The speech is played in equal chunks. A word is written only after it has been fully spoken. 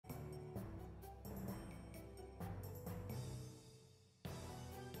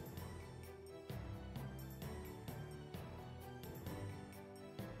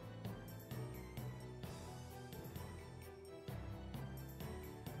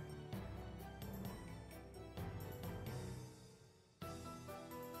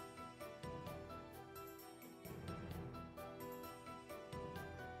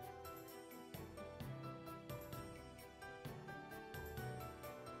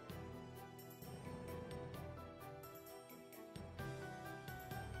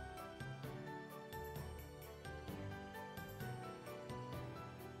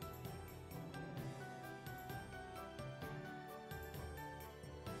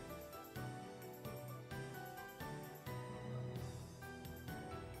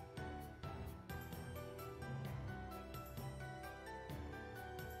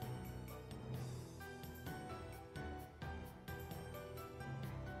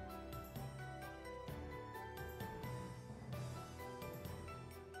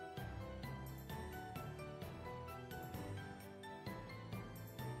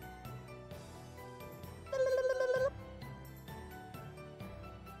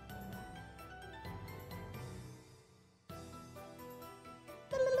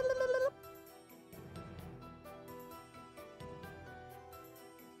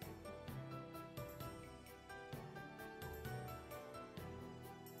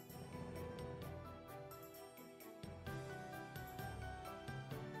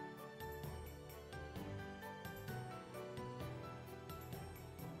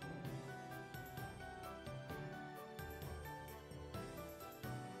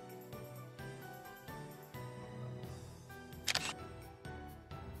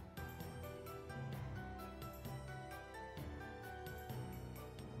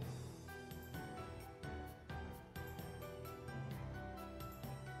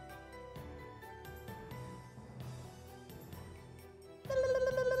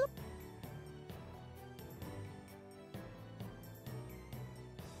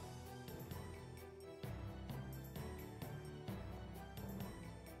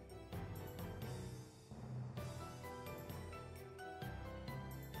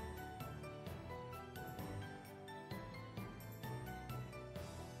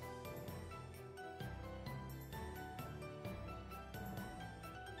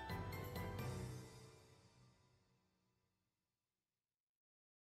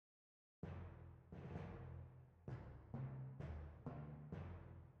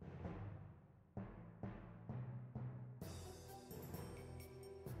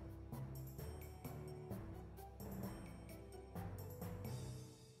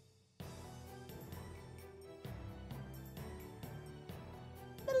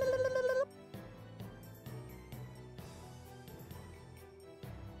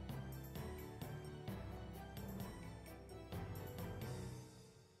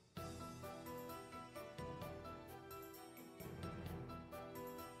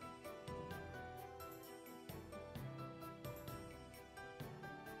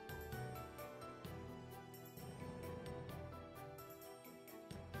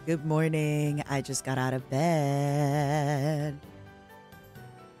Good morning. I just got out of bed.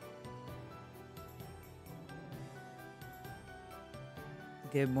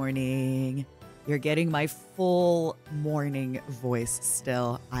 Good morning. You're getting my full morning voice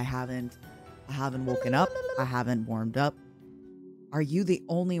still. I haven't woken up. I haven't warmed up. Are you the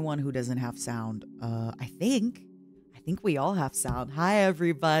only one who doesn't have sound? I think we all have sound. Hi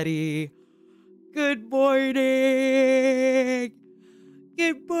everybody. Good morning.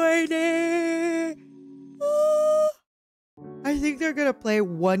 Good morning. I think they're gonna play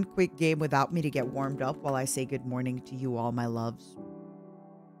one quick game without me to get warmed up while I say good morning to you all, my loves.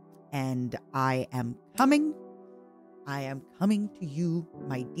 And I am coming. I am coming to you,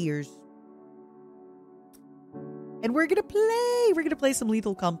 my dears. And we're gonna play some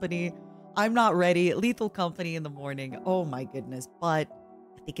Lethal Company. I'm not ready. Lethal Company in the morning. Oh my goodness. But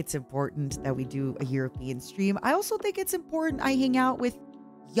I think it's important that we do a European stream. I also think it's important I hang out with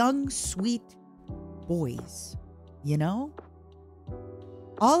young, sweet boys. You know?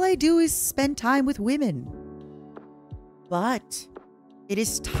 All I do is spend time with women. But it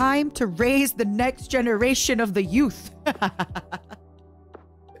is time to raise the next generation of the youth.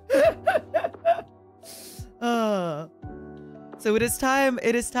 So it is time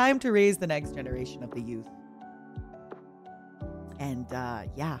to raise the next generation of the youth. And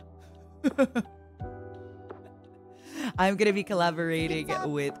yeah. I'm going to be collaborating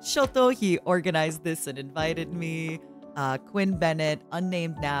with Shoto. He organized this and invited me. Quinn, Benet,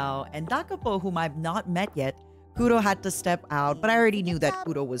 unnamed now, and Dacapo, whom I've not met yet. Kudo had to step out, but I already knew that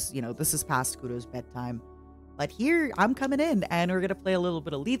Kudo was, this is past Kudo's bedtime. But here, I'm coming in, and we're going to play a little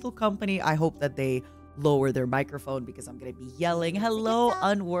bit of Lethal Company. I hope that they lower their microphone because I'm going to be yelling. Hello,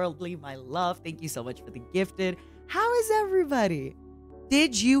 Unworldly, my love. Thank you so much for the gifted. How is everybody?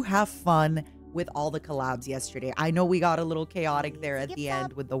 Did you have fun with all the collabs yesterday? I know we got a little chaotic there at the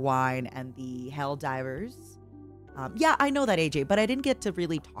end with the wine and the Hell Divers. Yeah, I know that, AJ, but I didn't get to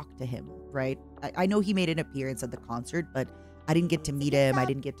really talk to him, right? I know he made an appearance at the concert, but I didn't get to meet him. I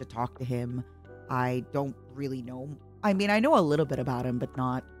didn't get to talk to him. I don't really know. I mean, I know a little bit about him, but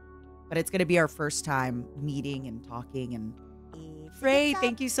it's going to be our first time meeting and talking. And Frey,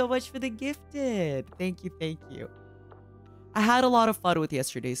 thank you so much for the gifted. Thank you, thank you. I had a lot of fun with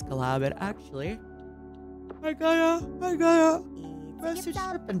yesterday's collab, and actually, I got a message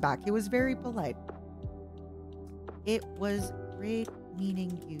tripping back. It was very polite. It was great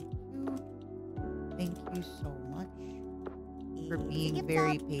meeting you too. Thank you so much for being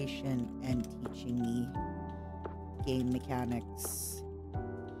very patient and teaching me game mechanics.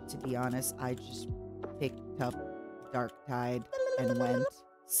 To be honest, I just picked up Dark Tide and went.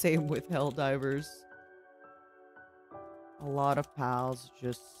 Same with Helldivers. A lot of pals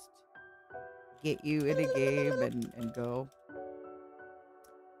just get you in a game and go.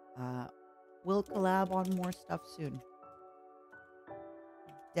 We'll collab on more stuff soon.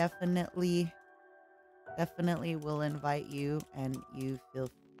 Definitely will invite you, and you feel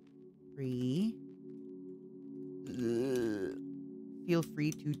free. Feel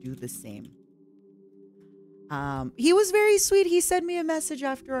free to do the same. He was very sweet. He sent me a message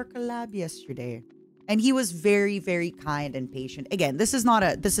after our collab yesterday, and he was very, very kind and patient. Again, this is not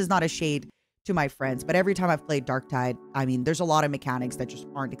a shade to my friends, but every time I've played Darktide, I mean, there's a lot of mechanics that just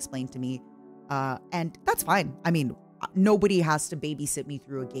aren't explained to me. And that's fine. I mean, nobody has to babysit me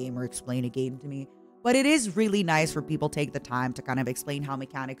through a game or explain a game to me. But it is really nice for people to take the time to kind of explain how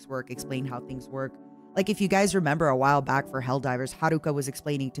mechanics work, explain how things work. Like, if you guys remember a while back for Helldivers, Haruka was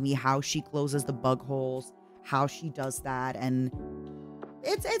explaining to me how she closes the bug holes, how she does that. And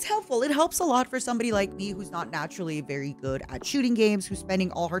it's helpful. It helps a lot for somebody like me who's not naturally very good at shooting games, who's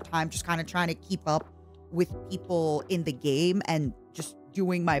spending all her time just kind of trying to keep up with people in the game and just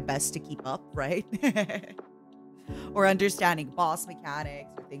doing my best to keep up, right? Or understanding boss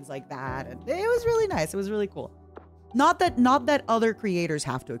mechanics or things like that. And it was really nice. It was really cool. Not that other creators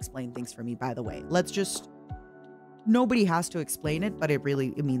have to explain things for me, by the way. Nobody has to explain it, but it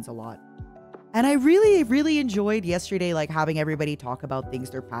means a lot. And I really, really enjoyed yesterday, like, having everybody talk about things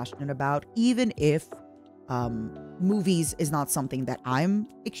they're passionate about, even if movies is not something that I'm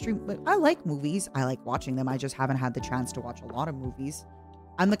extremely. I like movies. I like watching them. I just haven't had the chance to watch a lot of movies.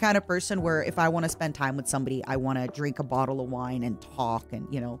 I'm the kind of person where if I want to spend time with somebody, I want to drink a bottle of wine and talk and,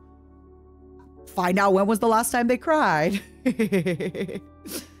 find out when was the last time they cried.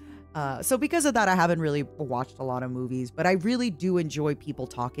 So because of that, I haven't really watched a lot of movies, but I really do enjoy people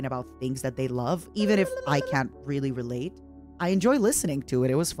talking about things that they love, even if I can't really relate. I enjoy listening to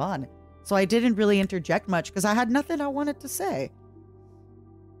it. It was fun. So I didn't really interject much because I had nothing I wanted to say.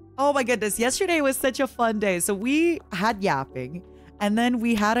 Oh my goodness. Yesterday was such a fun day. So we had yapping. And then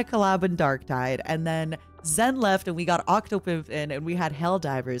we had a collab in Dark Tide. And then Zen left and we got Octopimp in and we had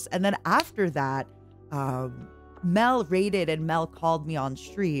Helldivers. And then after that, Mel raided and Mel called me on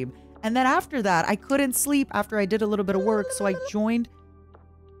stream. And then after that, I couldn't sleep after I did a little bit of work. So I joined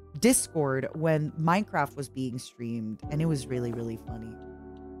Discord when Minecraft was being streamed. And it was really, really funny.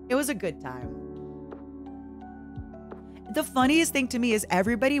 It was a good time. The funniest thing to me is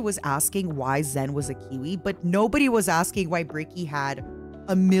everybody was asking why Zen was a Kiwi, but nobody was asking why Bricky had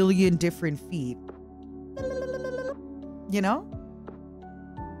a million different feet. You know?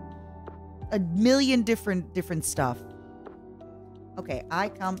 A million different stuff. Okay, I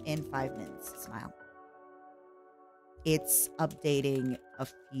come in 5 minutes. Smile. It's updating a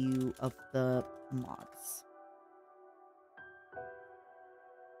few of the mods.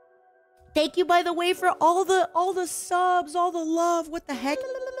 Thank you, by the way, for all the subs, all the love. What the heck?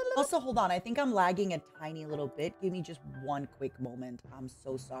 Also, hold on. I think I'm lagging a tiny little bit. Give me just one quick moment. I'm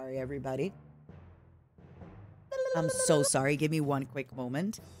so sorry, everybody. I'm so sorry. Give me one quick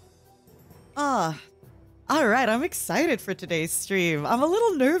moment. All right. I'm excited for today's stream. I'm a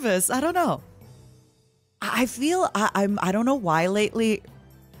little nervous. I don't know. I feel I don't know why lately.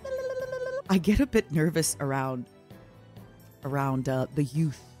 I get a bit nervous around the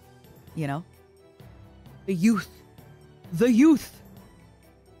youth. You know, the youth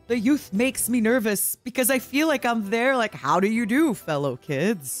makes me nervous because I feel like I'm there. Like, how do you do, fellow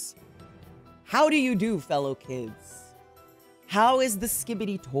kids? How do you do, fellow kids? How is the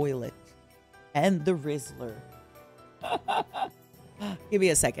skibbity toilet and the Rizzler? Give me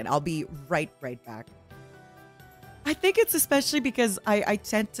a second. I'll be right back. I think it's especially because I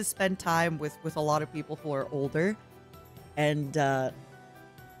tend to spend time with a lot of people who are older, and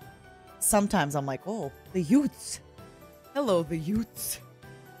sometimes I'm like, oh, the youths. Hello, the youths.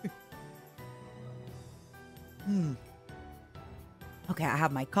 Okay, I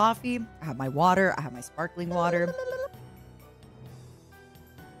have my coffee. I have my water. I have my sparkling water.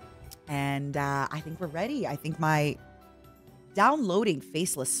 And I think we're ready. I think my downloading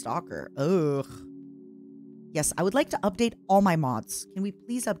Faceless Stalker. Ugh. Yes, I would like to update all my mods. Can we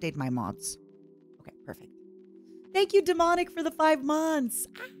please update my mods? Okay, perfect. Thank you, Demonic, for the 5 months.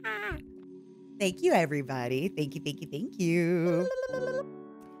 Thank you, everybody. Thank you.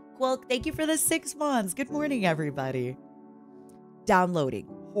 Well, thank you for the 6 months. Good morning, everybody. Downloading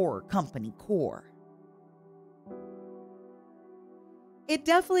Horror Company Core. It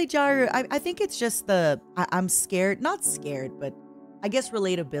definitely, Jaru, I think it's just I'm scared. Not scared, but I guess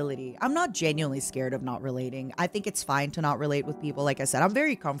relatability. I'm not genuinely scared of not relating. I think it's fine to not relate with people. Like I said, I'm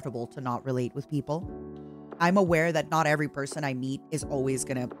very comfortable to not relate with people. I'm aware that not every person I meet is always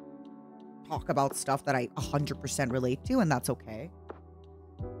going to talk about stuff that I 100% relate to, and that's okay.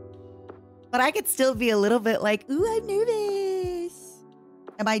 But I could still be a little bit like, ooh, I'm nervous.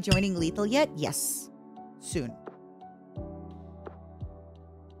 Am I joining Lethal yet? Yes. Soon.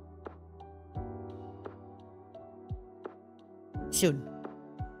 Soon.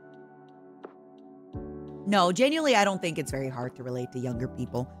 No, genuinely, I don't think it's very hard to relate to younger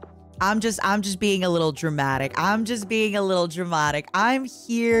people. I'm just being a little dramatic. I'm here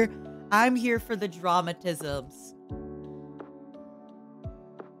for the dramatisms.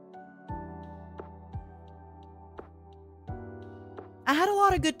 I had a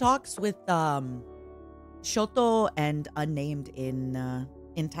lot of good talks with Shoto and Unnamed in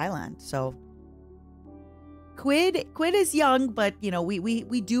Thailand. So Quinn is young, but you know, we've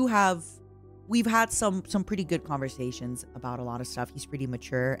had some pretty good conversations about a lot of stuff. He's pretty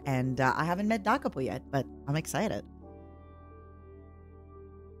mature, and I haven't met Dacapo yet, but I'm excited.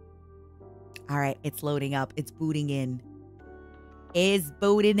 All right, it's loading up. It's booting in. Is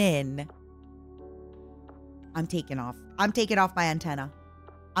booting in. I'm taking off my antenna.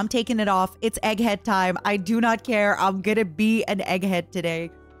 I'm taking it off. It's egghead time. I do not care. I'm gonna be an egghead today.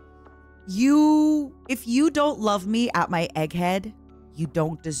 If you don't love me at my egghead, you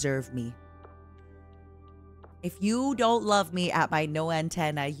don't deserve me. If you don't love me at my no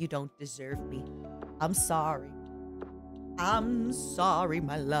antenna, you don't deserve me. I'm sorry. I'm sorry,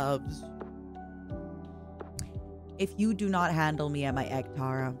 my loves. If you do not handle me at my egg,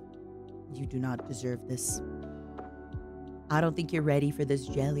 Tara, you do not deserve this. I don't think you're ready for this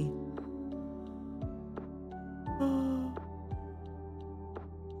jelly. Oh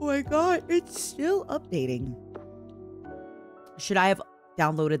my god, it's still updating. Should I have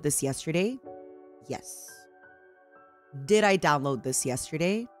downloaded this yesterday? Yes. Did I download this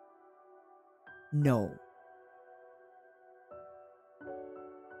yesterday? No.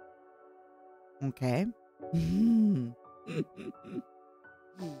 Okay.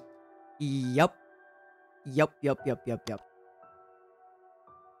 Yup.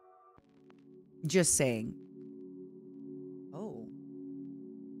 Just saying. Oh.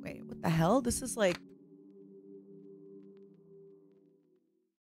 Wait, what the hell? This is like...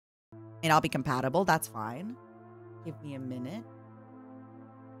 And I'll be compatible. That's fine. Give me a minute.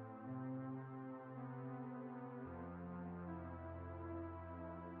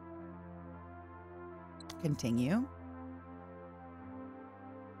 Continue.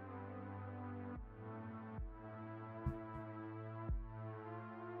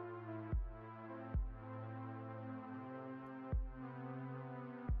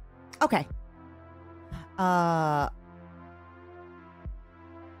 Okay.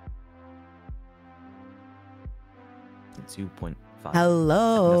 2.5.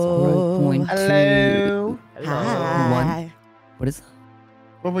 Hello. 4.2. Hello. Hi. What is that?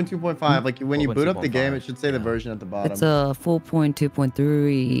 4.2.5. Like when you boot up the game, it should say the Yeah. version at the bottom. It's a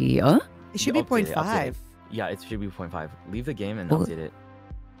 4.2.3. Huh? It should be Update it, 0.5. Yeah, it should be 0.5. Leave the game and Well- update it.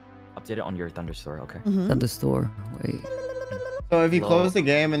 Update it on your Thunder Store, okay? Mhm. At the store. Wait. So if you Hello. close the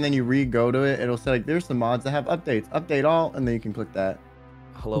game and then you re-go to it, it'll say like, there's some mods that have updates. Update all, and then you can click that.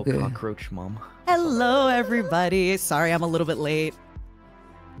 Hello, Okay. cockroach mom. Hello, everybody. Sorry, I'm a little bit late.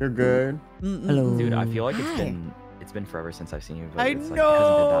 You're good. Hello. Dude, I feel like Hi. it's been forever since I've seen you, but I it's like, it hasn't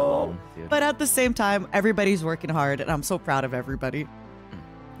been that know. long, dude. But at the same time, everybody's working hard, and I'm so proud of everybody.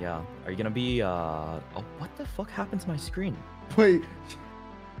 Yeah. Are you gonna be oh, what the fuck happened to my screen? Wait.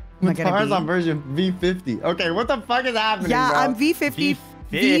 Am I gonna Matara's be- on version V50. Okay, what the fuck is happening, Yeah, bro? I'm V50,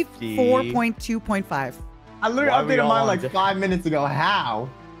 V50. V4.2.5. I literally Why are we updated all mine on like different- 5 minutes ago. How?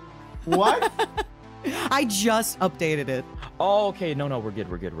 What? I just updated it. Oh, okay. No, we're good.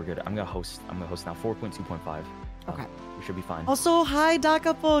 I'm gonna host now. 4.2.5. Okay. We should be fine. Also, hi,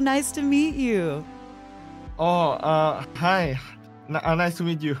 Dacapo. Nice to meet you. Oh, hi. Nice to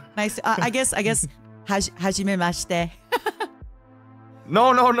meet you. Nice. I guess. Hajime mashite. No,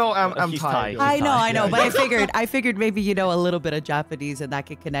 I'm He's tired. tired. I know, Yeah, but I figured maybe you know a little bit of Japanese and that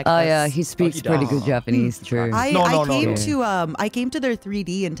could connect Oh us. yeah, he speaks he pretty does. good Japanese. True. I No. came to their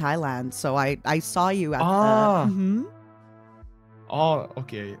 3D in Thailand, so I saw you at Ah. the. Mhm. Oh,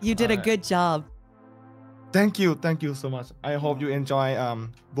 okay. You did a good job. Thank you so much. I hope you enjoy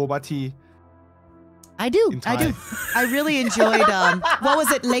boba tea. I do. In I do. Thai. I really enjoyed. What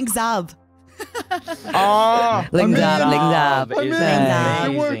was it? Lengzab. Oh, Ling zap, ling Zab zap. is Zap.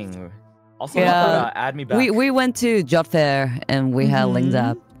 amazing. Also, Yeah. add me back. We went to Job Fair and we had ling Mhm.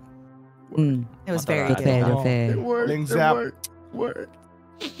 zap. Mm. It was Matara, very I Job good. Fair, Oh. Job Fair. It worked. Link It zap. worked.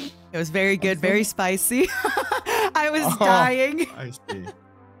 It was very good. Very spicy. I was Oh. dying. I see.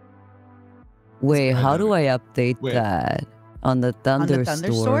 Wait, how do I update Wait. that on the Thunder, On the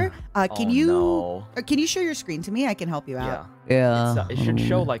Thunder Store. Can Oh, you no. can you share your screen to me? I can help you Yeah. out. Yeah. It should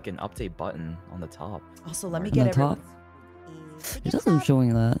show like an update button on the top. Also, let me On get the top? everyone's. It doesn't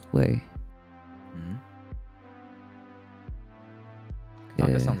showing that. Wait. Mhm.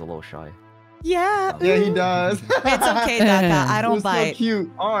 Okay. Daka sounds a little shy. Yeah. Yeah, he does. It's okay, Daka. I It don't was so bite.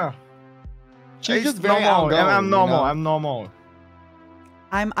 cute. Oh, She's it's just very normal. outgoing, I'm you normal. know? I'm normal.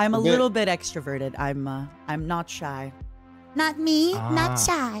 I'm A a bit. little bit extroverted. I'm not shy. Not me. Ah. Not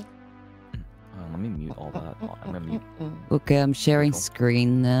shy. Let me mute all that. I'm gonna mute. Okay, I'm sharing Cool.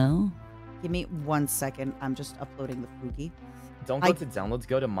 screen now. Give me 1 second. I'm just uploading the Fugi. Don't go to downloads.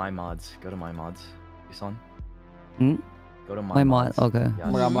 Go to my mods. Go to my mods. Yusan. Hmm? Go to My mod. mods. Okay. Yes.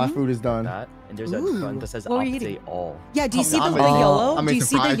 Oh my god, my food is done. That and there's a Ooh. button that says What were you update eating? all. Yeah. Do you see the, I'm the making- yellow? I'm Do you making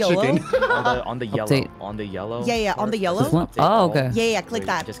see the fried yellow? chicken. On the yellow. Update. On the yellow. Yeah, on the part, yellow? just This one? update Oh, all. okay. Yeah, click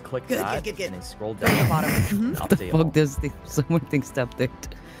that. Just click Good, that good. and then scroll Good, down. bottom. Mhm. What the Update all. fuck does the someone thinks to update?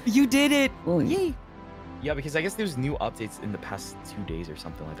 You did it. Holy. Yay. Yeah, because I guess there's new updates in the past 2 days or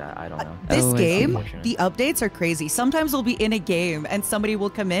something like that. I don't know. This Oh, I see. game, Unfortunate. the updates are crazy. Sometimes we'll be in a game and somebody will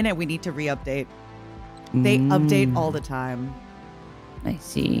come in and we need to re-update. They update all the time. I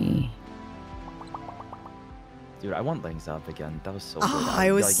see. Dude, I want Langs up again. That was so Oh, good.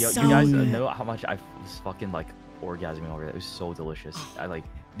 it was like, so you guys good. know how much I was fucking like orgasming over it. It was so delicious. I like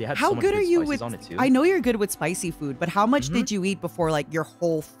they had How so much good are you spices with? on it too. I know you're good with spicy food, but how much Mhm. did you eat before like your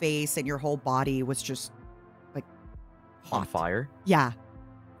whole face and your whole body was just like on hot? fire. Yeah.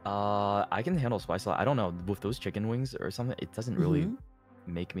 I can handle spice a lot. I don't know with those chicken wings or something. It doesn't really Mhm.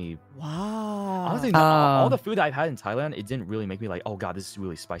 make me. Wow. Honestly, all the food I've had in Thailand, it didn't really make me like, oh god, this is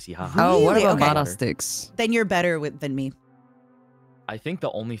really spicy. Ha. Oh, what Really? about Okay. Mata sticks? Then you're better than me. I think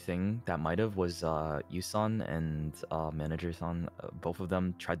the only thing that might have was Yusan and manager-san. Both of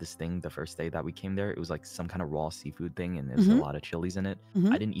them tried this thing the first day that we came there. It was like some kind of raw seafood thing, and there's a lot of chilies in it.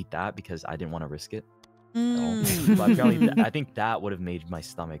 Mhm. I didn't eat that because I didn't want to risk it. Mm. But apparently, I think that would have made my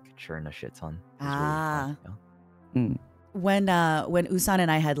stomach churn a shit ton. It was really fun, Ah. yeah. Mm. when Usan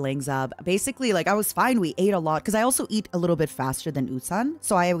and I had Langzab, basically like I was fine. We ate a lot because I also eat a little bit faster than Usan,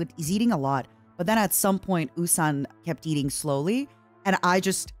 so I was eating a lot. But then at some point, Usan kept eating slowly, and I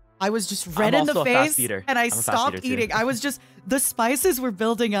was just red in the also a fast face, eater. and I I'm a fast stopped eater, too. eating. I was just the spices were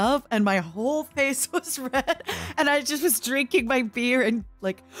building up, and my whole face was red, and I just was drinking my beer and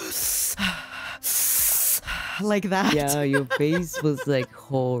like like that. Yeah, your face was like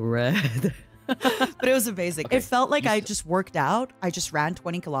whole red. But it was amazing. Okay, It felt like you I s- just worked out. I just ran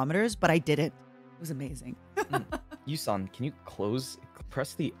 20 kilometers, but I didn't. It was amazing. Yusan, can you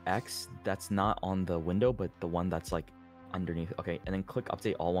press the X that's not on the window, but the one that's like underneath? Okay, and then click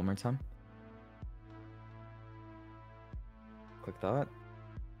update all one more time. Click that.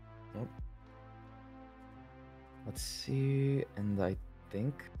 Nope. Let's see, and I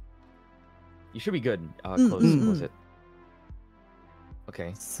think you should be good. Close it.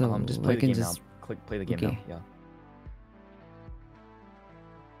 Okay. So just play I the can game just- now. Play the game now. okay. Yeah.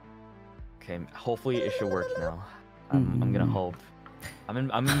 Okay. Hopefully it should work now. I'm gonna hope. I'm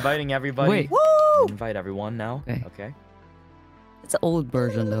inviting everybody. Wait. Woo! Invite everyone now. Okay. Okay. It's an old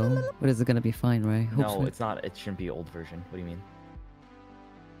version though, but is it gonna be fine, right? No, Hopefully. it's not. It shouldn't be old version. What do you mean?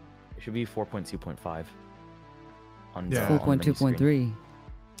 It should be 4.2.5. On Yeah. the, on the mini screen. 4.2.3.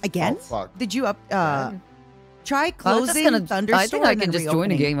 Again? Oh, fuck. Did you Yeah. try I'm just closing gonna. Thunderstorm? I think I and can then just join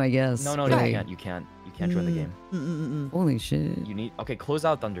the reopening? game, I guess. No, Like, you can't. You can't join the game. Holy shit. You need close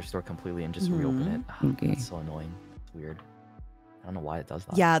out Thunderstorm completely and just reopen it. Ah, Okay. That's so annoying. It's weird. I don't know why it does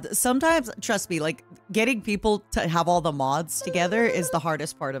that. Yeah, sometimes, trust me, like getting people to have all the mods together is the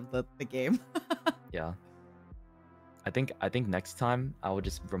hardest part of the game. Yeah. I think next time I would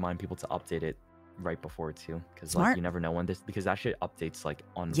just remind people to update it right before too, because like Smart. you never know when because that shit updates like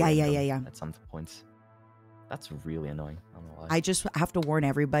on Yeah. random at some points. That's really annoying. I don't know why. I just have to warn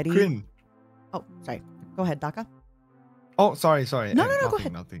everybody. Quinn. Oh, sorry. Go ahead, Daca. Oh, sorry. No, Eh, no, go nothing,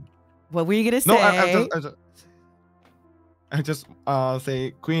 ahead. Nothing. What were you gonna say? No, I just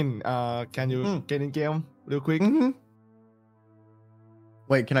say, Queen, can you get in game real quick? Mm-hmm.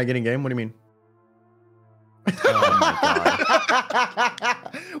 Wait, can I get in game? What do you mean? Oh my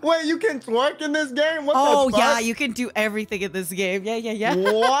god. Wait, you can twerk in this game? What Oh the yeah, fuck? you can do everything in this game. Yeah.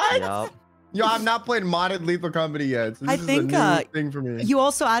 What? Yup. Yo, I've not played modded Lethal Company yet. So this I is think, a new thing for me. You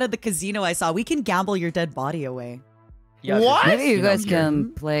also added the casino. I saw. We can gamble your dead body away. Yeah, 'cause What? Maybe you know, guys here-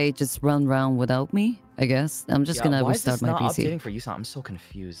 can play, just run around without me, I guess. I'm just Yeah, gonna why is restart this my not PC. updating for you? I'm so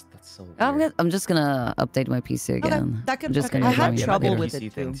confused. That's so weird. I'm just gonna update my PC again. that could- I'm just okay. gonna I had join It you might be a trouble later. with PC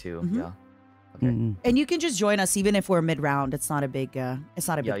it thing too. too. Mhm. Yeah. Okay. Mm. And you can just join us even if we're mid round. It's not a big. It's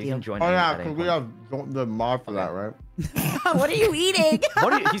not a Yeah, big you deal. can join. Oh any- yeah, at any because we point. have the mod for that, right? What are you eating?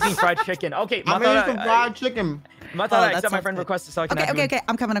 What are you? He's eating fried chicken. Okay, I'm eating some fried chicken. Oh, Matara, that accept my sounds friend good. request so I can Okay, add him in. okay.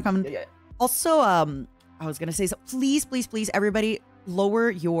 I'm coming. Yeah. Also, I was gonna say, so please, everybody, lower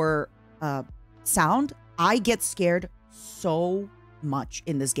your sound. I get scared so much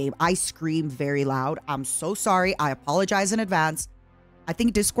in this game. I scream very loud. I'm so sorry. I apologize in advance. I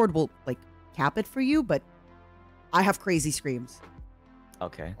think Discord will like cap it for you, but I have crazy screams.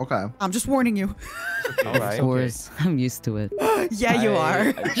 Okay. Okay. I'm just warning you. All Of right. course, I'm used to it. Yeah, you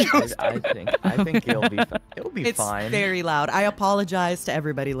are. I think it'll be It's fine. very loud. I apologize to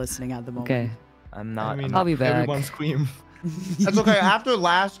everybody listening at the moment. Okay. I'm not. I mean, I'll be back. Everyone scream. It's okay. After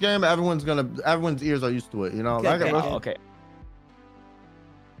last game, everyone's ears are used to it. You know. Good, Like, good. listen, Okay.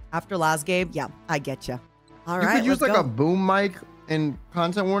 After last game, yeah, I get you. All you right, could use let's like a go. boom mic in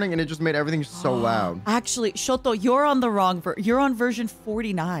content warning, and it just made everything so loud. Actually, Shoto, you're on the wrong you're on version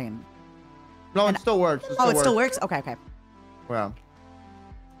 49. No, And- it still works. Oh, it still works? Okay. Yeah.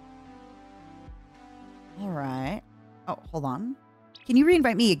 All right. Oh, hold on. Can you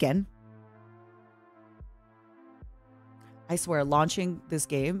reinvite me again? I swear, launching this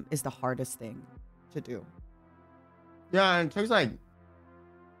game is the hardest thing to do. Yeah, and it takes like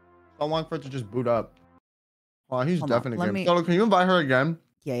so long for it to just boot up. Oh, he's Hold on, definitely let game. me- Solo, can you invite her again?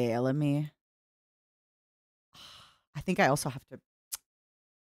 Yeah. Let me. I think I also have to.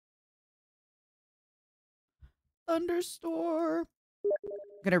 Thunderstore.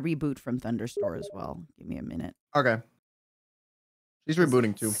 I'm gonna reboot from Thunderstore as well. Give me a minute. Okay. She's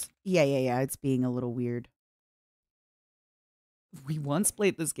rebooting too. Yeah. It's being a little weird. We once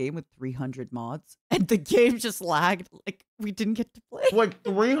played this game with 300 mods, and the game just lagged. Like we didn't get to play. Like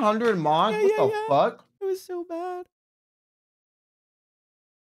 300 mods? Yeah, What the yeah. fuck? It was so bad.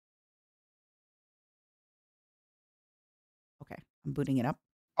 Okay, I'm booting it up.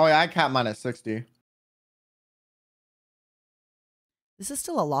 Oh yeah, I capped mine at 60. This is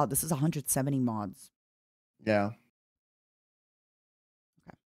still a lot. This is 170 mods. Yeah.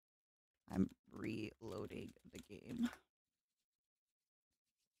 I'm reloading the game.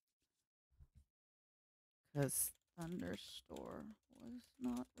 because Thunderstore was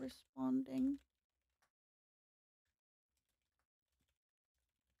not responding.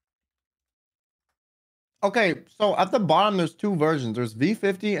 Okay, so at the bottom there's two versions. There's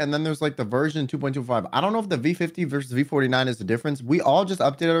V50 and then there's like the version 2.25. I don't know if the V50 versus V49 is the difference. We all just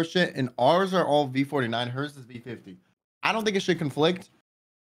updated our shit and ours are all V49. Hers is V50. I don't think it should conflict,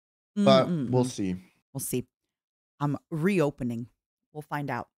 but we'll see. We'll see. I'm reopening. We'll find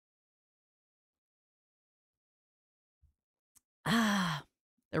out. Ah,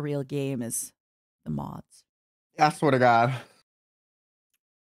 the real game is the mods. I swear to God.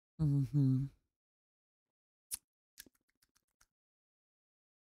 Mm-hmm.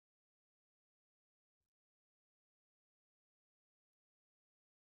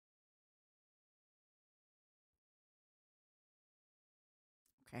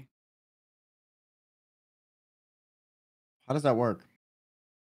 Okay. How does that work?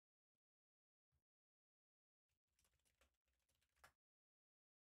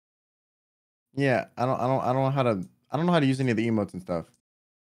 Yeah, I don't know how to use any of the emotes and stuff.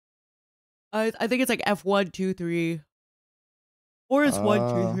 I think it's like F1, 2, 3. Or it's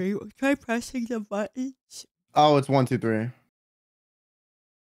 1, 2, 3. Try pressing the buttons. Oh, it's 1, 2, 3.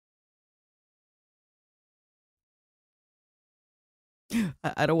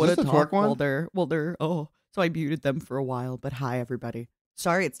 I don't want to talk one? while they're oh, so I muted them for a while. But hi everybody.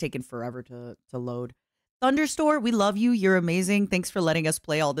 Sorry it's taken forever to load. Thunderstore, we love you. You're amazing. Thanks for letting us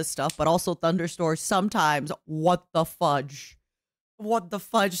play all this stuff. But also Thunderstore, sometimes what the fudge? What the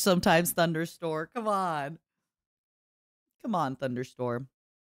fudge sometimes, Thunderstore? Come on. Come on, Thunderstore.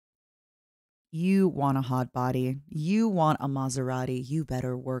 You want a hot body. You want a Maserati. You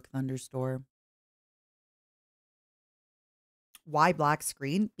better work, Thunderstore. Why black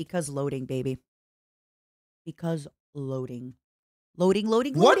screen? Because loading, baby. Because loading. Loading.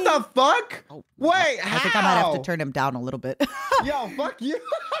 What the fuck? Oh, wait, I think I might have to turn him down a little bit. Yo, fuck you.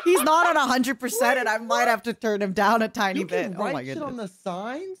 He's not on 100% and I might have to turn him down a tiny bit. Write Oh my shit goodness. on the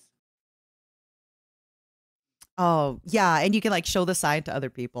signs? Oh, yeah. And you can like show the sign to other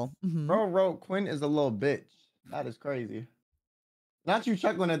people. Bro wrote Quinn is a little bitch. That is crazy. Not you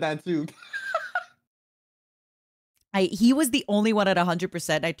chuckling at that too. He was the only one at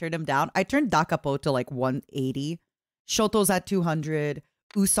 100%. I turned him down. I turned Dacapo to like 180. Shoto's at 200.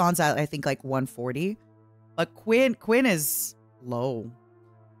 Usan's at I think like 140. But Quinn is low.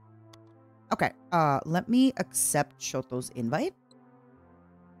 Okay. Let me accept Shoto's invite.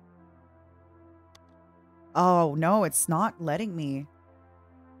 Oh no, it's not letting me.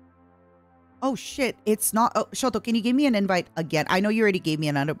 Oh shit, it's not. Oh, Shoto, can you give me an invite again? I know you already gave me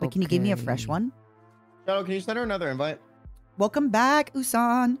an invite, but can you give me a fresh one? Shoto, can you send her another invite? Welcome back,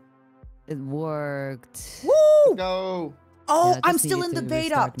 Usan. It worked. Woo! Let's go. Oh, Yeah, I I'm just still in needed the to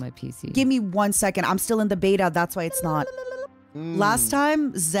beta. restart my PC. Give me 1 second. I'm still in the beta. That's why it's not. Last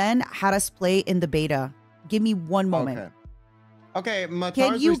time, Zen had us play in the beta. Give me one moment. Okay,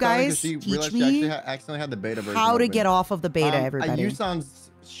 Can you guys she teach realized she me accidentally had the beta version how to open. get off of the beta, everybody?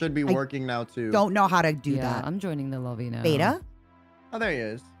 Usan's should be working now too. Don't know how to do Yeah, that. I'm joining the lobby now. Beta? Oh, there he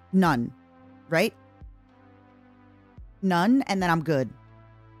is. None. Right? None, and then I'm good.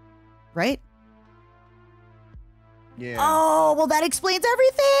 Right? Yeah. Oh, well, that explains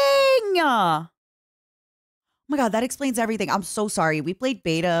everything. Oh my God, that explains everything. I'm so sorry. We played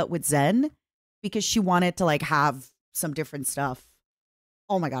beta with Zen because she wanted to like have some different stuff.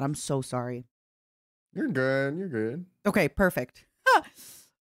 Oh my God, I'm so sorry. You're good. You're good. Okay, perfect.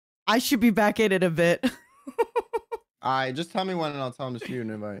 I should be back in a bit. All right, just tell me when and I'll tell him to shoot you an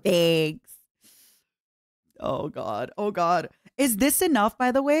invite. Thanks. Oh God. Oh God. Is this enough,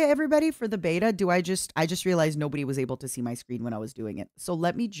 by the way, everybody, for the beta? I just realized nobody was able to see my screen when I was doing it. So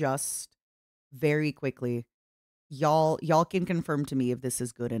let me just very quickly, y'all can confirm to me if this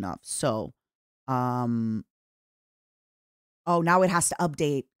is good enough. So, oh, now it has to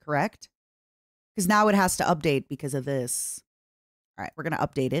update, correct? Because now it has to update because of this. All right, we're going to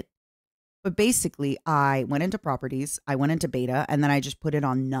update it. But basically, I went into properties, I went into beta, and then I just put it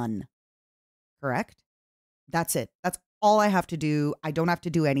on none. Correct? That's it. That's all I have to do. I don't have to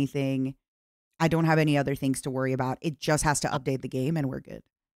do anything. I don't have any other things to worry about. It just has to update the game and we're good.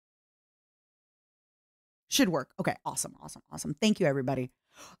 Should work. Okay, awesome, awesome, awesome. Thank you, everybody.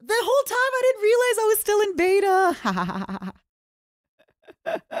 The whole time I didn't realize I was still in beta.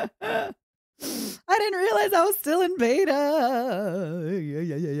 I didn't realize I was still in beta.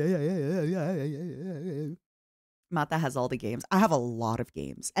 Mata has all the games. I have a lot of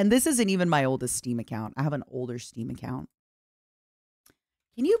games. And this isn't even my oldest Steam account. I have an older Steam account.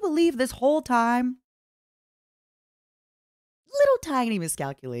 Can you believe this whole time? Little tiny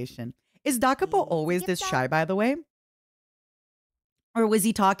miscalculation. Is Dacapo always this shy, by the way? Or was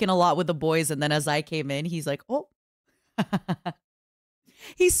he talking a lot with the boys and then as I came in, he's like, oh.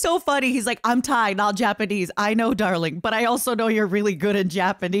 He's so funny. He's like, I'm Thai, not Japanese. I know, darling, but I also know you're really good in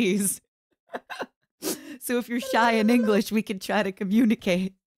Japanese. So if you're shy in English, we can try to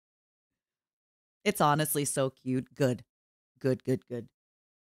communicate. It's honestly so cute. Good. Good, good, good.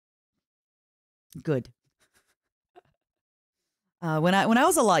 Good. When I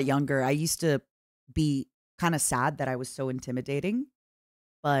was a lot younger, I used to be kind of sad that I was so intimidating.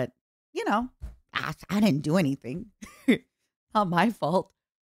 But, you know, I didn't do anything. Not my fault.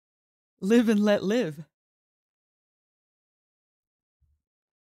 Live and let live.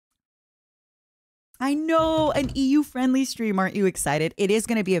 I know, an EU-friendly stream. Aren't you excited? It is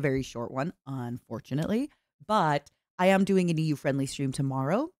going to be a very short one, unfortunately. But I am doing an EU-friendly stream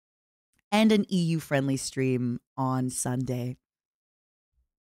tomorrow and an EU-friendly stream on Sunday.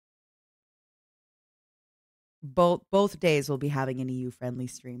 Both days we'll be having an EU-friendly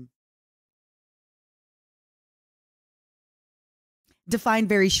stream. Define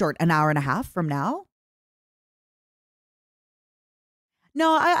very short, an hour and a half from now.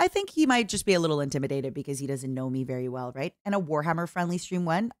 No, I think he might just be a little intimidated because he doesn't know me very well, right? And a Warhammer friendly stream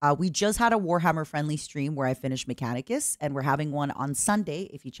when? We just had a Warhammer friendly stream where I finished Mechanicus, and we're having one on Sunday.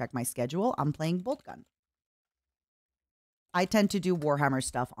 If you check my schedule, I'm playing Bolt Gun. I tend to do Warhammer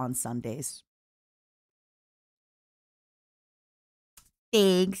stuff on Sundays.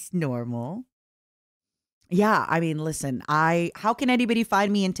 Thanks, normal. Yeah, I mean, listen, how can anybody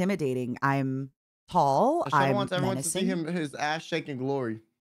find me intimidating? I'm tall. I I'm want everyone to see menacing. him, his ass shaking glory.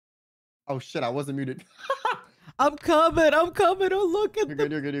 Oh shit, I wasn't muted. I'm coming. I'm coming. Oh, look at You're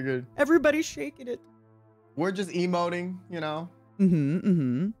good, you're good, you're good. Everybody's shaking it. We're just emoting, you know. Mm-hmm.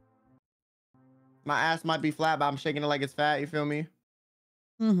 Mm-hmm. My ass might be flat, but I'm shaking it like it's fat. You feel me?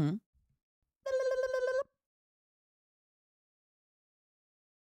 Mm-hmm.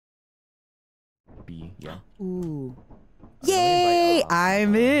 B, yeah. Ooh. I'm gonna Yay! invite,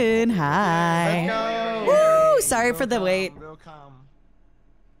 I'm in. Hi. Let's go. Woo! Sorry for the wait. Welcome.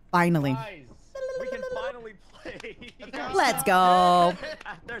 Finally. Guys, we can finally play. Let's go.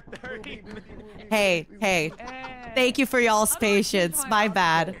 After 30 minutes. Hey, hey. Thank you for y'all's patience. My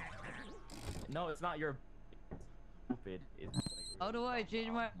bad. No, it's not your stupid. It's like How do I change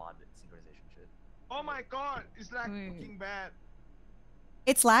my? mod synchronization shit. Oh my god, it's like Wait. fucking bad.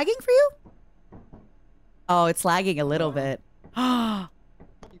 It's lagging for you? Oh, it's lagging a little bit.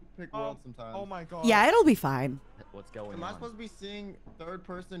 Pick world sometimes. Oh my god. Yeah, it'll be fine. What's going Am I on? supposed to be seeing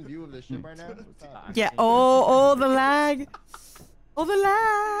third-person view of this ship right now? What's up? I'm Yeah. seeing Oh, the lag. Oh, the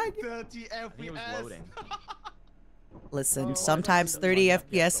lag. 30 I think it was FPS. loading. Listen, Oh, sometimes 30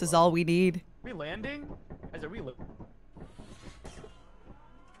 FPS is all we need. Are we landing? Guys, are we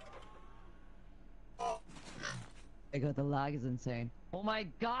I got the lag is insane. Oh my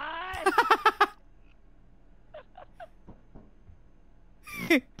god!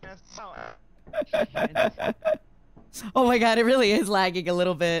 Yes. Oh, Oh my god, it really is lagging a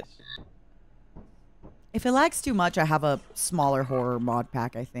little bit. If it lags too much, I have a smaller horror mod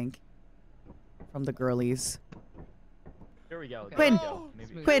pack, I think. From the girlies. Here we go. Quinn. There we go.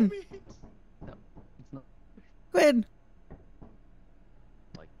 Maybe Quinn. No, it's not. Quinn.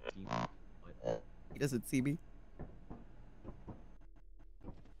 like He doesn't see me.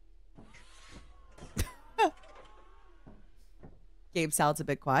 Game sounds a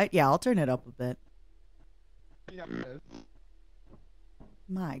bit quiet. Yeah, I'll turn it up a bit. yeah.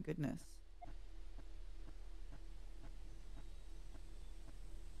 My goodness.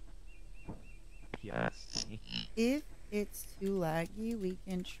 yes. If it's too laggy, we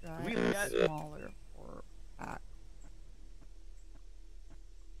can try We a got- smaller horror pack.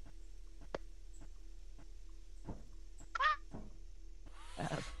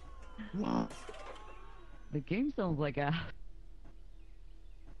 The game sounds like a.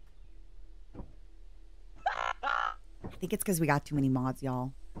 I think it's because we got too many mods,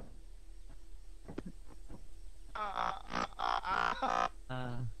 y'all.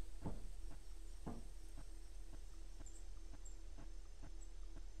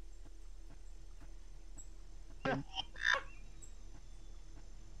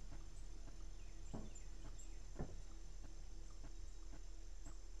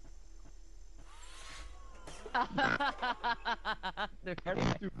 They're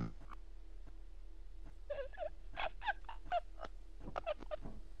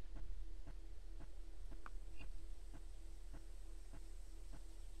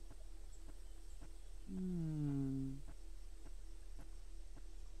Hmm.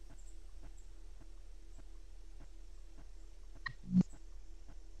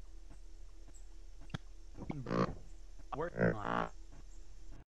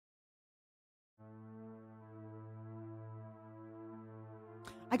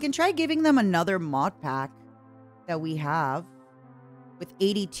 I can try giving them another mod pack that we have with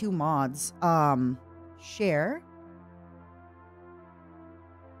 82 mods. Share.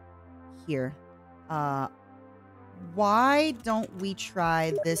 Here. Why don't we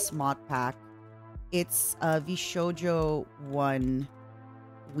try this mod pack? It's a Vishojo one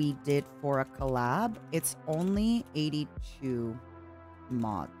we did for a collab. It's only 82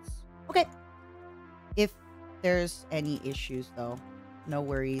 mods. Okay. If there's any issues though, no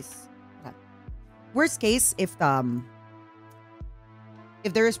worries. Okay. Worst case, if there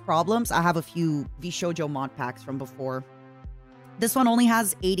is problems, I have a few Vishojo mod packs from before. This one only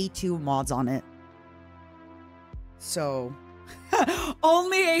has 82 mods on it. So,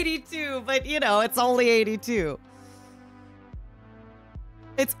 only 82, but you know, it's only 82.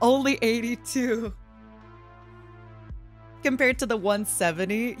 It's only 82. Compared to the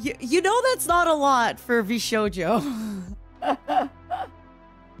 170. You know that's not a lot for Vishojo.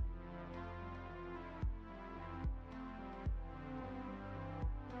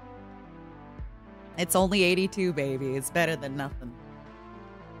 It's only 82, baby. It's better than nothing.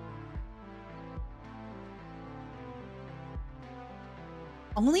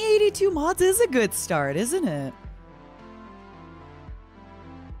 Only 82 mods is a good start, isn't it?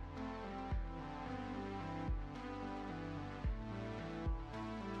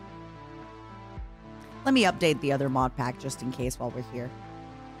 Let me update the other mod pack just in case while we're here.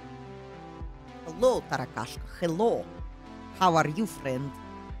 Hello, Tarakashka. Hello. How are you, friend?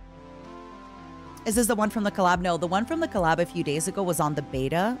 Is this the one from the collab? No, the one from the collab a few days ago was on the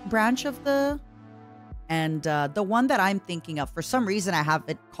beta branch of the... And the one that I'm thinking of, for some reason, I have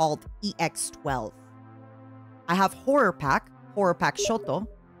it called EX12. I have Horror Pack Shoto,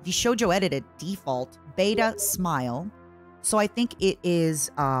 Vishojo Edited, Default, Beta, Smile. So I think it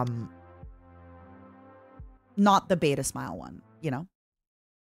is not the Beta Smile one, you know?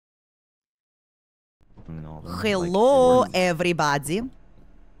 No, Hello, everybody.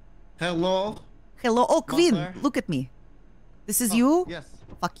 Hello. Hello. Oh, Quinn, Mother. look at me. This is you? Yes.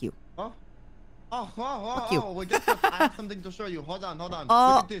 Fuck you. Fuck you. Well, guess what? I have something to show you. Hold on. Look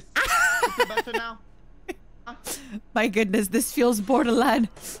at this. Is it better now? My goodness, this feels borderline.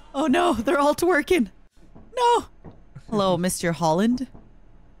 Oh no, they're all twerking. No. Hello, Mr. Holland.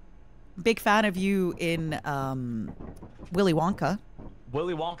 Big fan of you in Willy Wonka.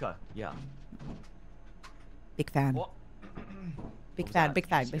 Willy Wonka, yeah. Big fan. What? Big was fan, that? big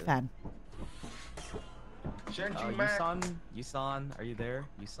fan, Just big kidding. fan. Yusan, are you there?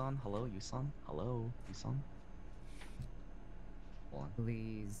 Yusan, hello, Yusan, hello, Yusan. Hold on.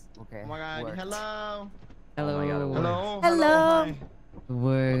 Please. Okay. Oh my god. worked. Hello. Hello. Oh my God, it worked. Hello. Hi.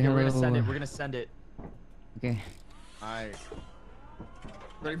 Work. Okay, Hello. we're gonna send it. We're gonna send it. Okay. Alright.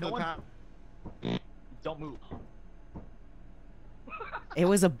 Ready for No the one- count? Don't move. It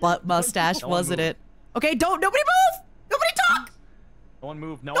was a butt mustache, No one wasn't move. it? Okay, nobody move! Nobody talk! No one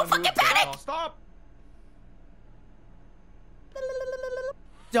move. No Don't one move. fucking panic! Don't- Stop.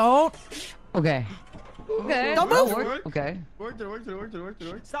 Don't. Okay. Okay. Don't that'll move. work. Okay. Worked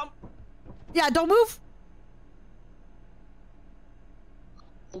it. Stop. Yeah, don't move.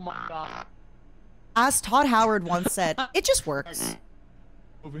 Oh my god. As Todd Howard once said, it just works.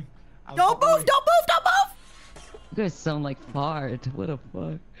 Moving. Don't move, don't move, don't move! You guys sound like fart. What the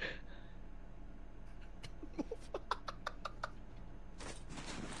fuck?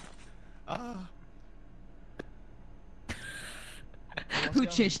 Who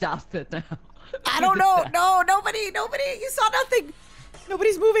changed outfit now? I don't know. No, nobody. You saw nothing.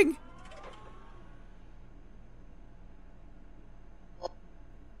 Nobody's moving.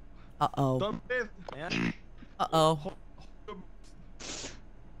 Uh-oh. Don't move, Man. Uh-oh.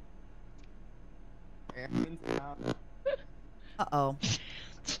 Uh-oh.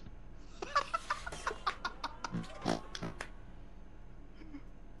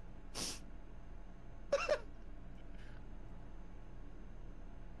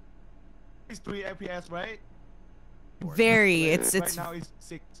 It's 3 FPS, right? Very. It's right now it's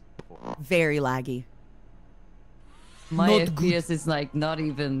 6. very laggy. My Not FPS is like not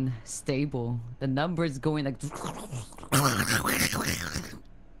even stable. The number's going like.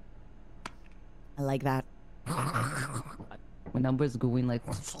 I like that. My number's going like.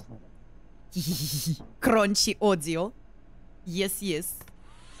 Crunchy audio. Yes, yes.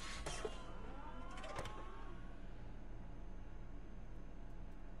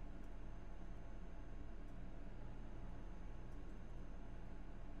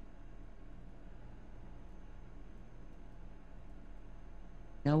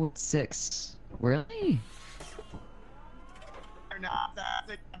 Now it's 6. Really?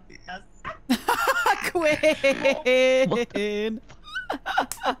 Quinn.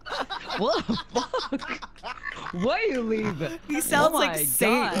 What the fuck? Why you leave? He sounds Oh like my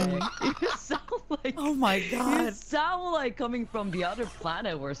Satan. God. You sound like. Oh my You god. sound like coming from the other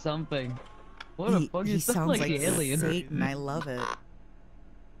planet or something. What the fuck? You He sound sounds like the alien. Satan. I love it.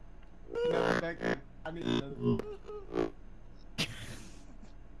 No, Becky, I need to-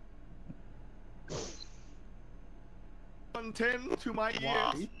 110 to my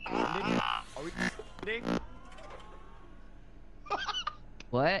ears. Are we kidding?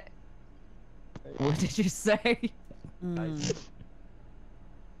 What? What did you say? Mm.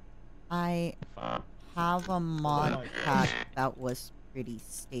 I have a mod pack that was pretty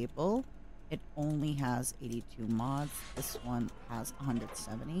stable. It only has 82 mods. This one has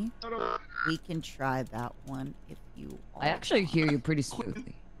 170. We can try that one if you I actually hear you pretty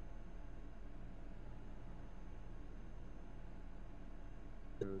smoothly.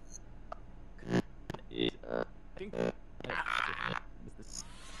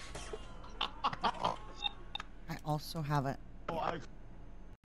 I also have it. Oh,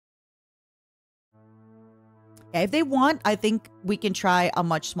 Yeah, if they want, I think we can try a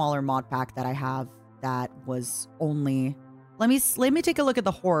much smaller mod pack that I have that was only. Let me take a look at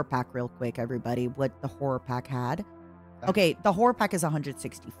the horror pack real quick, everybody. What the horror pack had. Okay, the horror pack is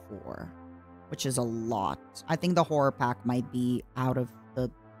 164, which is a lot. I think the horror pack might be out of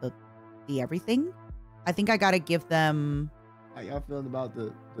the everything. I think I gotta give them. How y'all feeling about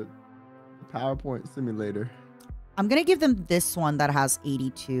the PowerPoint simulator? I'm gonna give them this one that has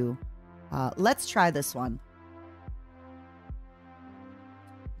 82. Let's try this one.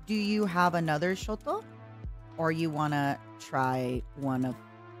 Do you have another Shoto? Or you wanna try one of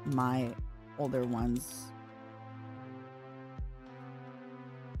my older ones?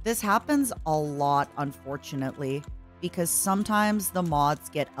 This happens a lot, unfortunately, because sometimes the mods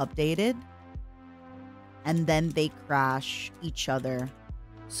get updated and then they crash each other.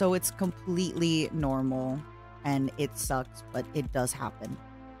 So it's completely normal and it sucks, but it does happen.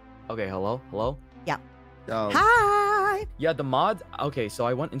 Okay, hello? Hello? Yo, Hi! Yeah, the mod. Okay, so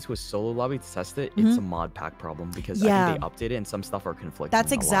I went into a solo lobby to test it. Mhm. It's a mod pack problem because Yeah. I think they updated and some stuff are conflicting.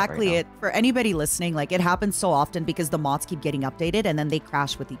 That's a lot exactly right it. For anybody listening, like it happens so often because the mods keep getting updated and then they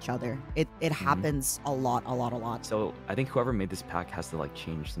crash with each other. It happens a lot. now. So I think whoever made this pack has to like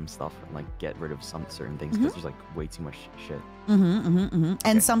change some stuff and like get rid of some certain things because there's like way too much shit. And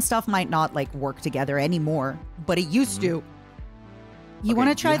Okay. some stuff might not like work together anymore, but it used to. You Okay, want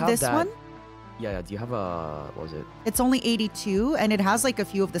to do try have this that- one? Yeah, do you have a what was it? It's only 82 and it has like a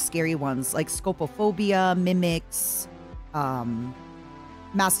few of the scary ones like scopophobia, mimics,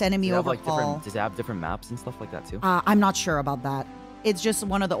 masked enemy Does it have, like, overhaul. does it have different maps and stuff like that too? I'm not sure about that. It's just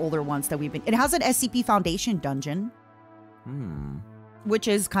one of the older ones that we've been. It has an SCP Foundation dungeon, which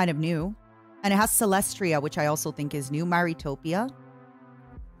is kind of new. And it has Celestria, which I also think is new. Maritopia. Okay,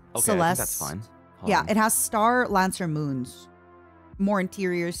 I think Celeste. that's fine. Yeah, it has Star Lancer Moons. More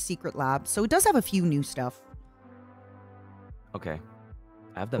interiors, secret lab. So it does have a few new stuff. Okay.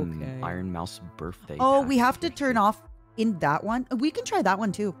 I have the Okay. Iron Mouse birthday. Oh, pack we have to for turn sure. off in that one. We can try that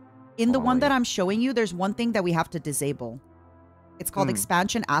one too. In the Oh, one that yeah. I'm showing you, there's one thing that we have to disable. It's called Hmm.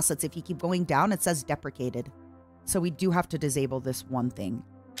 expansion assets. If you keep going down, it says deprecated. So we do have to disable this one thing.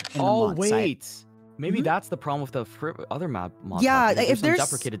 In the Oh mod site. wait, maybe Mhm. that's the problem with the other mod. Yeah, pack, because if some there's-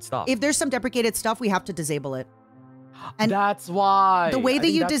 deprecated stuff. If there's some deprecated stuff, we have to disable it. and that's why. The way I that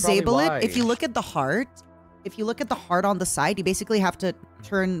think you that's probably disable it, why. if you look at the heart, on the side, you basically have to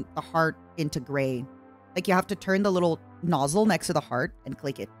turn the heart into gray. Like you have to turn the little nozzle next to the heart and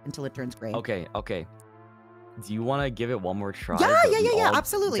click it until it turns gray. Okay, okay. Do you want to give it one more try? Yeah, but we yeah, all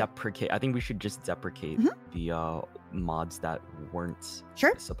absolutely. Deprecate. I think we should just deprecate Mhm. the mods that weren't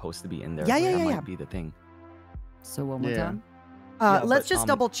Sure. supposed to be in there. Yeah, but yeah, that yeah, might yeah. be the thing. So one more Yeah. time. Yeah, Let's but, just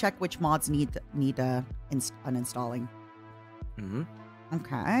double check which mods need uninstalling. Mm-hmm.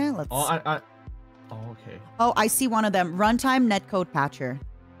 Okay, let's. Oh, okay. Oh, I see one of them. Runtime netcode patcher.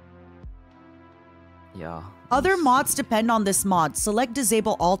 Yeah. Other let's mods see. depend on this mod. Select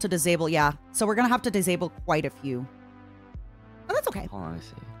disable all to disable. Yeah, so we're gonna have to disable quite a few. But that's okay. Hold on, let's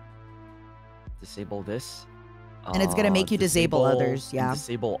see. Disable this. And it's gonna make you disable others, and yeah.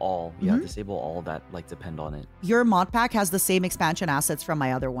 Disable all. Yeah, Mhm. disable all that like depend on it. Your mod pack has the same expansion assets from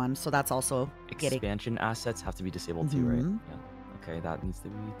my other one, so that's also getting. Expansion assets have to be disabled too, right? Mhm. Yeah. Okay, that needs to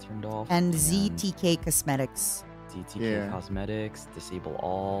be turned off. And ZTK Cosmetics. ZTK Yeah. Cosmetics, disable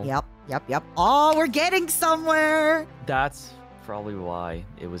all. Yep. Oh, we're getting somewhere. That's probably why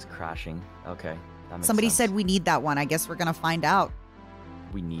it was crashing. Okay. That makes Somebody sense. said we need that one. I guess we're gonna find out.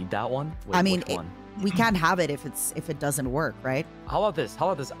 we need that one. Wait, I mean, which one? We can't have it if it doesn't work, right? How about this?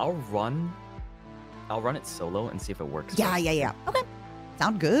 I'll run it solo and see if it works. Yeah. first. Okay.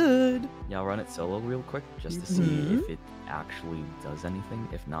 Sound good. Yeah, I'll run it solo real quick just to see if it actually does anything.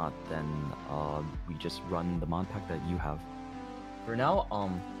 If not, then we just run the mod pack that you have. For now,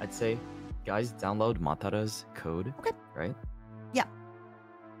 I'd say, guys, download Matara's code. Okay. Right? Yeah.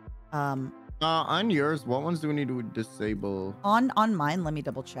 On yours, what ones do we need to disable? On mine, let me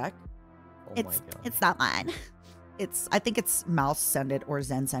double check. Oh my god. It's not mine. I think it's mouse send it or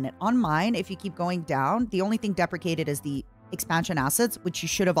Zen send it. On mine, if you keep going down, the only thing deprecated is the expansion assets, which you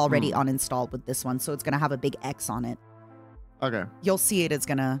should have already uninstalled with this one. So it's gonna have a big X on it. Okay. You'll see it is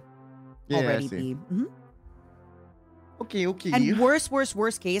gonna already be. Okay. And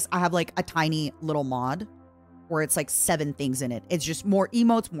worst case, I have like a tiny little mod where it's like 7 things in it. It's just more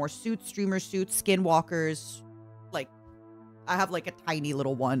emotes, more suits, streamer suits, skinwalkers. Like, I have like a tiny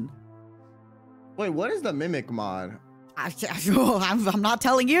little one. Wait, what is the mimic mod? I'm not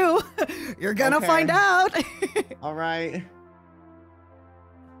telling you. You're gonna find out. All right.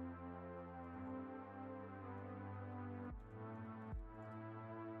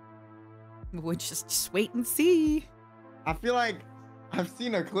 We'll just wait and see. I feel like I've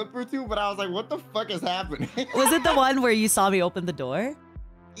seen a clip or two, but I was like, what the fuck is happening? Was it the one where you saw me open the door?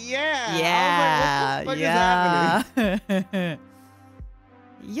 Yeah. Yeah. I was like, what the fuck is happening?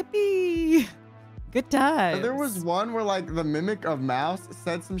 Yippee. Good times. And there was one where like the mimic of Mouse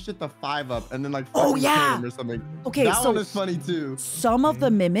said some shit to 5-up and then like Oh, fucking yeah. killed him or something. Okay, that so one is funny too. some of the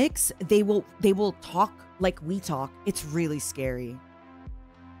mimics, they will talk like we talk. It's really scary.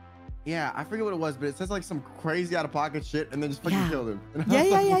 Yeah, I forget what it was, but it says like some crazy out of pocket shit and then just fucking Yeah. killed him. And I Yeah,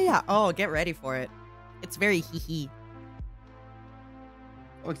 was like, yeah. Oh, get ready for it. It's very hee-hee.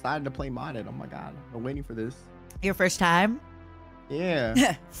 So excited to play modded. Oh my god. I'm waiting for this. Your first time?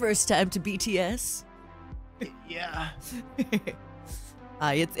 Yeah. First time to BTS? Yeah.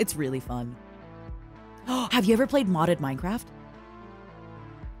 It's really fun. Have you ever played modded Minecraft?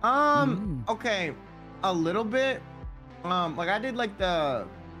 Okay. A little bit. Like I did like the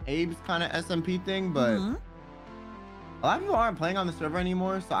Abe's kind of SMP thing, but a lot of people aren't playing on the server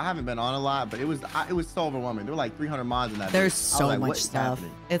anymore, so I haven't been on a lot, but it was so overwhelming. There were like 300 mods in that. There's bitch. I was so like, much what is stuff.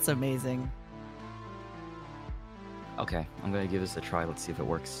 happening? It's amazing. Okay, I'm gonna give this a try. Let's see if it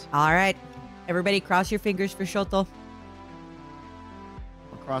works. All right. Everybody cross your fingers for Shoto.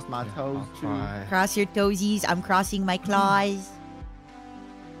 Across my toes. I'll too. try. Cross your toesies. I'm crossing my claws.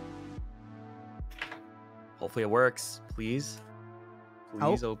 Hopefully it works. Please.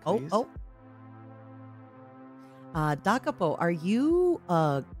 Please, oh please. Dacapo, are you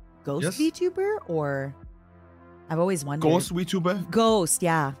a ghost Yes? VTuber or? I've always wondered. Ghost VTuber? Ghost,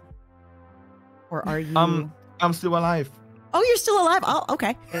 yeah. Or are you? I'm still alive. Oh, you're still alive. Oh,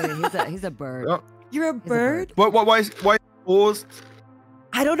 okay. He's a bird. Oh, You're a bird. why is ghost?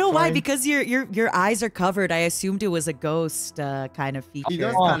 I don't know why, Sorry. because your eyes are covered. I assumed it was a ghost kind of feature. He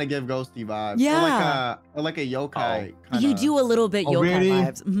does Oh. kind of give ghosty vibes. Yeah. Or like a yokai. You do a little bit Oh, yokai really?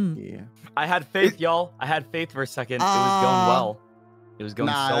 vibes. Mhm. Yeah. I had faith, y'all. I had faith for a second. It was going well. It was going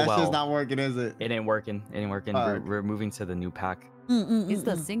Nah, so that's well. just not working, is it? It ain't working. It ain't working. Fuck. We're moving to the new pack. He's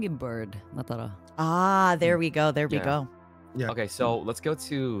the singing bird, Matara. Ah, there we go. There we Yeah. go. Yeah. Okay, so let's go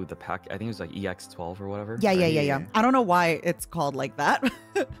to the pack. I think it was like EX12 or whatever. Yeah. Yeah. I don't know why it's called like that.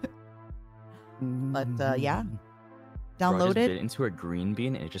 But yeah, Bro, I download just bit it. into a green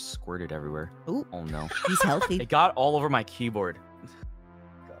bean and it just squirted everywhere. Ooh. Oh no. He's healthy. It got all over my keyboard.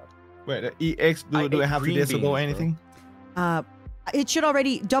 Wait, the EX, do I ate have to green disable beans, bro. anything? It should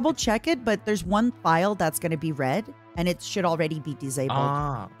already double check it, but there's one file that's going to be red, and it should already be disabled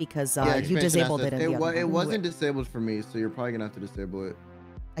Ah, because Yeah, you expansion disabled it assets. in the other It one. wasn't disabled for me, so you're probably gonna have to disable it.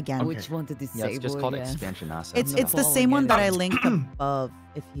 Again. Okay. Which one to Yeah, disable? it's just called expansion assets. It's I'm it's the not same one that I following linked above.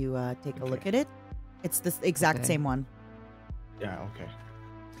 If you take a look at it, it's the exact Okay. same one. yeah, okay.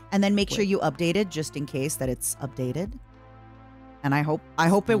 And then make sure you update it just in case that it's updated. And I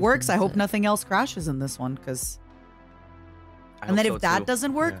hope it works. I hope nothing else crashes in this one, because. I And then hope if so, that too.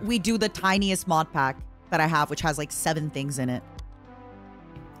 doesn't work, Yeah. we do the tiniest mod pack that I have, which has like 7 things in it.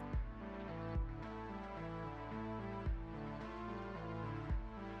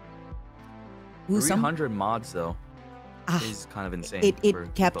 Ooh, 300 mods though Ah, is kind of insane. it for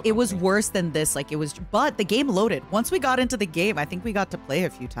kept Book it was Company. worse than this. Like it was, but the game loaded. Once we got into the game, I think we got to play a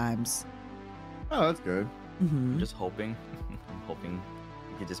few times. Oh, that's good. Mhm. I'm just hoping. I'm hoping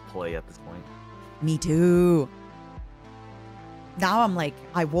we could just play at this point. Me too. Now I'm like,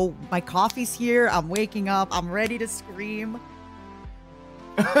 I woke. My coffee's here. I'm waking up. I'm ready to scream.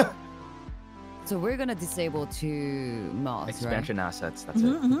 So we're gonna disable 2 mods, Expansion assets. That's Mhm,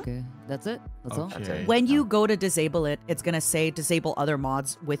 it. mhm. right? Okay, that's it. That's all. That's Okay. it. When you Yeah. go to disable it, it's gonna say disable other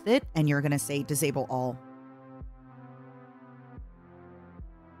mods with it, and you're gonna say disable all.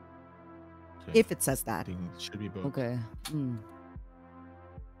 Okay. If it says I that. think it should be both. Okay.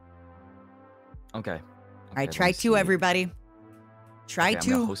 Okay. All right, try two, everybody. Try Okay, I'm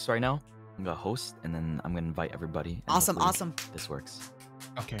gonna two. host right now. I'm gonna host, and then I'm gonna invite everybody. and Awesome, hopefully awesome. This works.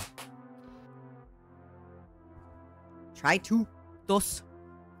 Okay. Try two. Dos.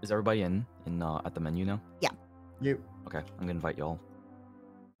 Is everybody in at the menu now? You. Okay, I'm gonna invite y'all.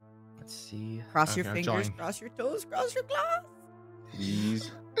 Let's see. Cross your Okay, I'll fingers, join. cross your toes, cross your claws.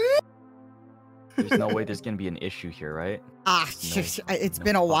 Please. There's no way there's gonna be an issue here, right? Ah, No, it's no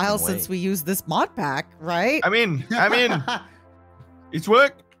been a while fucking since way. we used this mod pack, right? I mean, it's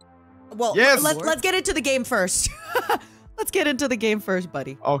work. Well, Yes! let's get into the game first. Let's get into the game first,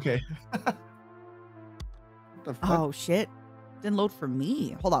 buddy. Okay. The fuck? Oh shit. Didn't load for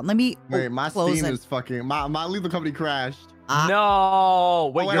me. Hold on, let me Wait, my close Steam it. is fucking. My lethal company crashed. Ah,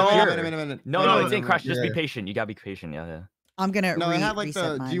 No, wait, Oh, you're wait, here. wait a minute. No, it Wait, didn't crash. Just be yeah. patient. You gotta be patient. Yeah. I'm gonna No, it had like reset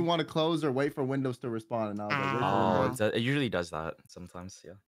the. mine. Do you want to close or wait for Windows to respond? And I was like, wait for Ah. Windows. It usually does that sometimes.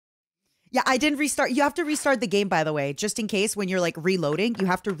 Yeah. Yeah, I didn't restart. You have to restart the game, by the way, just in case when you're like reloading, you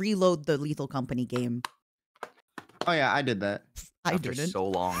have to reload the Lethal Company game. Oh yeah, I did that. I After didn't. so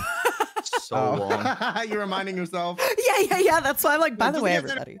long. So Oh. long. You're reminding yourself. Yeah. That's why I'm like, by the Just way, get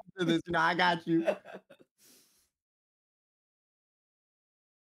to everybody. This, I got you.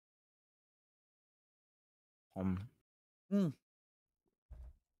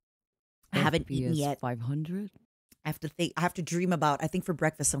 I haven't eaten FPS yet. 500. I have to think. I have to dream about. I think for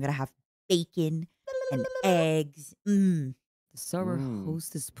breakfast I'm gonna have bacon and eggs. The server Mm.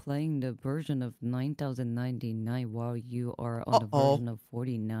 host is playing the version of 9099 while you are on the Uh-oh. version of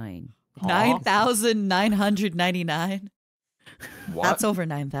 49. 9,999. What? That's over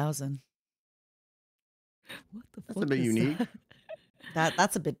 9,000. What the That's a fuck bit is unique. that?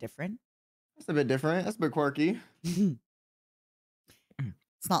 That's a bit different. That's a bit different. That's a bit quirky. It's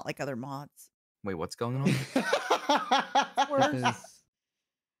not like other mods. Wait, what's going on? Because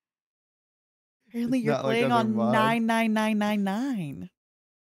Apparently, It's you're not like playing other on mods. 99999.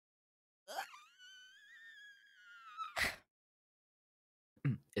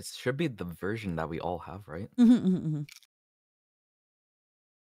 It should be the version that we all have, right? Mm-hmm.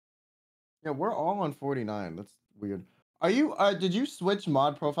 Yeah, we're all on 49. That's weird. Are you? Did you switch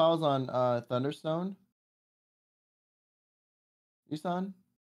mod profiles on Thunderstone? Yusan?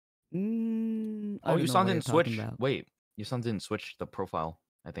 I Oh, don't know Yusan what didn't you're switch. talking about. Wait, Yusan didn't switch the profile.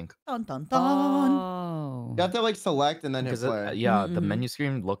 I think Dun dun dun. Oh. You have to like select and then hit because play. yeah, Mhm, the mhm. menu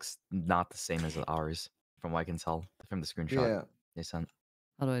screen looks not the same as ours, from what I can tell from the screenshot Yeah. they sent.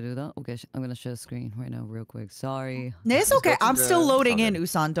 How do I do that? Okay, I'm gonna share screen right now, real quick. Sorry. No, it's Just okay. go to I'm still the- loading It's all in, good.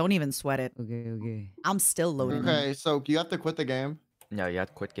 Usan. Don't even sweat it. Okay. I'm still loading in. Okay, so you have to quit the game. Yeah, you had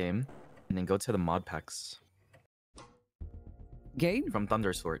to quit game, and then go to the mod packs Game? from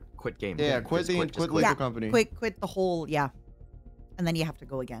Thundersword. Quit game. Yeah, Just quit the just quit quit. Lethal Yeah, Company. Quit the whole, yeah. And then you have to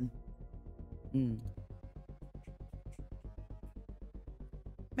go again. Mm.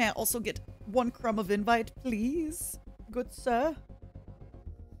 May I also get one crumb of invite, please? Good sir.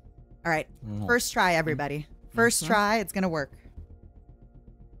 All right. Oh. First try, everybody. First Mhm. try. It's going to work.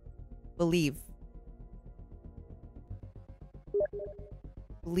 Believe.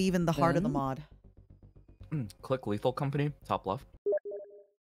 Believe in the heart of the Then? mod. Click Lethal Company, top left.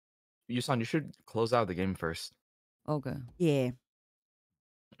 Yusan, you should close out the game first. Okay. Yeah.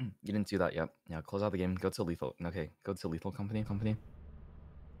 You didn't do that yet. Yeah, close out the game. Go to Lethal. Okay, go to Lethal Company.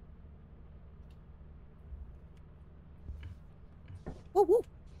 Woo woo.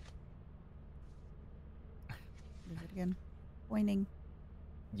 Do it again. Pointing.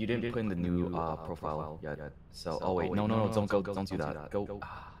 You didn't put in the new profile yet. So, oh wait, no, don't do that. Go,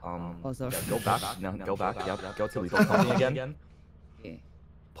 Oh, sorry. go back. No, go back. Yep, go to Lethal Company again. Okay.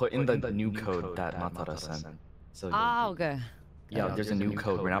 Put in the new code that Matara sent. So, Okay. yeah, there's a new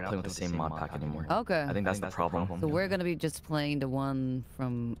code. We're not playing with the same mod pack anymore. Okay. I think that's the problem. So we're gonna be just playing the one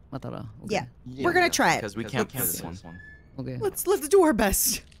from Matara. Okay. Yeah. Yeah. We're going to try it. Because we can't play this one. Okay. Let's do our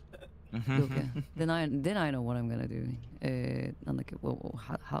best. Okay. Then I know what I'm gonna do. I'm like, whoa,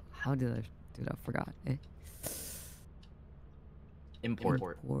 how did I do that? Forgot. Import.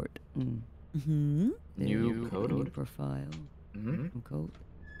 Import. Mm. Mm-hmm. New New code. profile. Mhm. New code.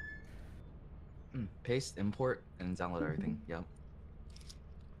 Paste, import, and download everything. Yep.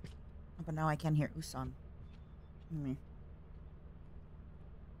 But now I can't hear Usan. Me.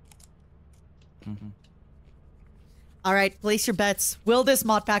 All right, place your bets. Will this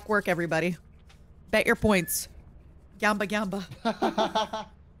mod pack work, everybody? Bet your points. Gamba gamba.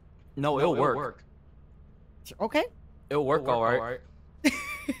 No, it'll work. Okay. It'll work all right.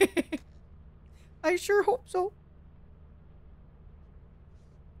 I sure hope so.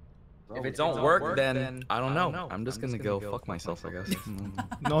 If it don't work, then I don't know. I'm just gonna go fuck myself, I guess.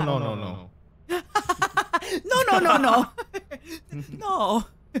 No, no, no, no. No. No.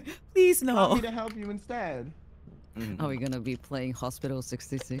 Please Want no. me to help you instead? Are we gonna be playing Hospital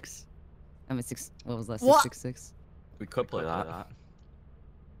 66? I mean, what was that? What? 666? We could play that.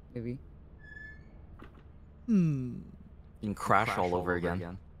 Maybe. Hmm. You can crash all over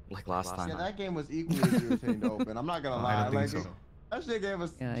again, like last Yeah, time. that game was equally as irritating to open. I'm not gonna lie. I don't think Like, so. that shit gave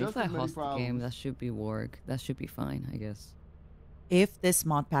us Yeah, just if I as many host the game, problems. that should be work. That should be fine, I guess. If this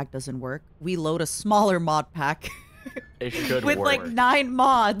mod pack doesn't work, we load a smaller mod pack It should with work. like 9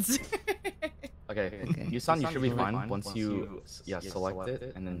 mods. Okay, Okay. you should be fine once you select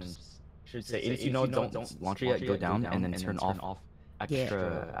it, and then should say if you know don't launch it yet, go down and then turn off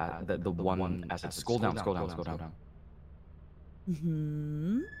extra the one asset. Scroll down.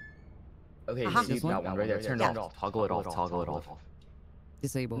 Mm-hmm. Okay, Aha. see This one? that one right there. Turn it off. Toggle it off.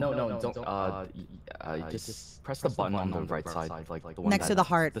 Disable. No, don't. Just press the button on the right side, like the one Next to the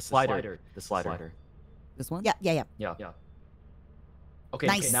heart. The slider. This one? Yeah. Yeah. Okay.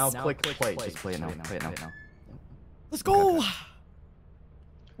 Nice. Now click play. Just play it now. Let's go.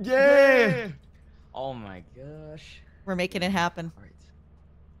 Yeah! Oh my gosh. We're making it happen. All right.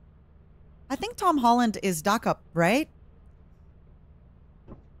 I think Tom Holland is Dacapo, right?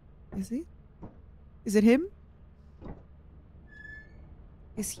 Is he? Is it him?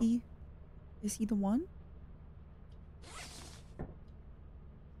 Is he the one?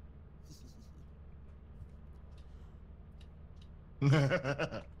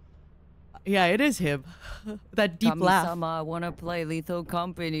 Yeah, it is him. That deep laugh. Kami-sama, wanna play Lethal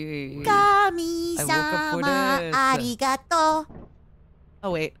Company. Kami-sama, this. arigato.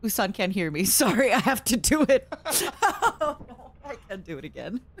 Oh wait, Usan can't hear me. Sorry, I have to do it. Oh, no, I can't do it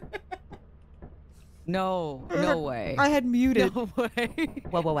again. No way. I had muted. No way.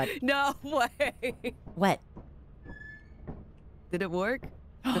 What? No way. What? Did it work?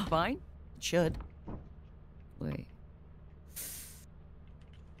 Is it fine? It should. Wait.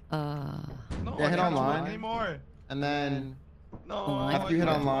 No, Yeah, I hit can't online. work anymore. And then No. Online? after you hit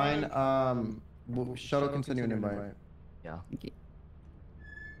I online, can't. Shuttle can send you an invite. Yeah. Okay.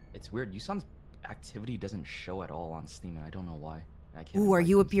 It's weird. Yusan's activity doesn't show at all on Steam, and I don't know why. I can't Ooh, are invite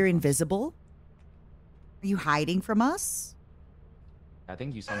you him appear sometimes. invisible? Are you hiding from us? I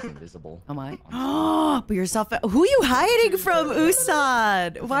think Yusan's invisible. Am I? Oh, but yourself. Who are you hiding from,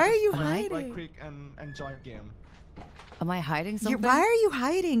 Usan? Why are you Am I? Right hiding? click and join game. Am I hiding something? Why are you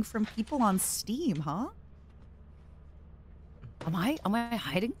hiding from people on Steam, huh? Am I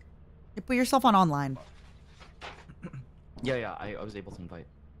hiding? You put yourself on online. Yeah, I was able to invite.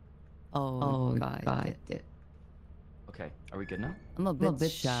 Oh, got it. Okay, are we good now? I'm a bit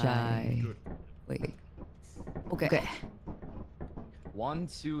shy. Good. Wait. Okay. 1,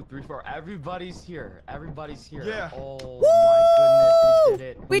 2, 3, 4. Everybody's here. Yeah. Oh my goodness, we did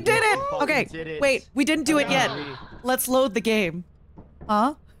it. We did it! fucking Okay, did it. wait, we didn't do it yet. Finally. Let's load the game.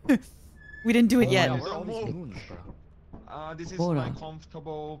 Huh? We didn't do it Oh yet. my God, where are all these moons, bro? This is Hold my on.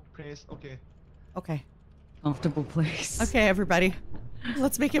 comfortable place. Okay. Okay. Comfortable place. Okay, everybody.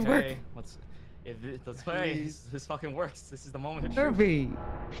 Let's make it work. Okay, let's play. Please. This fucking works. This is the moment of truth. Kirby.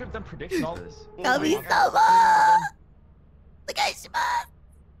 We should have done predictions of this.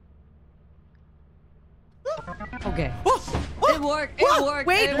 Okay. Oh, It worked. It worked.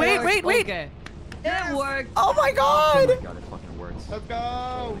 Wait, it wait, worked. wait, wait. Okay. It worked. Oh my Oh god! my god, it fucking works. Let's go!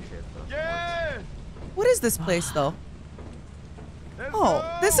 Holy shit, bro. Yeah. What is this place though? Let's Oh,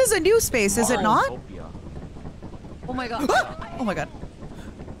 go. this is a new space, is it not? Utopia. Oh my god. Oh my god.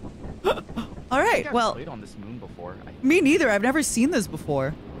 All I right, think I've well, played on this moon before. me neither. I've never seen this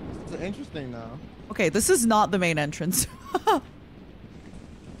before. It's interesting though. Okay, this is not the main entrance. Is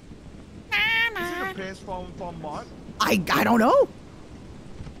it a place from mod? I don't know.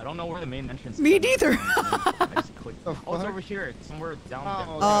 I don't know where the main entrance Me is. neither. I just clicked. The Oh, it's fuck? over here. It's somewhere down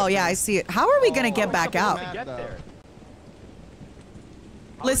Oh, there. Oh yeah, I see it. How are we gonna get back out? To get there.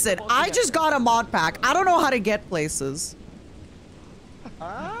 Listen, I just got a mod pack. I don't know how to get places.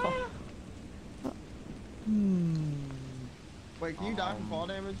 Ah? Wait, can you die from fall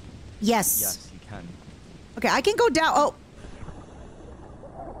damage? Yes. Yes, you can. Okay, I can go down. Oh.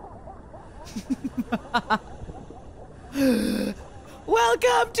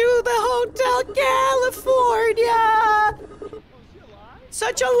 Welcome to the Hotel California.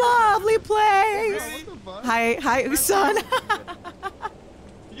 Such a lovely place. What the fuck? Hi, Usan.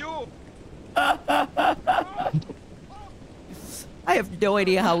 You. I have no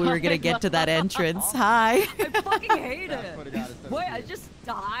idea how we were gonna get to that entrance. Hi. I fucking hate That's it. what it got, it's Wait, so I good. just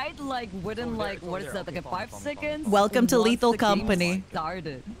died like within like what is that? Like 5 seconds. Welcome to once Lethal the game Company.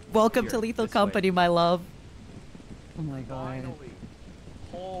 Started. Welcome Here, to Lethal this way. Company, my love. Oh my god.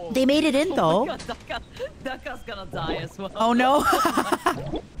 They made it in though. Oh my god, Daka's gonna die as well. Oh no.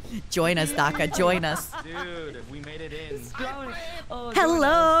 Join us, Daca. Join us. Dude, we made it in. Oh,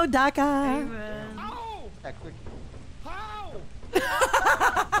 Hello, Daca. Amen. Yeah, quick.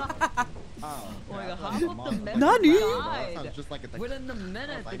 Oh my god, half of the men Nani? That sounds died. just like a Within the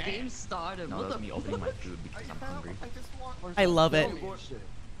minute the game started. No, What that's the me opening my food because I'm hungry. I love it. I'm just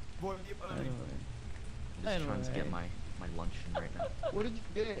trying to get my lunch in right now. What did you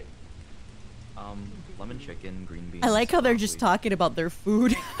get? Lemon chicken, green beans. I like how they're just broccoli. talking about their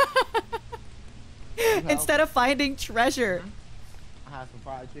food. Instead of finding treasure. I had some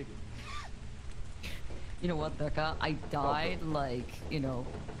fried chicken. You know what, Daka? I died like, you know,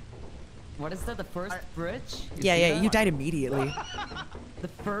 what is that? The first bridge? Yeah, see yeah, that? you died immediately. The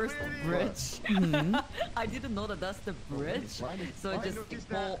first bridge. Mhm. I didn't know that that's the bridge, so I just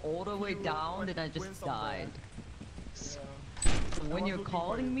fall all the way down, and I just died. So when you're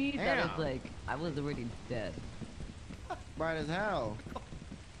calling me, that is like I was already dead. Bright as hell.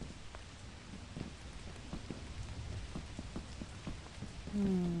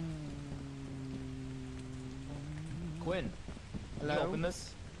 Quinn, can you Hello? open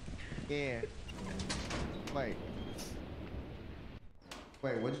this? Yeah. Wait.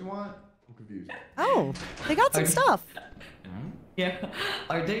 Wait, what you want? I'm confused. Oh, they got some stuff. Yeah.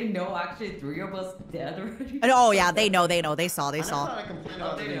 Are they no actually 3 of us dead already? Oh yeah, they know. They saw. I never thought I complained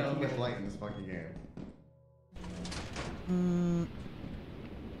about they there being know. too much light in this fucking game.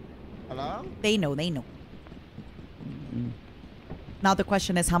 Hello? They know. Now the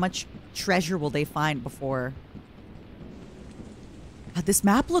question is, how much treasure will they find before? God, this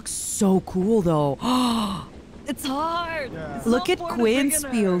map looks so cool, though. It's hard. Yeah. It's Look not at for the Quinn's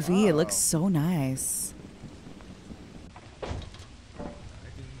beginner. POV. It looks so nice.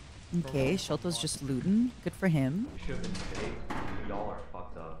 Okay, Shoto's just looting. Good for him. We should have been fake. Y'all are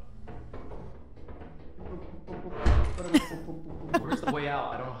fucked up. Where's the way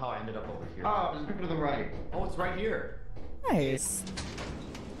out? I don't know how I ended up over here. Oh, just to the right. Oh, it's right here. Nice.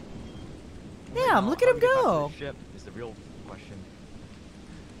 Damn, look at him go. The ship is the real question.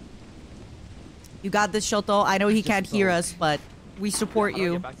 You got this, Shoto. I know he can't hear us, but we support How do I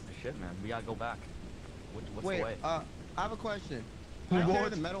you. get back to the ship, man? We gotta go back. What's Wait, the way? I have a question. If I carry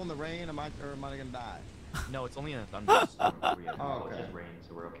the metal in the rain, am I gonna die? No, it's only in a thunderstorm. Oh, It okay. just rains,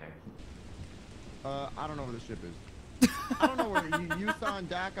 so we're okay. I don't know where the ship is. I don't know where Yusan,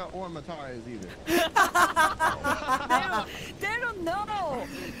 Daca, or Matara is either. They don't know.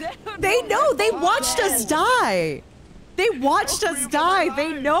 They know. They watched us die. They watched us die.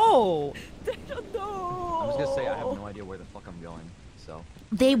 They know. They don't know. I'm just gonna say I have no idea where the fuck I'm going, so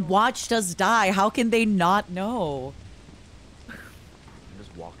They watched us die. How can they not know? I'm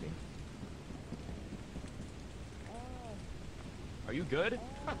just walking. Are you good?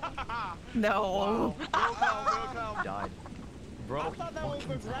 No. Died. Bro, he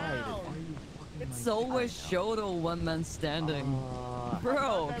fucking died. It's always Shoto one man standing.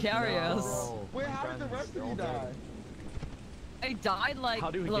 Bro, carry us. Wait, how did the rest of you die? I died like, How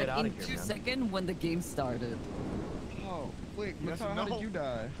do we like get out in of here, 2 man? seconds when the game started. Oh, wait, Matara, how did you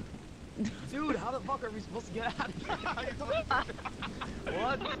die? Dude, how the fuck are we supposed to get out of here?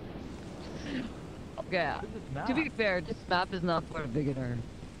 What? Okay, to be fair, this map is not for a beginner,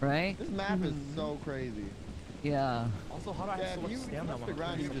 right? This map is so crazy. Yeah. Also, how do I Yeah, have so if much you stamina? touch the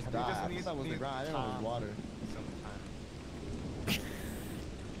ground, you just die. I thought that was the ground. I didn't know it was water.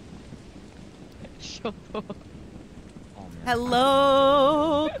 Shoto. Oh, man.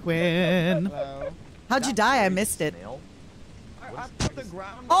 Hello, Quinn. Hello? How'd you die? I missed it. Snail? I thought the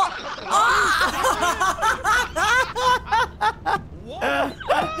ground.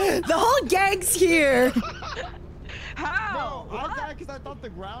 The whole gang's here. How? No, I died because I thought the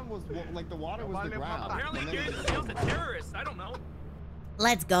ground was like the water was the ground. Apparently, And then Gabe Snail's a terrorist. I don't know.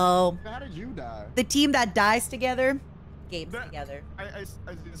 Let's go. how did you die? The team that dies together, games together. I see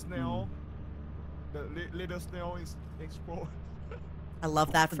the snail. The little snail is explode. I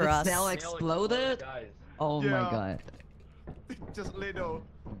love that for The us. cell exploded? Guys. Oh Yeah. my god. Just little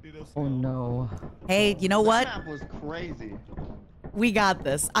snail. Oh no. Hey, you know what? That map was crazy. We got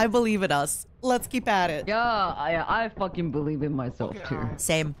this. I believe in us. Let's keep at it. Yeah, I fucking believe in myself Okay, too.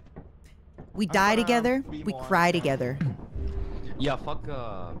 Same. We die gonna together. be We more cry on together. Yeah, fuck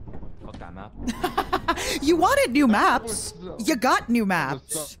that map. You wanted new maps. was so- You got new That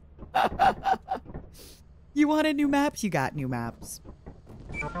was maps. You wanted new maps. You got new maps.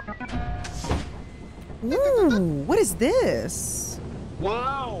 Ooh, what is this?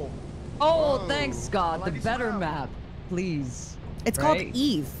 Wow. Oh, Whoa. thanks God. I The like better this map, please. It's called Right?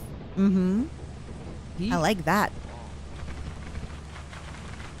 Eve. Mm-hmm. I like that.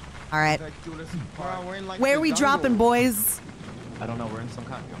 All right. Bro, we're in, like, Where the are we jungle. dropping, boys? I don't know. We're in some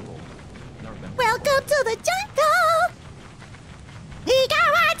kind of jungle. Never been. Welcome to the jungle. We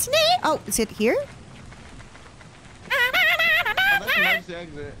got what's new. Oh, is it here? Oh, that's an emergency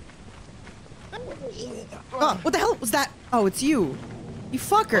exit. Oh, what the hell was that? Oh, it's you. You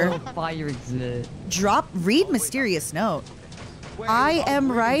fucker. Oh, fire exit. Read mysterious note. Wait, I am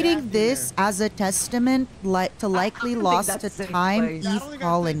where's writing Daphne this there? as a testament to likely don't think lost that's to safe time place. I don't Eve think that's safe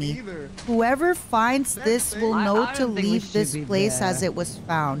colony. either. Whoever finds That's this safe. will I know don't to think we leave should this be place there. as it was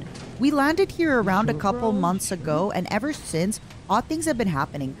found. We landed here around a sure, couple bro? months ago, and ever since, odd things have been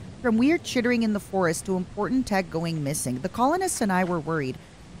happening. From weird chittering in the forest to important tech going missing. The colonists and I were worried.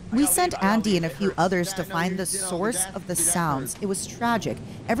 We sent Andy and a few others to find the source of the sounds. It was tragic.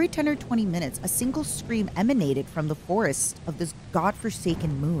 Every 10 or 20 minutes, a single scream emanated from the forest of this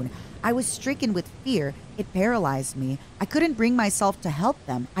godforsaken moon. I was stricken with fear. It paralyzed me. I couldn't bring myself to help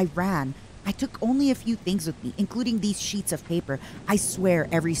them. I ran. I took only a few things with me, including these sheets of paper. I swear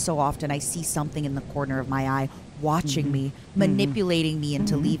every so often I see something in the corner of my eye, watching me, manipulating me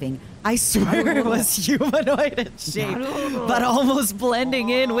into leaving. I swear it was humanoid in shape, but almost blending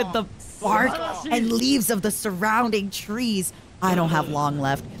in with the bark and leaves of the surrounding trees. I don't have long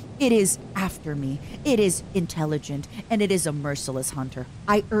left. It is after me. It is intelligent, and it is a merciless hunter.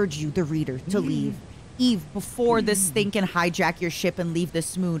 I urge you, the reader, to leave. Eve, before this thing can hijack your ship and leave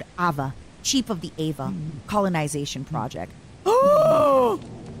this moon, Ava, chief of the Ava colonization project. Oh!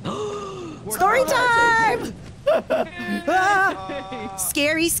 Story time! Ah!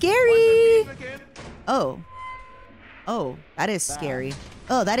 Scary, scary. Oh. Oh, that is scary.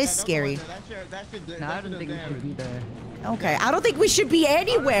 Oh, that is scary. No, I don't think we should be there. Okay, I don't think we should be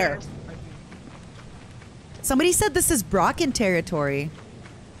anywhere. Somebody said this is Brocken territory.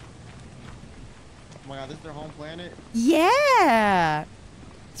 Oh my god, this is their home planet? Yeah.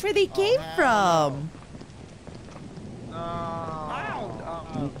 That's where they came hell from.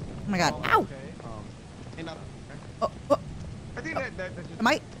 Oh my God. Ow. Okay. Ain't nothing. Oh, oh, I think that just. am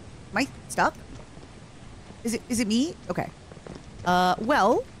I stuck? Is it me? Okay.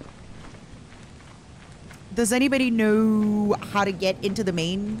 Well, does anybody know how to get into the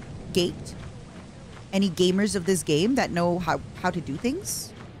main gate? Any gamers of this game that know how to do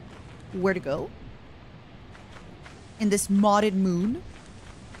things? Where to go? In this modded moon?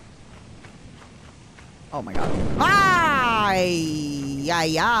 Oh my god. Ay!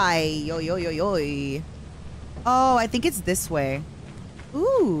 Ay, ay! Yo, yo, yo, yo. Oh, I think it's this way.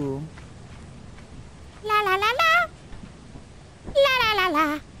 Ooh. La la la la. La la la la.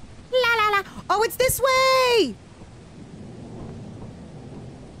 La la la. Oh, it's this way!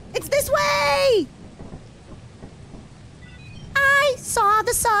 It's this way! I saw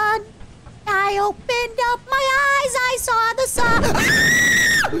the sun. I opened up my eyes. I saw the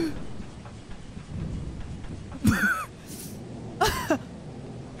sun.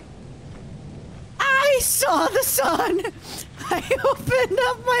 I saw the sun. I opened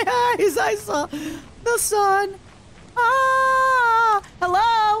up my eyes. I saw the sun. Ah!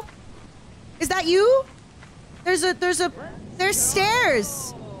 Hello? Is that you? There's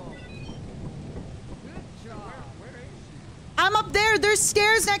stairs. I'm up there. There's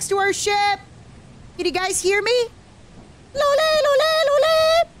stairs next to our ship. Can you guys hear me? Lole, lole,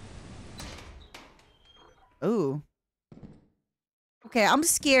 lole. Ooh. Okay, I'm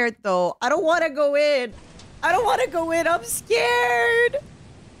scared though. I don't want to go in. I don't want to go in. I'm scared.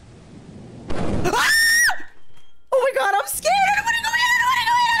 Ah! Oh my god, I'm scared. I don't want to go in. I don't want to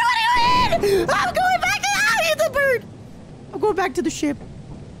go in. I don't want to go in. I'm going back to the bird. I'm going back to the ship.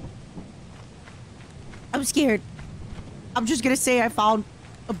 I'm scared. I'm just gonna say I found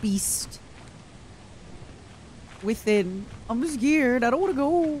a beast within. I'm scared. I don't want to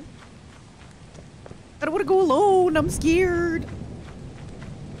go. I don't want to go alone. I'm scared.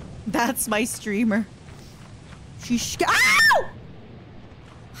 That's my streamer. She's Ow!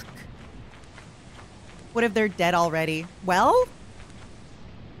 Fuck. What if they're dead already? Well,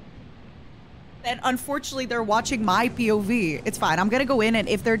 then unfortunately they're watching my POV. It's fine. I'm gonna go in, and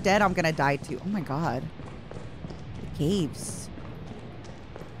if they're dead, I'm gonna die too. Oh my god. The caves.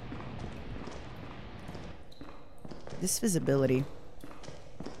 This visibility.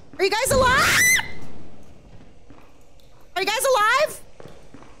 Are you guys alive? Are you guys alive?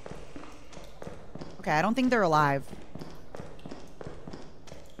 Okay, I don't think they're alive.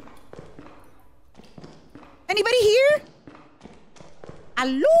 Anybody here?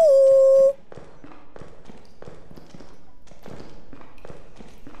 Hello?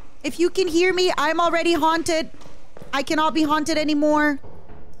 if you can hear me, I'm already haunted. I cannot be haunted anymore.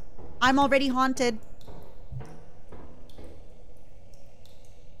 I'm already haunted.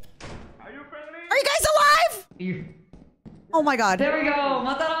 Are you friendly? Are you guys alive? Oh my god. There we go.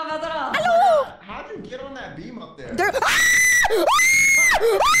 Matara. Hello. How'd you get on that beam up there? There.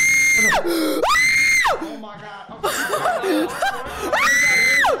 Oh my god.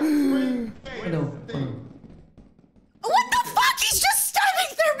 What the fuck? He's just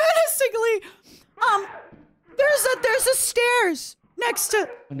standing there menacingly. There's a stairs next to.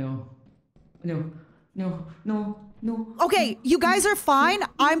 No. Okay, you guys are fine.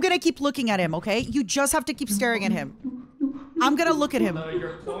 I'm gonna keep looking at him. Okay, you just have to keep staring at him. I'm gonna look at him.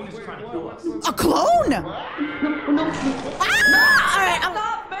 Your clone is trying to kill us. A clone? Ah! All right.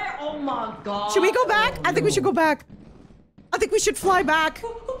 Stop it! Oh my god. Should we go back? I think we should go back. I think we should fly back. Ah!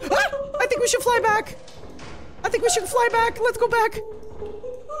 I think we should fly back. I think we should fly back. Let's go back.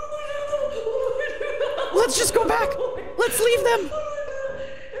 Let's just go back. Let's leave them.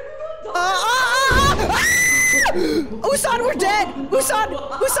 Usan, we're dead.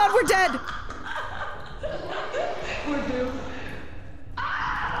 Usan, we're dead. We're doomed.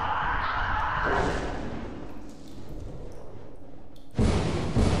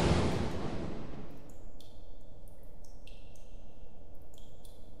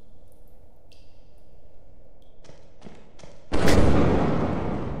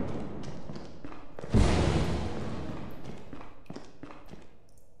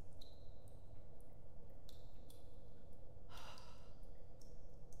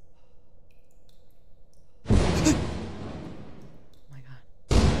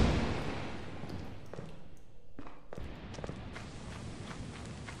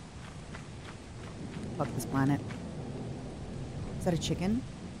 Fuck this planet. Is that a chicken?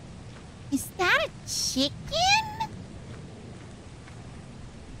 Is that a chicken?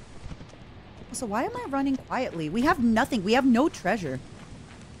 So why am I running quietly? We have nothing. We have no treasure.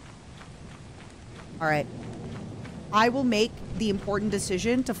 All right. I will make the important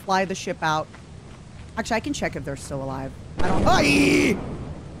decision to fly the ship out. Actually, I can check if they're still alive. I don't... Aye!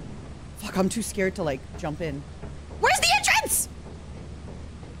 Fuck, I'm too scared to, like, jump in. Where's the entrance?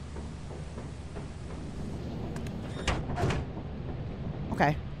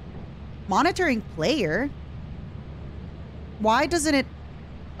 Okay. Monitoring player? Why doesn't it...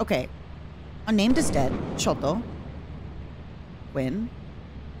 Okay. Unnamed is dead. Shoto. Quinn.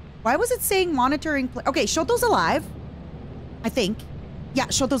 Why was it saying monitoring player? Okay, Shoto's alive. I think. Yeah,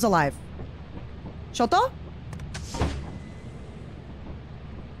 Shoto's alive. Shoto?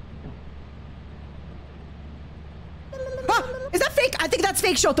 Ah, is that fake? I think that's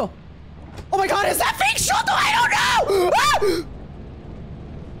fake Shoto. Oh my god, is that fake Shoto? I don't know! Ah!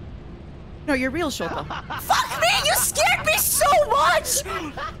 No, you're real Shoto. Fuck me! You scared me so much!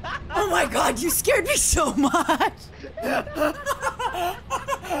 Oh my god, you scared me so much!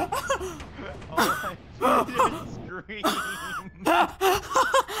 Oh my scream.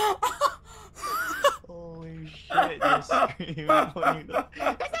 Holy shit, you're screaming. That's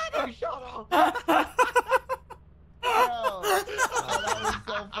not a Shoto! Oh, that was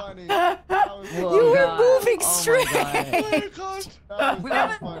so funny. That was so You were God. moving Oh my straight! God. That was We so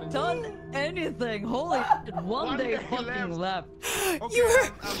haven't funny. done anything. Holy shit, one day day fucking left. Okay, You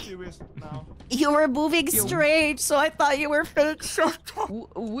were- I'm serious now. You were moving straight, so I thought you were fake Shoto.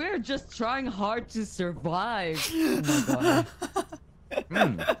 We're just trying hard to survive. Oh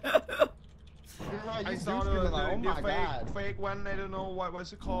my god. You're right, I you saw do the, scream like, oh my god. fake one. I don't know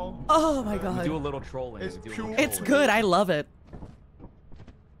what's it called. Oh my We god. do a little trolling. It's we do a pure- little It's trolling. good. I love it.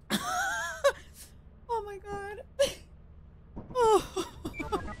 Oh my god. Oh.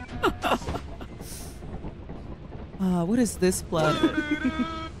 What is this plot?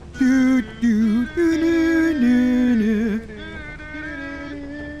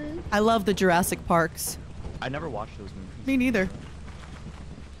 I love the Jurassic Parks. I never watched those movies. Me neither.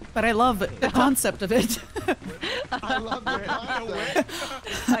 But I love the concept of it. I love the concept.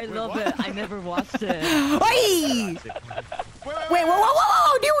 I love it. I never watched it. Oi! Wait,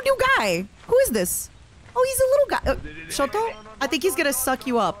 whoa, new guy. Who is this? Oh, he's a little guy. Shoto? I think he's gonna suck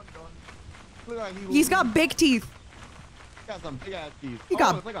you up. Look like He's got big teeth. He got some big ass teeth. He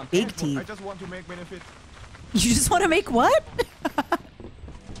got it's like a big pimple. teeth. I just want to make benefit. You just want to make what?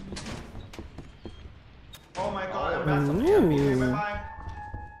 Oh my god, I'm back from Ooh. bye-bye.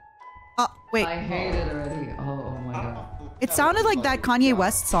 Wait. I hate it already. Oh my god. It sounded like that Kanye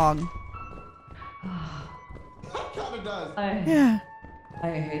West song. It kind of does. Yeah. I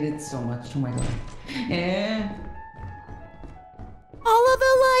hate it so much. Oh my god. And All of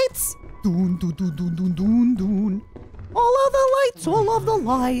the lights. Doon, doon, doon, doon, doon, doon, doon. All of the lights, all of the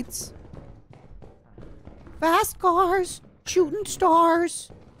lights. Fast cars, shooting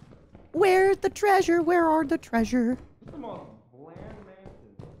stars. Where's the treasure? Where are the treasure?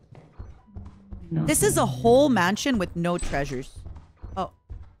 No. This is a whole mansion with no treasures. Oh.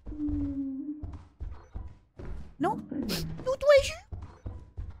 No? No treasure?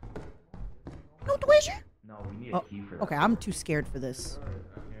 No treasure? No, we need a key for that. Okay, I'm too scared for this.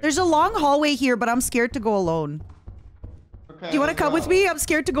 There's a long hallway here, but I'm scared to go alone. Okay, Do you want to come with me? I'm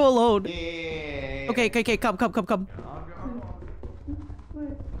scared to go alone. Yeah. Okay, come.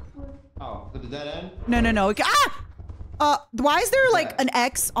 Oh, so did that end? No. Okay. Ah! Why is there like an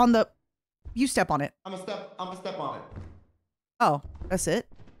X on the... You step on it. I'm a step on it. Oh, that's it?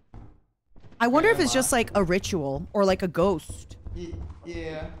 I wonder if it's just like a ritual or like a ghost.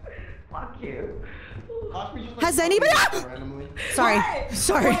 Yeah. Fuck you. Watch me just, like, Has anybody... Ah! randomly. Sorry. That's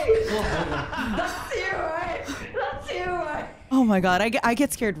you, right? That's you, right? Oh my god, I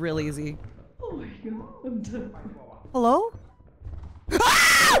get scared real easy. Oh my god, I'm done. Hello?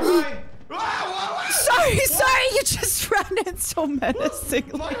 Ah! Sorry, you just ran in so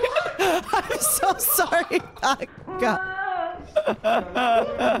menacingly. I'm so sorry, Daca.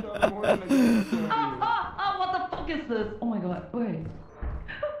 What the fuck is this? Oh my god, wait.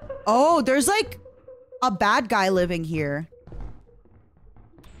 Oh, there's like a bad guy living here.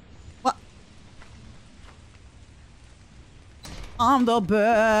 What? I'm the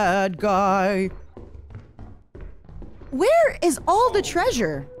bad guy. Where is all the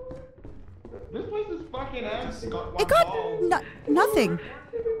treasure? This place is fucking ass. It got nothing.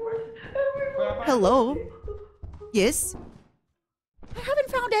 Hello? Yes? I haven't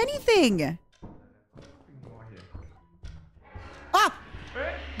found anything. Ah!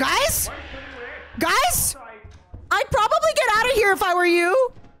 Guys? Guys? I'd probably get out of here if I were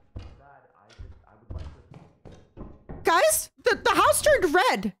you. Guys? The house turned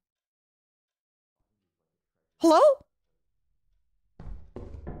red. Hello?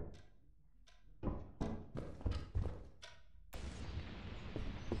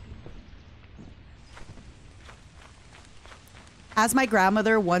 As my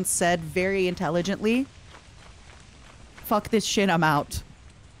grandmother once said very intelligently, fuck this shit, I'm out.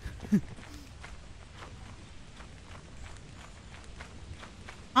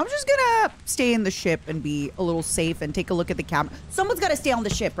 I'm just gonna stay in the ship and be a little safe and take a look at the camera. Someone's gotta stay on the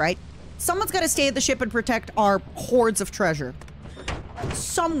ship, right? Someone's gotta stay at the ship and protect our hordes of treasure.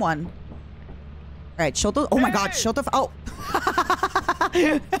 Someone. All right, Shoto. Oh my god, Shoto. Oh.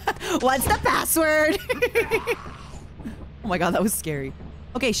 What's the password? Oh my god, that was scary.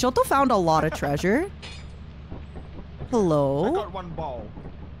 Okay, Shoto found a lot of treasure. Hello? I got one ball.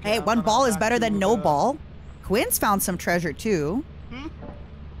 Hey, one ball is better than no ball. Quinn's found some treasure too.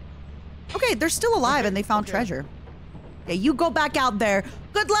 Okay, they're still alive and they found treasure. Okay, you go back out there.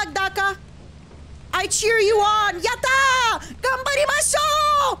 Good luck, Daca. I cheer you on. Yatta!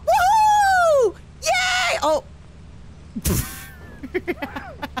 Ganbarimasho! Woohoo! Yay! Oh.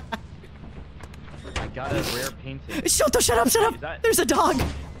 I got a rare painting. Shoto, shut up. There's a dog.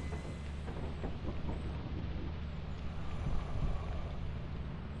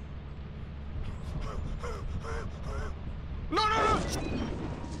 No!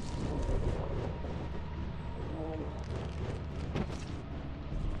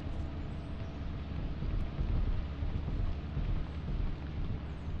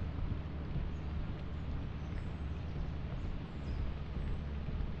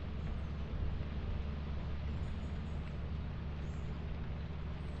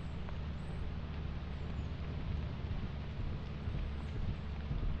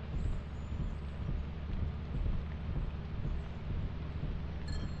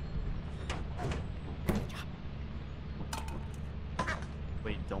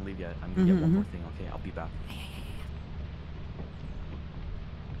 Wait, don't leave yet. I'm gonna get one more thing. Okay, I'll be back.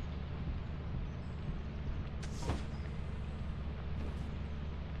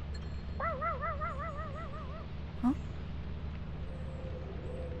 Huh?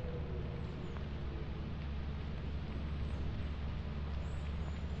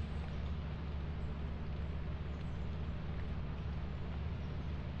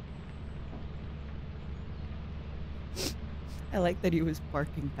 I like that he was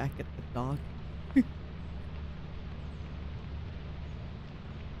barking back at the dog.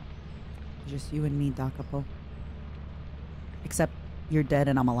 Just you and me, Dacapo. Except you're dead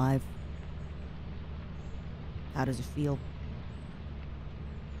and I'm alive. How does it feel?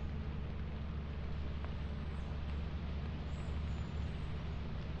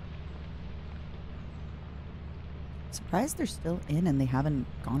 Surprised they're still in and they haven't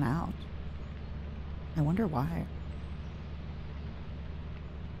gone out. I wonder why.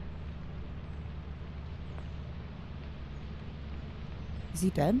 Is he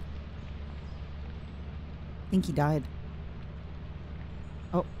dead? I think he died.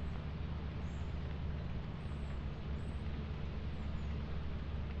 Oh.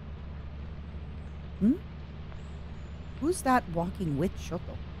 Hmm? Who's that walking with Shoto?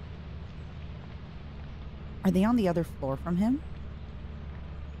 Are they on the other floor from him?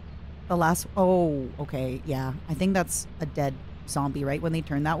 The last... Oh, okay. Yeah. I think that's a dead zombie, right? When they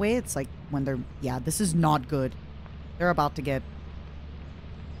turn that way, it's like when they're... Yeah, this is not good. They're about to get...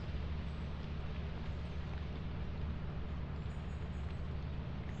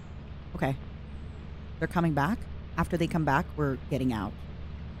 Okay. They're coming back. After they come back, we're getting out.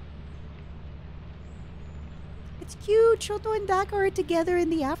 It's cute. Shoto and Daca are together in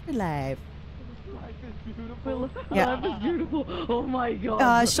the afterlife. Life is beautiful. Yeah. Life is beautiful. Oh my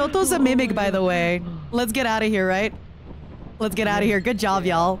god. Shoto's a mimic, by the way. Let's get out of here, right? Let's get out of here. Good job,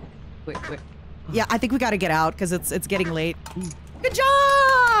 y'all. Wait. Yeah, I think we gotta get out because it's getting late. Good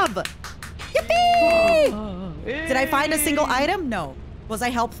job! Yippee! Did I find a single item? No. Was I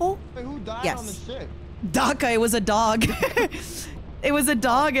helpful? Wait, who died Yes. on the ship? Daca, it was a dog. It was a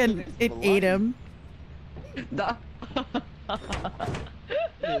dog and it ate him. Da-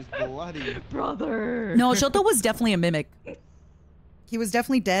 It is bloody. Brother. No, Shoto was definitely a mimic. He was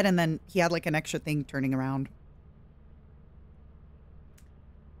definitely dead and then he had like an extra thing turning around.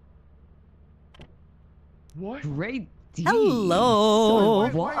 What? Great deed. Hello.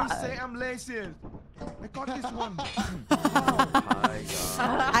 What? say I'm lazy? I got this one.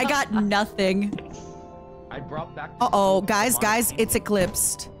 I got nothing. I brought back. Uh-oh, guys, it's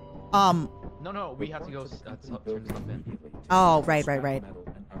eclipsed. No, we have to go turn stuff in. Oh, right.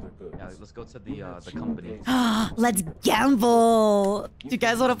 Yeah, let's go to the company. Let's gamble. Do you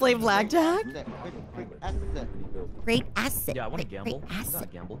guys want to play blackjack? Quick asset. Great asset. Yeah, I want to gamble. Great I asset. gotta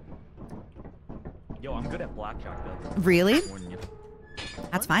gamble. Yo, I'm good at blackjack though. Really? I'm warning you.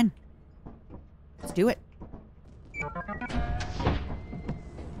 That's fine. Let's do it.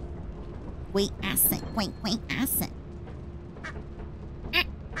 Wait, asset. Wait, asset.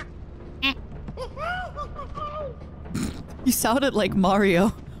 You sounded like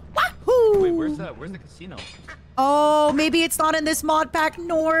Mario. Wahoo! Wait, where's the casino? Oh, maybe it's not in this mod pack,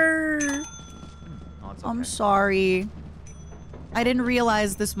 nor. Oh, it's okay. I'm sorry. I didn't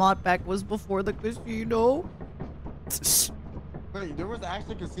realize this mod pack was before the casino. Wait, there was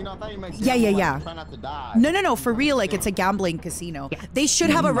actually a casino. I thought you meant Yeah. try not to die. No, for real, like it's a gambling casino. They should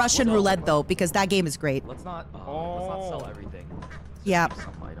have a Russian roulette though, because that game is great. Let's not sell everything. Just Yeah. keep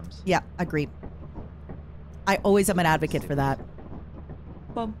some items. Yeah, agreed. I always am an advocate for that.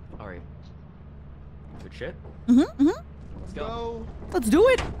 Boom. All right. Good shit. Mm-hmm. Let's go. Let's do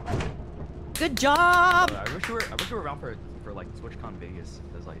it. Good job. I wish you were around for like TwitchCon Vegas.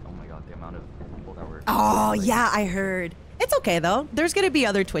 Because like, oh my god, the amount of people that were. Oh, like, yeah, I heard. It's okay, though. There's going to be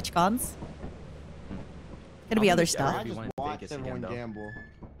other Twitch cons. Going to be other stuff. I just watched everyone gamble.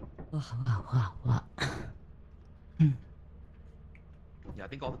 Yeah, I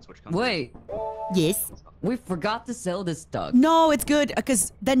think all the TwitchCons. Wait, Yes. we forgot to sell this stuff. No, it's good.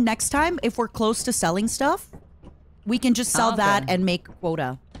 Because then next time, if we're close to selling stuff, we can just sell Okay. that and make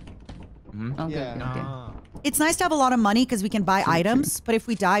quota. Okay, Yeah. okay. It's nice to have a lot of money because we can buy items. But if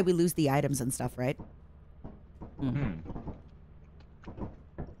we die, we lose the items and stuff, right?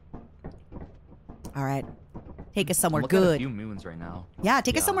 All right. Take us somewhere Look at a good. few moons right now. Yeah,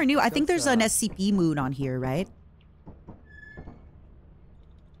 take us Yeah. somewhere new. I think That's, there's an SCP moon on here, right?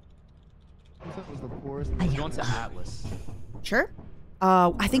 This was the poorest. Let's go into Atlas. Sure.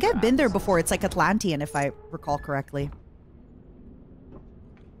 I think I've been there before. It's like Atlantean, if I recall correctly.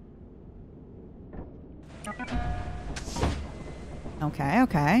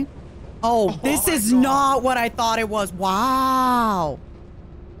 Okay. Oh, this is not what I thought it was. Wow.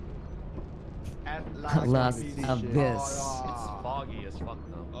 Last see of shit. this. It's foggy as fuck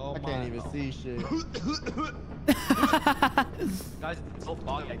though. Oh I can't even see shit. Guys, it's so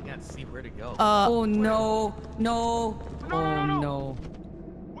foggy I can't see where to go. Oh no. Oh no.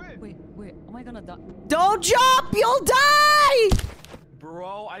 Wait. Wait, am I gonna die? Don't jump! You'll die!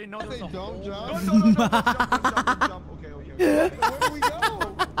 Bro, I didn't know there was Say a don't hole. jump. No, don't jump. Okay. Where do we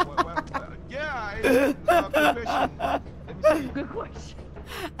go? Yeah, it's confession. Let me see. Good question.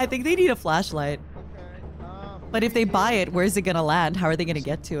 I think they need a flashlight. Okay. But if they buy it, where's it gonna land? How are they gonna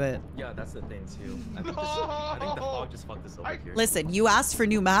get to it? Yeah, that's the thing too. I think the fog just fucked us over here. Listen, you asked for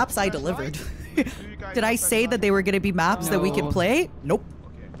new maps, I delivered. Do you guys Did I have say that they were gonna be maps that we could No. play? Nope.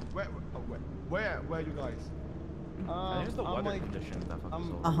 Okay. Where are you guys? I think it's the I'm weather like conditions that fucked us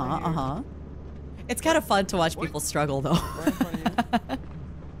I'm- over. It's kind of fun to watch people struggle, though. right in front of you.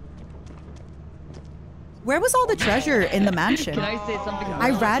 Where was all the treasure in the mansion? Can I say something?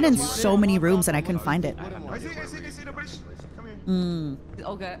 I ran in so many rooms and I couldn't find it. I see the bridge. Come here.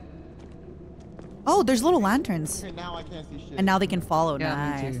 Okay. Oh, there's little lanterns. Okay, now I can't see shit. And now they can follow. Yeah, me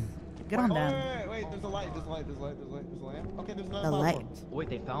Nice. too. Get on down. Wait, there's a light, there's a lamp. Okay, there's another The light. Wait,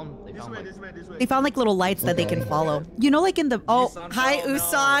 they found This like, way, this way. They found like little lights that they can follow. You know, like in the hi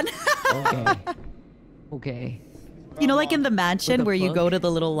Usan. Okay. Okay. You know, like in the mansion the where you fuck? go to the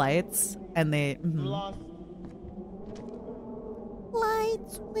little lights and they. Lost.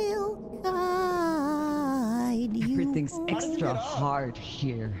 Lights will guide you. Everything's extra hard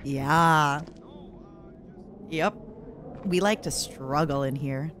here. Yeah. Yep. We like to struggle in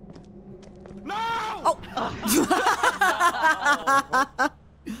here. No! Oh.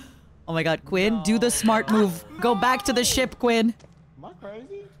 Oh my god, Quinn, do the smart move. Go back to the ship, Quinn. Am I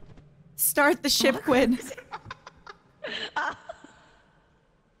crazy? Start the ship, Quinn.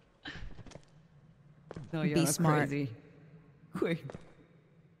 No, you're Be not smart. crazy. Quick.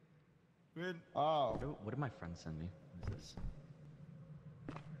 Oh. what did my friend send me? What is this?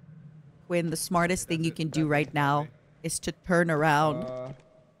 Quinn, the smartest thing you can do right now is to turn around.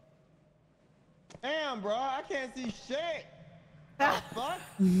 Damn, bro, I can't see shit. The fuck?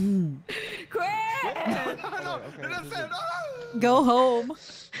 Quick! Go home.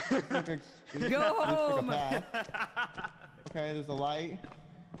 Go home! Okay, there's a light.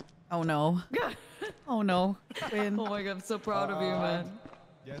 Oh no. Oh no, Quinn. Oh my god, I'm so proud of you, man.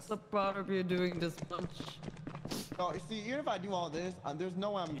 Yes. So proud of you doing this much. So, see, even if I do all this, there's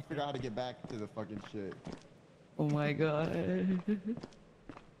no way I'm gonna figure out how to get back to the fucking shit. Oh my god.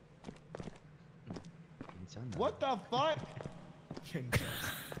 What the fuck?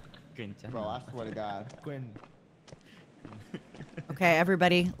 Quinn. Bro, I swear to God. Quinn. Okay,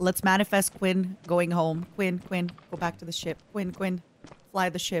 everybody, let's manifest Quinn going home. Quinn, go back to the ship. Quinn, fly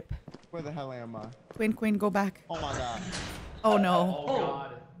the ship. Where the hell am I? Quinn, go back. Oh my God. Oh no. Oh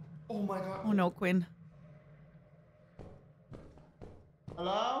god. Oh my god. Oh no, Quinn.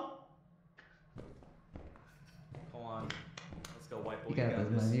 Hello? Come on. Let's go, white boy. You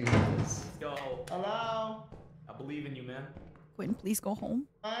got this, man. You got this. Let's go. Hello? I believe in you, man. Quinn, please go home.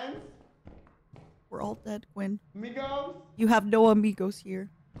 Friends? We're all dead, Quinn. Amigos? You have no amigos here.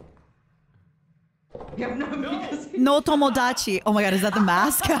 You have no amigos. No Tomodachi. Oh my god, is that the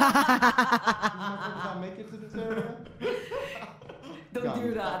mask? I'll make it to this area? Don't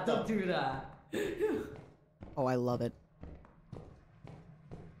do that. Don't do that. Oh, I love it.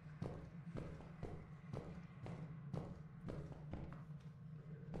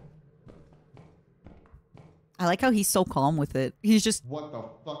 I like how he's so calm with it. He's just What the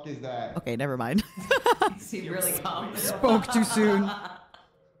fuck is that? okay. Never mind. He really calm. Spoke too soon.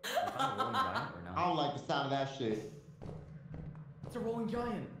 I don't like the sound of that shit. It's a rolling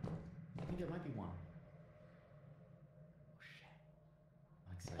giant. I think it might be one.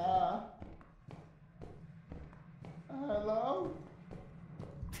 Oh shit. Hello?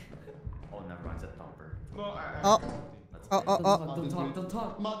 Oh, never mind. It's a thumper. No, Oh. Let's Oh, oh, oh. Don't talk. Don't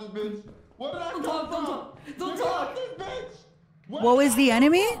talk. I'm out this bitch. What did I Don't come talk. Don't from? talk. Don't Get out talk. this bitch! What was the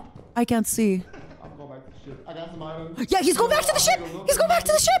enemy? I can't see. I'm going back to the ship. I got some items. Yeah, he's going back to the ship. He's going back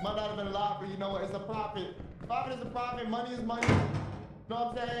to the ship. Might not have been a lot, but you know what? It's a profit. Profit is a profit. Money is money. You know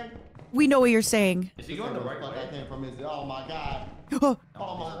what I'm saying? We know what you're saying. Is he going the Where right fuck way? I came from is it? Oh my God. Oh,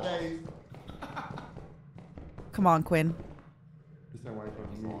 All my days. come on, Quinn. This ain't where I come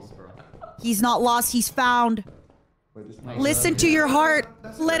from. Lost, bro. He's not lost. He's found. Wait, this Listen to your heart.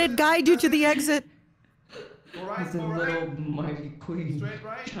 Let it guide you to the exit. Go right, He's a go little right. mighty queen. Straight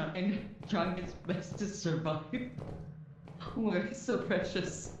right. Trying his best to survive. Oh, he's so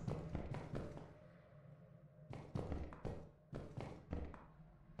precious.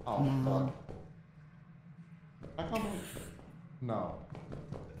 Oh fuck. I come from. No.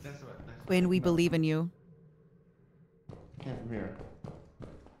 That's right. That's Quinn, we believe in you. Came from here.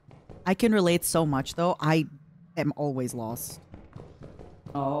 I can relate so much, though. I am always lost.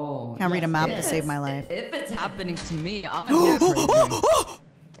 Oh. Can't read a map to If save it's- my life. If it's happening to me, I'm not crazy.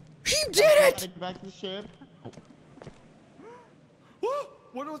 He did it! Take back to the ship.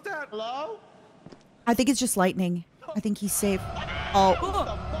 What was that? Hello? I think it's just lightning. I think he's safe. What Oh,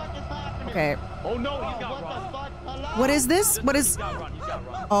 the fuck is happening? okay. Oh no, he's Oh, got what run. the fuck? Hello? What is this? What is... He's got run. He's got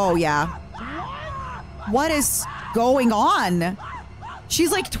run. Oh, yeah. What is going on?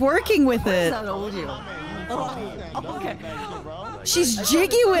 She's like twerking with it. I told you. Okay. She's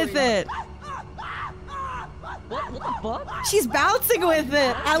jiggy with it. What the fuck? She's bouncing with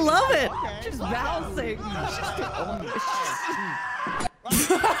it. I love it. She's bouncing.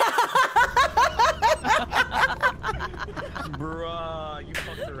 Bruh, you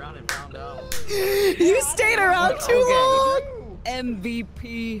fucked around and found out. You stayed around too long.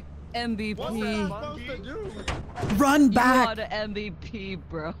 MVP. Run You back. are the MVP,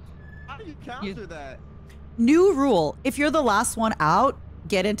 bro. How do you counter that? New rule. If you're the last one out,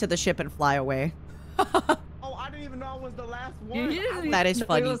 get into the ship and fly away. Oh, I didn't even know I was the last one. That is No,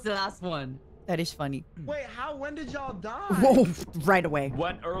 funny. It was the last one. That is funny. Wait, when did y'all die? Whoa, right away.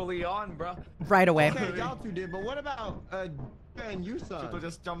 Went early on, bro. Right away. Okay, y'all two did, but what about and you, son? Shoto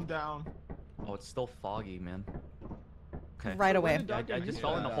just jumped down. Oh, it's still foggy, man. Okay. Right away. I just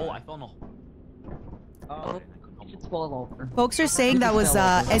fell in a hole. I fell in a hole. Oh, it's fall over. Folks are saying that was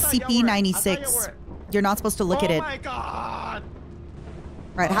SCP-96. You're not supposed to look at it. Oh my god!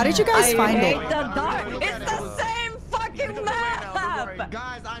 Right, how did you guys find hate it? the dark. It's the same fucking map.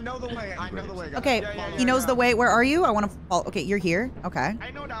 Guys, I know the way. I know the way. Guys. Okay, he knows the way. Where are you? I want to follow. Okay, you're here. Okay. I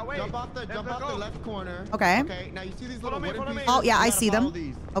know that way. Jump off the left corner. Okay. Okay, now you see these little wooden pieces? Oh, yeah, You I gotta see them. follow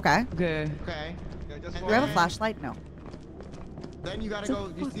these. Okay. Okay. Okay. Yeah, just Do we have a then- flashlight? No. Then you gotta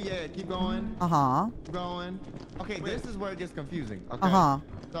go. You see it. Keep going. Uh-huh. Keep going. Okay, this is where it gets confusing. Okay. Uh-huh.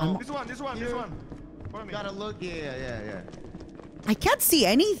 So This one. Follow you me. gotta look. Yeah. I can't see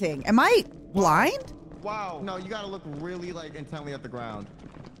anything. Am I blind? Wow. No, you gotta look really like intently at the ground.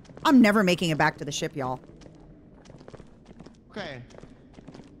 I'm never making it back to the ship, y'all. Okay.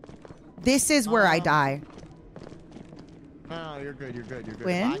 This is where I die. No, you're good. You're good.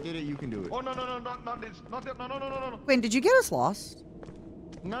 Quinn? If I did it, you can do it. Oh no, not this. Not that. No. Quinn, did you get us lost?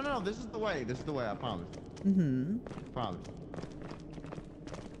 No. This is the way. This is the way. I promise. Mm-hmm. Promise.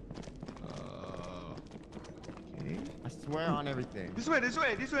 Okay. I swear on everything. This way.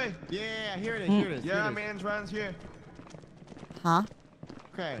 Yeah, here it is. Here it is. Yeah, here it main is. entrance here. Huh?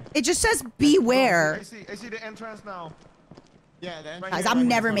 Okay. It just says beware. I see the entrance now. Yeah, then. Guys, I'm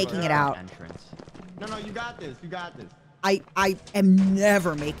never making it out. Entrance. No, you got this. You got this. I am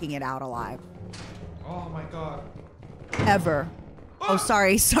never making it out alive. Oh my god. Ever. Oh,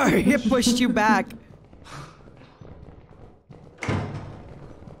 sorry. It pushed you back.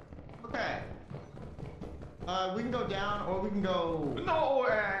 Okay. We can go down or we can go. No.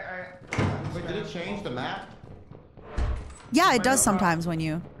 Wait, did it change the map? Yeah, it does sometimes when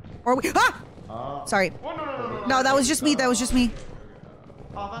you... Or we... Ah! Sorry. Oh no. No, that was just me.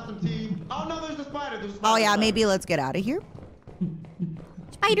 Oh, that's some tea. Oh no, there's a spider. Oh, yeah, maybe let's get out of here.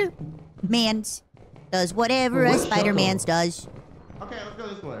 Spider-Mans does whatever a Spider-Man's does. Okay, let's go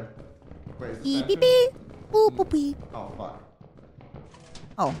this way. Wait, is this Beep, that beep, too? beep. Boop, boop, beep. Oh, fuck.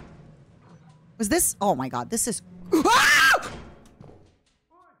 Oh. Was this? Oh my god, this is... Ah!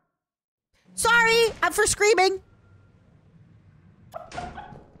 Sorry, I'm for screaming.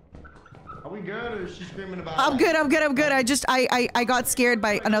 Are we good or is she screaming about I'm good. I got scared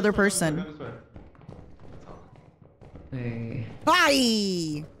by another person. Hey.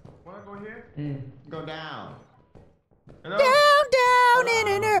 Bye. Wanna go here? Go down. Hello? Down,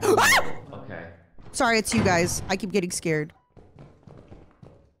 in. Ah! Okay. Sorry, it's you guys. I keep getting scared.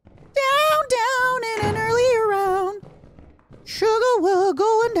 Down, in an early round. Sugar, we're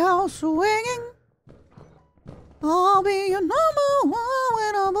going down swinging. I'll be your number one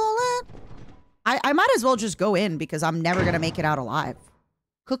with a bullet. I might as well just go in because I'm never going to make it out alive.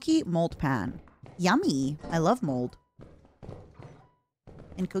 Cookie mold pan. Yummy. I love mold.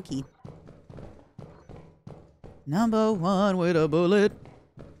 And cookie. Number one with a bullet.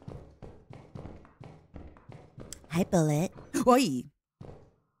 Hi, bullet. Oi.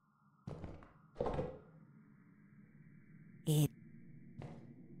 It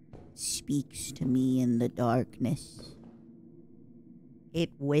speaks to me in the darkness.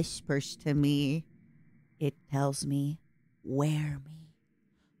 It whispers to me. It tells me, wear me.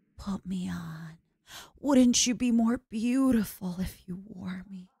 Put me on. Wouldn't you be more beautiful if you wore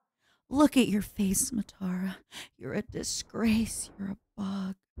me? Look at your face, Matara. You're a disgrace. You're a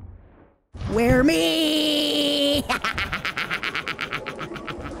bug. Wear me!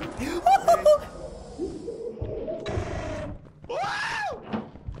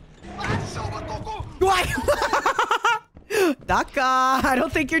 Why? Daca, I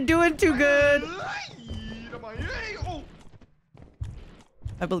don't think you're doing too good.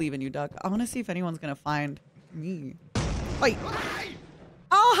 I believe in you, Duck. I want to see if anyone's gonna find me. Wait.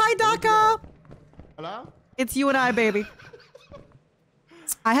 Oh, hi, Daca. Hello? It's you and I, baby.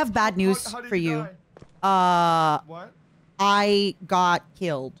 I have bad news How did for you. die? What? I got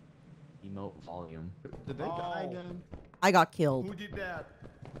killed. Emote volume. Did they die again? I got killed. Who did that?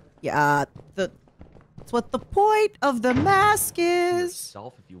 Yeah, that's what the point of the mask is.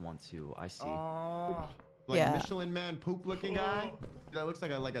 Yourself if you want to. I see. Like Yeah. Michelin Man poop looking guy? That looks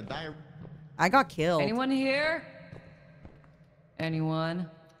like a diary. I got killed. Anyone here? Anyone?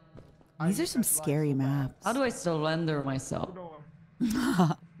 These are some scary maps. How do I surrender myself? Get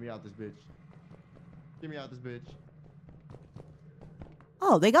me out this bitch. Get me out this bitch.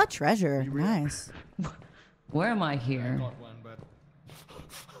 Oh, they got treasure. You real? Nice. Where am I here? Got one, but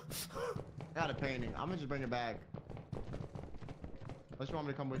I got a painting. I'm gonna just bring it back. Unless you want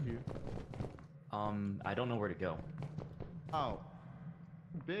me to come with you. I don't know where to go. Oh.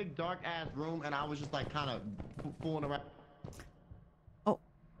 Big dark ass room, and I was just like kind of fooling around. Oh.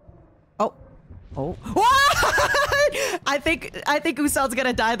 Oh. Oh. What? I think Usan's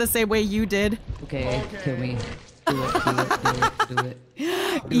gonna die the same way you did. Okay, kill me. Do it.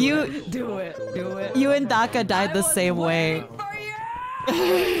 You and Daca died the same way.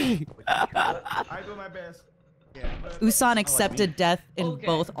 I do my best. Yeah. Usan accepted death in Okay.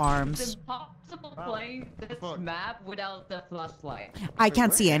 both It's arms. impossible playing this map without the flashlight. I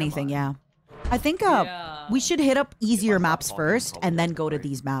can't see where am anything, I? yeah. I think Yeah. we should hit up easier maps first and then go to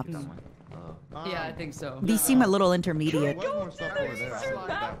these maps. That one. Yeah, I think so. These seem a little There intermediate. was more stuff over there. I like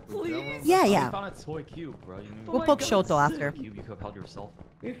that food. Please. Yeah, I yeah. found a toy cube, bro. You know, We'll poke Shoto after. cube you could have held yourself.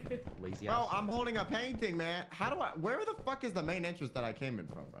 Lazy Bro, ass. I'm holding a painting, man. How do I? Where the fuck is the main entrance that I came in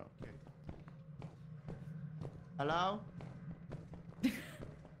from, bro? Hello? You're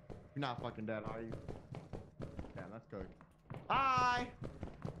not fucking dead, are you? Yeah, that's good. Hi.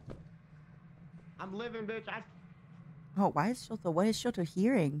 I'm living, bitch. Oh, why is Shoto? What is Shoto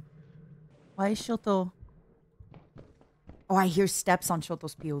hearing? Why is Shoto? Oh, I hear steps on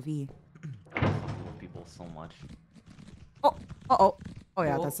Shoto's POV. I love people so much. Oh, oh. Oh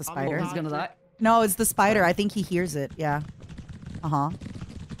yeah, Oh, that's the I'm spider. He's gonna die. No, it's the spider. I think he hears it. Yeah.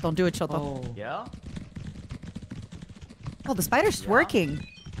 Don't do it, Shoto. Oh. Yeah? Oh, the spider's twerking.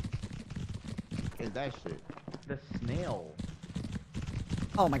 Is that shit? The snail.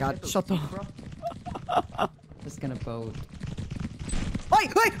 Oh my god, Shoto. Just gonna vote.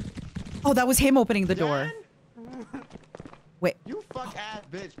 Wait! Oh, that was him opening the door. Wait. You fuck ass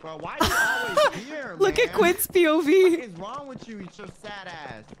bitch, bro. Why are you always here, Look man? at Quinn's What POV. is wrong with you? You so sad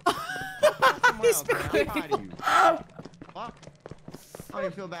ass. Somewhere else, man. I'm tired of you. Fuck. I don't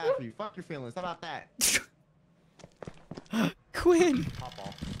even feel bad for you. Fuck your feelings. How about that? Quinn. Pop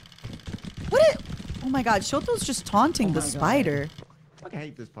off. What it? Oh my god, Shoto's just taunting the my God. spider. I fucking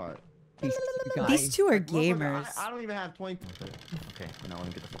hate this part. These two are Motherfucker, gamers. I don't even have 20. Okay, now let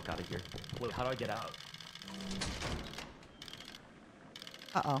me get the fuck out of here. Wait, how do I get out?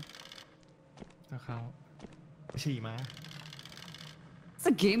 Uh-oh. ถ้าเขาฉี่มา Is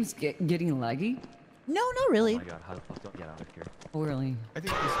the game's getting laggy? No, not Oh really. my god, how the fuck do I get out of here? Oh, really? I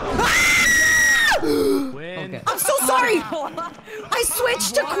think it's Quinn! Okay. I'm so sorry! I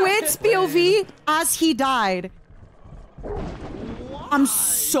switched to Quinn's POV as he died. I'm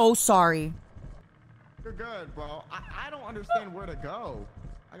so sorry. You're good, bro. I don't understand where to go.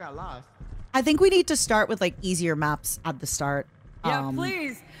 I got lost. I think we need to start with like easier maps at the start. Yeah,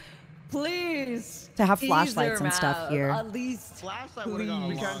 please. To have flashlights Easier and stuff map, here. At least. Flashlight would have gone a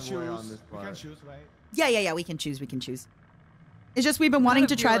we long can way choose. on this We can part. choose, right? Yeah, we can choose. It's just we've been wanting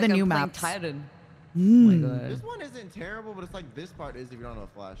to try the new maps. Titan. Mm. Oh my This god. one isn't terrible, but it's like this part is if you don't have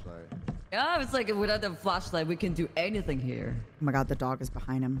a flashlight. Yeah, it's like without the flashlight, we can do anything here. Oh my god, the dog is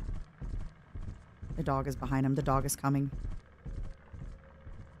behind him. The dog is behind him. The dog is coming.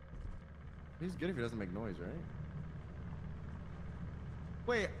 He's good if he doesn't make noise, right?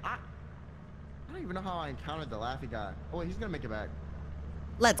 Wait, I don't even know how I encountered the laughy guy. Oh wait, he's gonna make it back.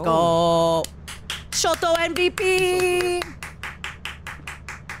 Let's go. Shoto MVP.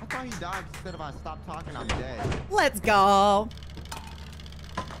 I thought he died instead of I stopped talking, I'm dead. Let's go.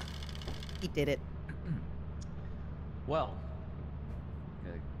 He did it. Well,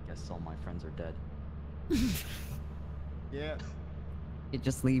 I guess all my friends are dead. Yeah. You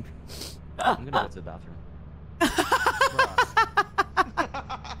just leave. I'm gonna go to the bathroom.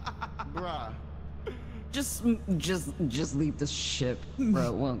 Bruh. Just leave the ship,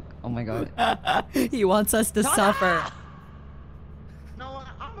 bro. Well, oh my god. He wants us to suffer. No,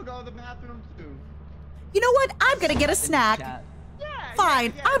 I'm gonna go to the bathroom too. You know what? I'm gonna get a snack. Chat. Yeah.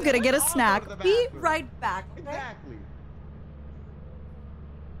 Fine, yeah, I'm gonna let's get a all go snack. to the Be bathroom. right back. Exactly.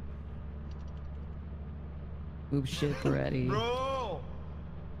 Move ship ready. Bro!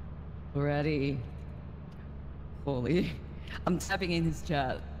 Ready. Holy. I'm tapping in his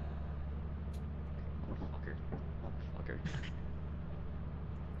chat. Motherfucker.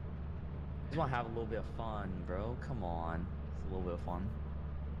 Just wanna have a little bit of fun, bro. Come on. It's a little bit of fun.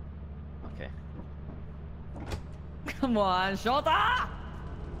 Okay. Come on, Shota!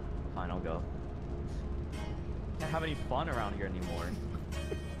 Fine, I'll go. Can't have any fun around here anymore.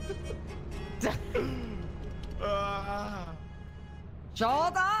 Ah.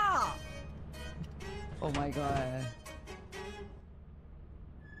 Shota! Oh my god.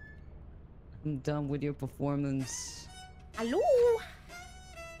 I'm done with your performance. Hello.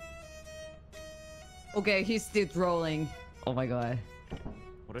 Okay, he's still trolling. Oh my god.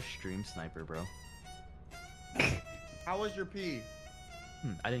 What a stream sniper, bro. How was your pee?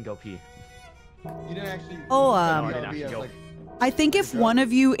 I didn't go pee. You didn't actually. Oh, I didn't actually go. I think if one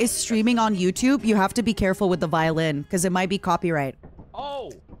of you is streaming on YouTube, you have to be careful with the violin because it might be copyright.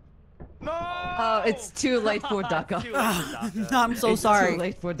 Oh! No! Oh, it's too late for Daca. I'm so It's sorry. too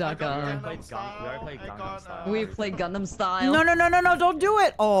late for Daca. We already played Gangnam Style. We play Gundam Style. No, don't do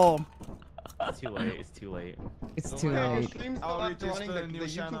it. Oh. It's too late. It's too late. It's too Our late. stream's still I'll up register running. a The new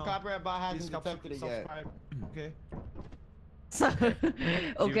YouTube channel. copyright bot hasn't Please detected it yet. subscribe. Okay.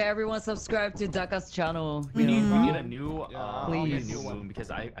 Okay, everyone subscribe to Daca's channel. We You need, know? we need a new, Please. new moon because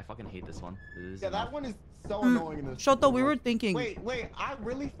I fucking hate this one. This is Yeah, that enough. one is so annoying in this. Shoto, we were thinking. Wait, I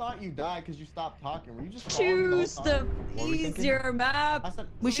really thought you died because you stopped talking. Were you just calling me Choose whole the time? What were we thinking? easier map. I said,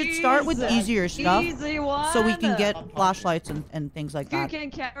 We should start with Jesus. easier stuff Easy one. so we can get flashlights and things like You that. can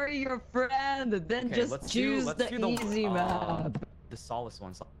carry your friend, then Okay, just let's choose do the easy map. The Solace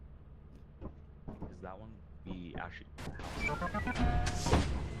one. Because that one we actually.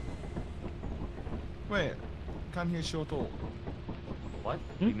 Wait, can't hear Shoto. What? What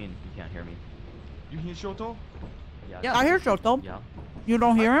do you mean you can't hear me? You hear Shoto? Yeah. I hear Shoto. Yeah. You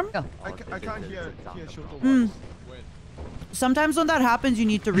don't hear him? Yeah. I can't hear Shoto. Hmm. voice. Sometimes when that happens, you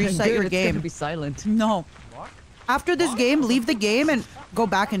need to reset Dude, your it's gonna game. be silent. No. What? After this game, leave the game and go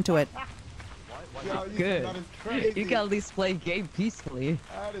back into it. Yo, Good. That is crazy. You can at least play game peacefully.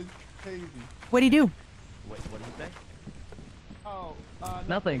 That is crazy. What do you do? Wait, what did you say? Oh,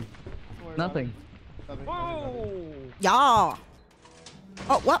 Nothing. Don't worry about Nothing. it. Nothing. Whoa! Yeah.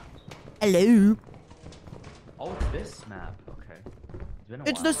 Oh, what? Hello. Oh, this map. Okay. It's been a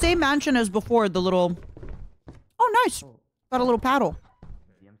It's while. the same mansion as before, the little... Oh, nice. Got a little paddle.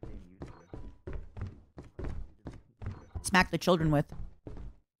 Smack the children with.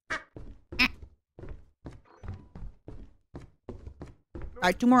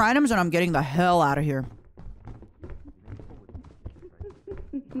 Alright, 2 more items and I'm getting the hell out of here.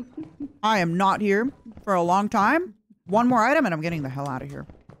 I am not here for a long time. 1 more item and I'm getting the hell out of here.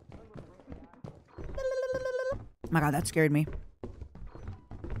 Oh my god, that scared me.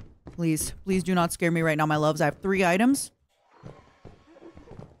 Please, please do not scare me right now, my loves. I have 3 items.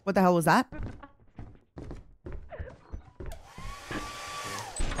 What the hell was that?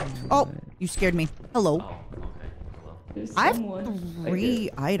 Oh, you scared me. Hello. Oh, okay. Hello. There's I have someone. 3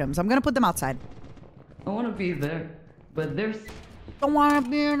 items. I'm gonna put them outside. I want to be there, but there's. Don't wanna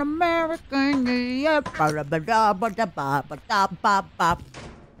be an American. Yeah.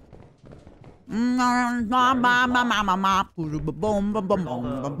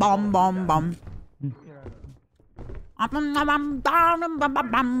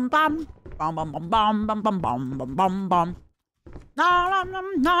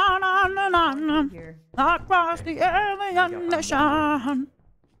 Across the alien nation.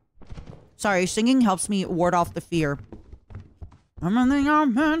 Sorry, singing helps me ward off the fear. Everything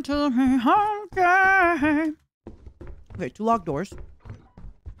I'm meant to be okay. Okay, 2 locked doors.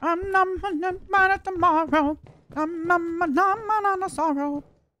 I'm not tomorrow. I'm not sorrow.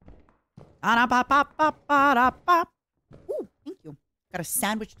 Ooh, thank you. Got a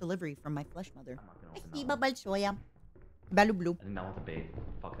sandwich delivery from my flesh mother. Спасибо большое. Balu blue. I think that one's a bait.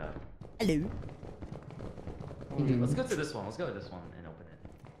 Fuck that. Hello. Let's go to this one. Let's go to this one and open it.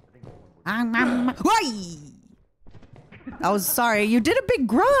 I think that one. Why? I was sorry. You did a big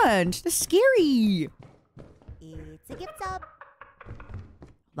grunt. That's scary. It's a gift sub.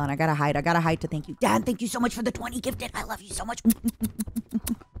 Hold on, I gotta hide. I gotta hide to thank you. Dan, thank you so much for the 20 gifted. I love you so much.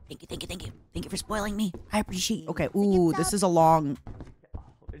 Thank you, thank you, thank you. Thank you for spoiling me. I appreciate. Okay. Ooh, this is a long.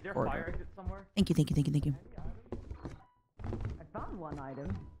 Is there a Order. fire exit somewhere? Thank you, thank you, thank you, thank you. I found 1 item.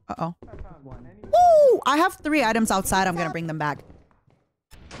 Uh-oh. Woo! I have 3 items outside. I'm gonna bring them back.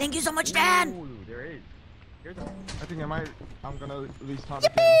 Thank you so much, Dan. Ooh, there is. Here's a... I think I'm gonna restart the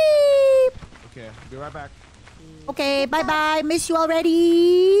game. Yippee! Okay, be right back. Okay, bye-bye. Miss you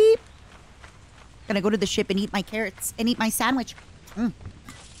already. Gonna go to the ship and eat my carrots and eat my sandwich. The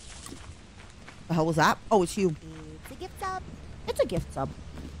hell was that? Oh, it's you. It's a gift sub. It's a gift sub.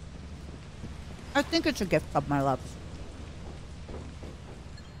 I think it's a gift sub, my loves.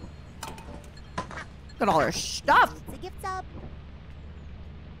 Look at all our stuff. It's a gift sub.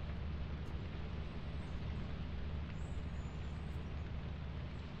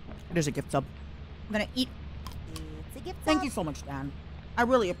 It is a gift sub. I'm gonna eat. It's a gift sub. Thank you so much, Dan. I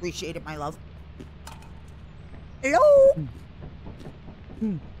really appreciate it, my love. Hello.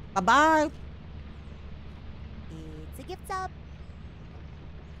 Bye-bye. gift up.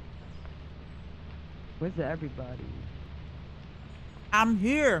 Where's everybody? I'm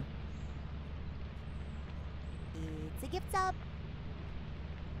here. It's a gift up.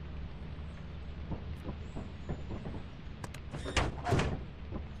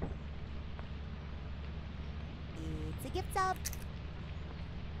 It's a gift up.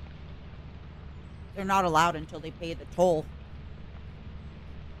 They're not allowed until they pay the toll.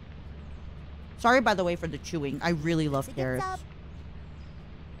 Sorry, by the way, for the chewing. I really love It's a gift carrots. up.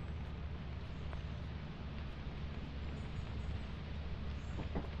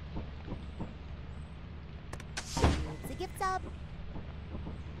 It's a gift up.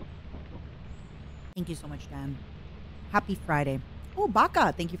 Thank you so much, Dan. Happy Friday. Oh,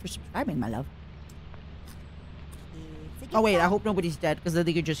 Baka, thank you for subscribing, my love. It's a gift Oh, wait, I up. hope nobody's dead, because then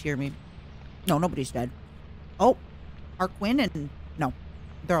they could just hear me. No, nobody's dead. Oh, are Quinn and... No,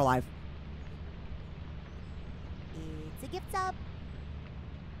 they're alive. It's a gift up.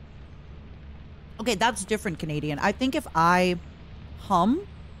 Okay, that's different, Canadian. I think if I hum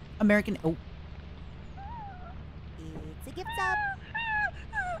American... Oh, It's a gift up.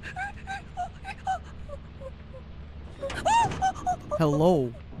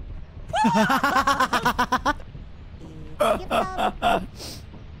 hello. It's a gift up. I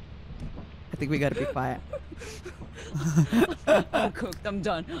think we gotta be quiet. I'm cooked. I'm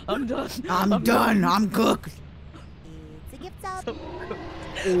done. I'm done. I'm done. I'm cooked. It's a gift up.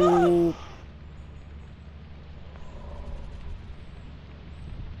 Oh.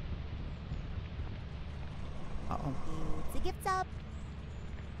 Uh-oh. It's a gift up.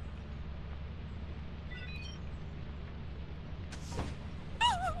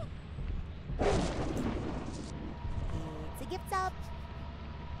 It's a gift up.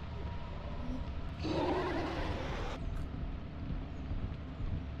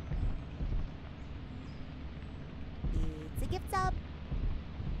 It's a gift up.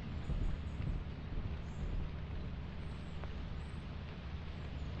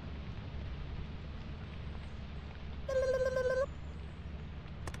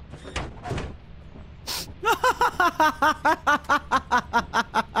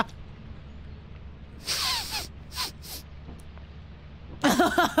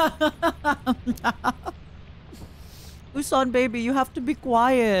 Usan, baby, you have to be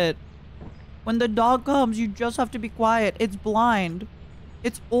quiet. When the dog comes, you just have to be quiet. It's blind.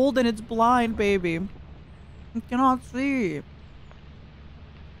 It's old and it's blind, baby. It cannot see.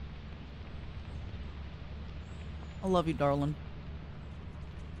 I love you, darling.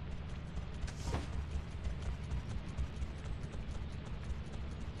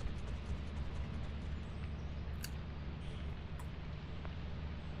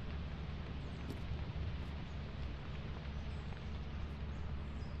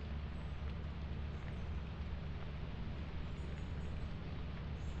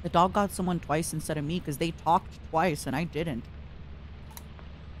 The dog got someone twice instead of me because they talked twice and I didn't.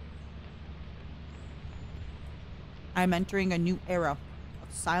 I'm entering a new era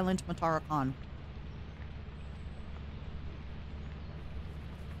of silent MataraKan.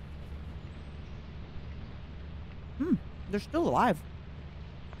 They're still alive.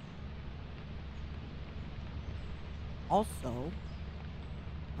 Also,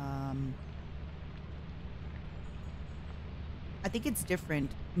 I think it's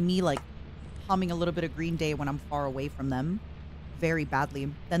different, me like humming a little bit of Green Day when I'm far away from them very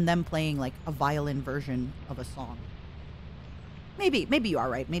badly than them playing like a violin version of a song. Maybe you are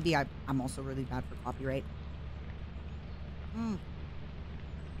right. Maybe I'm also really bad for copyright. Mm.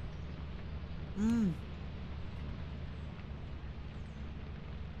 Mm.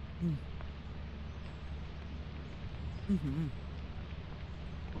 Mm. Mm-hmm.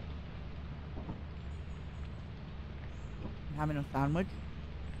 I'm having a sandwich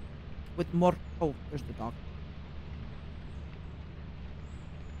with more. Oh, there's the dog.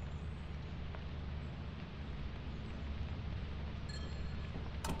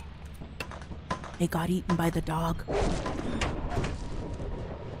 They got eaten by the dog.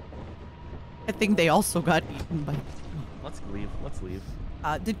 I think they also got eaten by. Let's leave. Let's leave.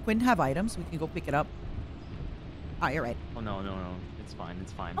 Did Quinn have items? We can go pick it up. Ah, you're right. Oh no. It's fine.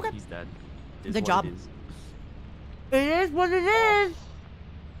 It's fine. Okay. He's dead. It is Good what job. It is. It is what it is.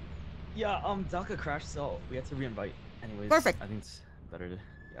 Yeah. Daca crashed, so we had to reinvite. Anyways. Perfect. I think it's better to.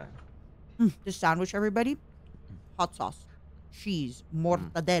 Yeah. This sandwich, everybody. Hot sauce, cheese,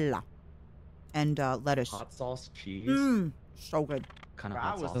 mortadella, and lettuce. Hot sauce, cheese. So good. Kind of Bro,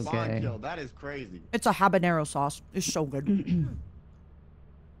 I hot was sauce. Okay. spawn killed. That is crazy. It's a habanero sauce. It's so good.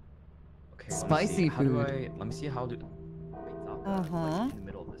 Okay. Spicy How do food. let me see how do. Wait, Daca, Uh-huh. like, in the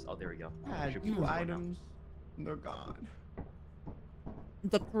middle of this. Oh, there we go. Add Should be two fine now. items. They're gone.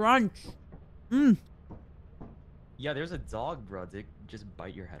 The crunch. Mmm. Yeah, there's a dog, bro. Did it just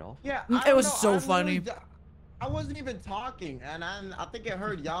bite your head off? Yeah, It was so funny. I wasn't even talking, and I think it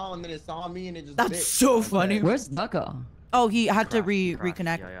heard y'all, and then it saw me, and it just. That's bit. so funny. Where's Daca? Oh, he had to Crash.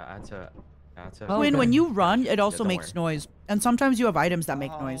 reconnect. Yeah, I had to. Oh, Quinn, okay. when you run, it also don't makes worry. noise. And sometimes you have items that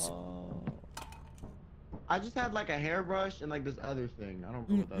make noise. Oh. I just had like a hairbrush and like this other thing. I don't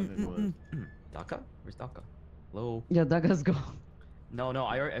know what the other thing was. Daca? Where's Daca? Hello? Yeah, Daca's gone. No,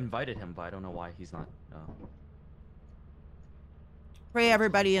 I already invited him, but I don't know why he's not. Pray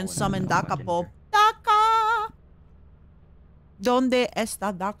everybody and Oh, summon no, no, Dacapo. Daca! ¿Dónde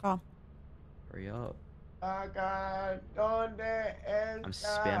está Daca? Hurry up. I'm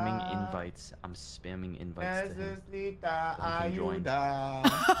spamming invites. I'm spamming invites to him. Necesita So he can join. ayuda.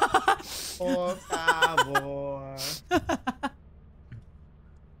 Por favor.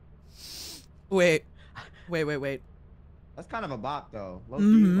 Wait. That's kind of a bop though. Low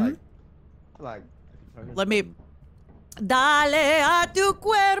Mhm. key, like. Let me. Dale a tu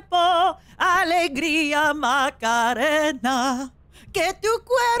cuerpo alegría Macarena, que tu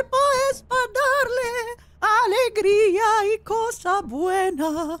cuerpo es para darle alegría y cosa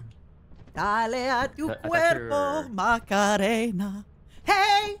buena. Dale a tu I thought cuerpo you're- Macarena,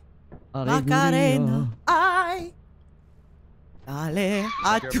 hey Macarena, ay. Dale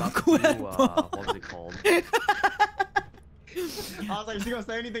a Like you're tu about to do, cuerpo. what was it called? I was like, is she gonna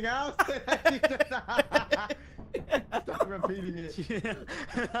say anything else? Stop repeating it.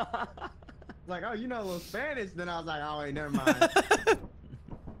 Like, oh, you know a little Spanish. Then I was like, oh wait, never mind.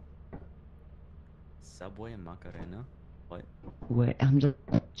 Subway and Macarena? What? Wait, I'm just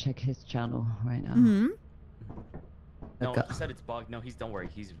check his channel right now. Mhm. No, Daca. he said it's bugged. No, don't worry.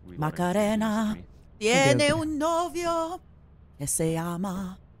 He's reloading. Macarena. Me. Tiene un novio que se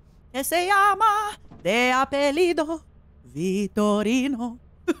llama de apellido Vitorino.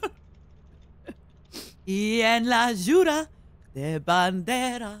 Y en la jura de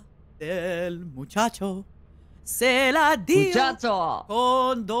bandera del muchacho se la dio Muchacho!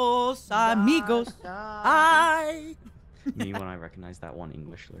 con dos amigos. Ay. Me when I recognize that one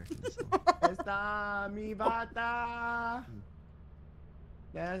English lyric in the song. Está mi bata.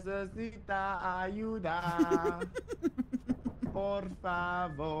 Necesita ayuda. Por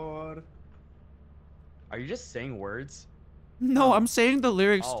favor. Are you just saying words? No, I'm saying the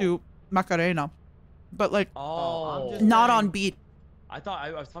lyrics Oh. to Macarena, but like Oh, I'm just- not saying- on beat. I thought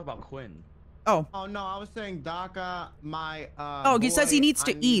I was talking about Quinn. Oh, Oh no, I was saying Daca, my Oh, he says he boy, needs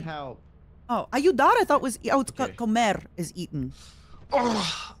to I need eat. help. oh, ayudar I thought was it's Okay. comer is eaten.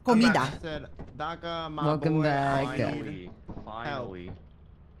 Oh, Comida. I said Daca, my Welcome boy, back. I need Finally, finally.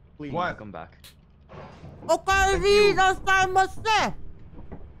 please. What? Welcome back. Okay, vida samase.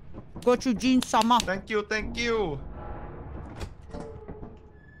 Got you, Jean Sama. thank you, thank you.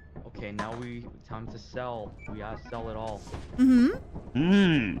 Okay, now time to sell. We gotta sell it all.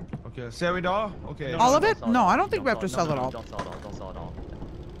 Mm-hmm. Okay, sell it all. Okay. All of don't it? sell No, I don't You think we have to sell it all. Don't sell it all. Don't sell it all.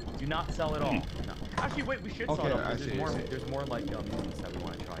 Do not sell it all. No. Actually, wait. We should sell Okay, it all. I Because see, I see. there's more like moons that we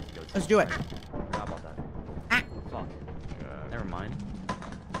want to try to go to. Let's do it. Forgot about that. Ah. Fuck. Never mind.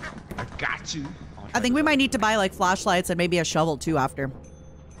 I got you. I think we might need to buy like flashlights and maybe a shovel too after.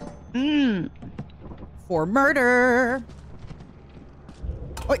 For murder.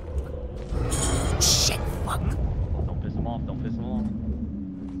 Oi. Shit, fuck. Don't piss him off. Don't piss him off.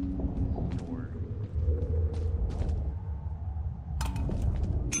 Door.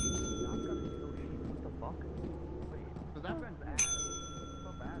 What the fuck? Wait. So that friend's ass.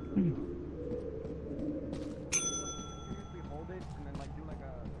 So bad. Seriously hold it and then like do like a.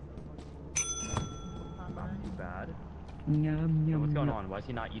 Not too bad. Yum, Yeah, yum, what's going yum. on? Why is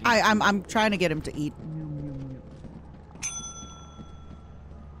he not eating? I'm trying to get him to eat.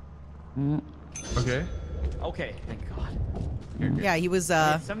 Okay. Okay, thank God. Yeah, he was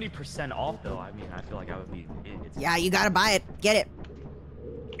 70% off though. I mean, I feel like I would be. It's yeah, you gotta buy it. Get it.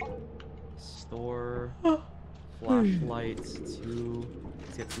 Store flashlights.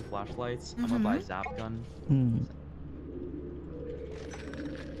 Let's get 2 flashlights. I'm gonna buy a zap gun.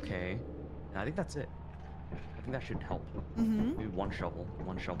 Okay, and I think that's it. I think that should help. Mm-hmm. Maybe one shovel.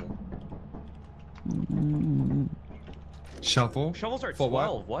 One shovel. Shuffle. Shovels are For what?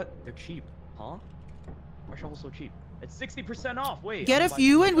 12. What? They're cheap, huh? Why are shovels so cheap? It's 60% off. Wait. Get I'm a gonna buy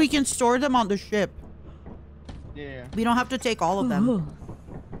few 2 and we can shovels. store them on the ship. Yeah. We don't have to take all of them.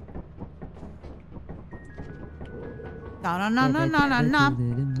 Na na na na na na na.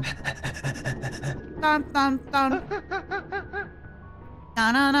 Dun dun dun.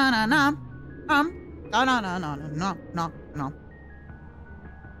 Na na na na na. Na na na na na na na.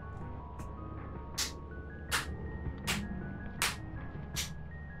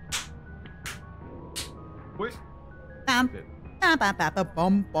 Push. Bam. Bam, bam, bam, bam,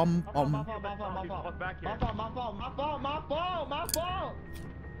 bum, bum, My bum. fault.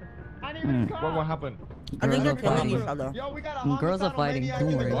 I didn't even call. What happened? I think they're Girls are killing fighting. each other. Yo, we got a Girls are homicidal fighting, maniac don't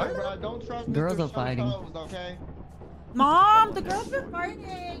in the worry. game, bro. Don't trust Girls Mr. are fighting. Shotos, okay? Mom, the girls are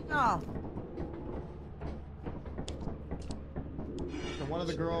fighting. Oh. So one of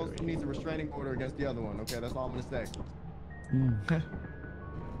the girls needs a restraining order against the other one. Okay, that's all I'm gonna say.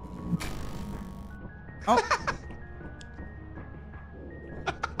 Oh.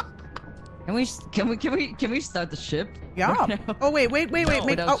 Can we start the ship? Yeah. Oh, wait. No.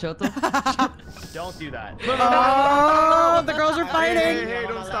 Without Oh. Shoto? Don't do that. Oh, the girls are fighting. Hey,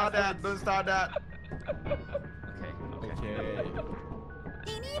 don't start that. Don't start that.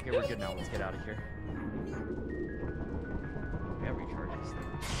 Okay, we're good now. Let's get out of here. We have recharge this thing.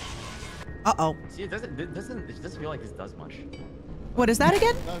 Uh-oh. See, it doesn't feel like this does much. What is that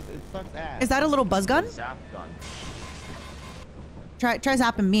again? It sucks ass. Is that a little buzz gun? Zap gun. Try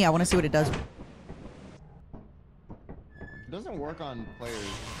zapping me. I want to see what it does. It doesn't work on players.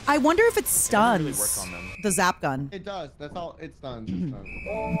 I wonder if it It doesn't really stuns work on them. the zap gun. It does. That's all. It stuns. It stuns.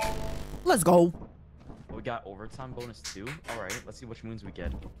 Let's go. We got overtime bonus too. All right, let's see which moons we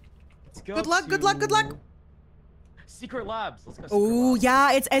get. Let's go. Good luck, good luck, good luck. Secret labs. Let's go. Oh,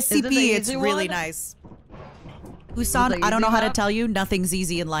 yeah, it's it the SCP. It's easy really one? nice. the Usan, I don't know easy how to map? tell you. Nothing's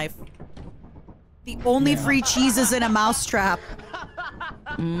easy in life. The only free cheese is in a mousetrap.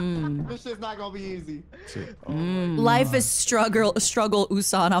 This shit's not gonna be easy. Life is struggle,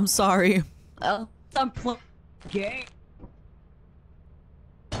 Usan. I'm sorry. I'm playing game.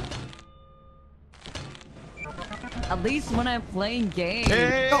 At least when I'm playing games.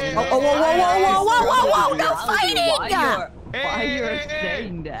 Whoa, no fighting! Why you're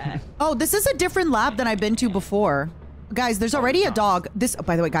saying that? Oh, this is a different lab than I've been to before. Guys, there's already a dog. This,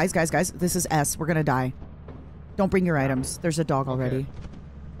 by the way, guys, this is S. We're gonna die. Don't bring your items. There's a dog already.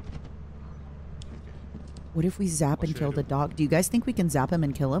 What if we zap and kill the dog? Do you guys think we can zap him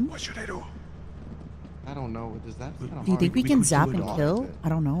and kill him? What should I do? I don't know. Does that? Do you think we can zap and kill? I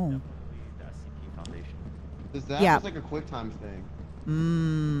don't know. The SCP Foundation. Does that? Yeah. It's like a quick time thing.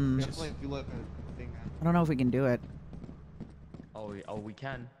 Mmm. It's like if you let the thing out. I don't know if we can do it. Oh, we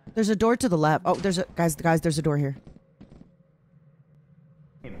can. There's a door to the left. Oh, there's a guys. There's a door here.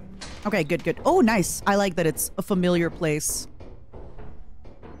 Okay, good. Oh, nice. I like that it's a familiar place.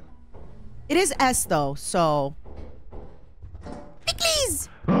 It is S though, so. Pickles!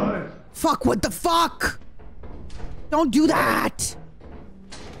 Fuck! What the fuck? Don't do that.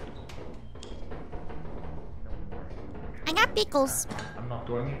 I got pickles. I'm not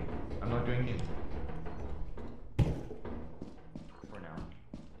doing it. I'm not doing it. For now.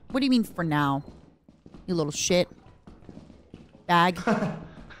 What do you mean for now? You little shit. Bag.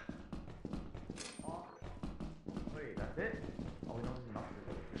 Wait, that's it? Oh, we know this is not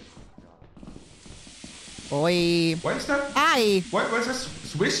Boy. What is that? Hi. What was that?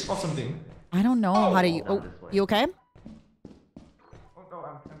 Swish or something? I don't know how to. Oh, you okay? Oh no,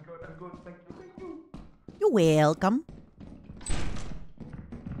 I'm good. I'm good. Thank you. You're welcome.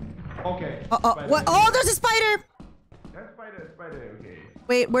 Okay. What? Oh, there's a spider. That's spider. Okay.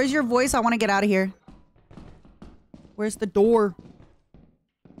 Wait, where's your voice? I want to get out of here. Where's the door?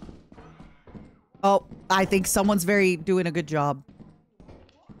 Oh, I think someone's doing a good job.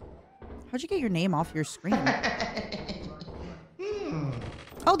 How'd you get your name off your screen?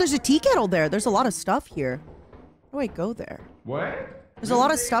 Oh, there's a tea kettle there. There's a lot of stuff here. How do I go there? What? There's a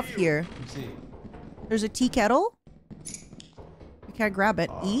lot of stuff here. Let's see. There's a tea kettle. You can't grab it.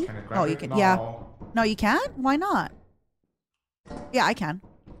 E? Can I grab Oh, you it? can. No. Yeah. No, you can't? Why not? Yeah, I can.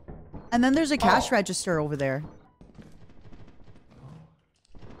 And then there's a cash register over there.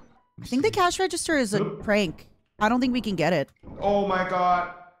 I think the cash register is a prank. I don't think we can get it. Oh my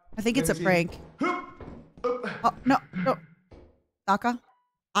god. I think it's a Let me see. prank. Oh, no. Daca?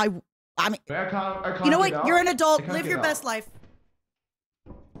 I mean, I can't you know get what? out. You're an I adult. can't Live get your out. best life.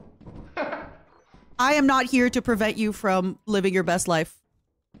 I am not here to prevent you from living your best life.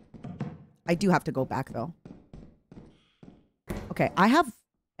 I do have to go back, though. Okay, I have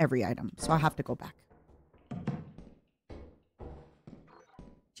every item, so I have to go back.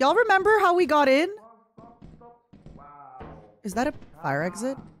 Do y'all remember how we got in? Is that a fire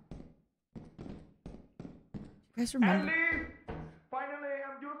exit? You guys remember? Alice! Finally,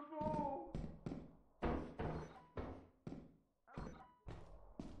 I'm useful.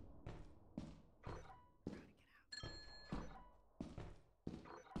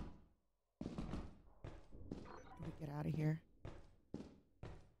 Get out of here.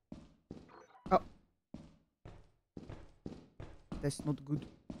 Oh. That's not good.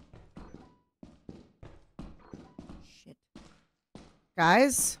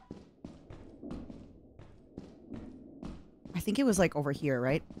 Guys? I think it was like over here,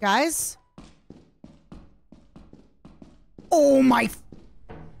 right? Guys? Oh my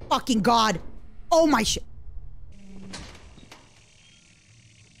fucking god. Oh my shit.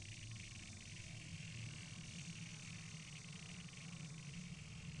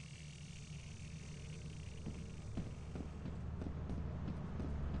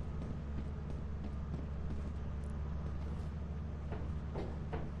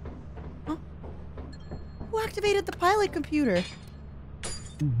 Huh? Who activated the pilot computer?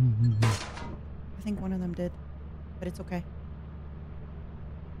 I think one of them did, but it's okay.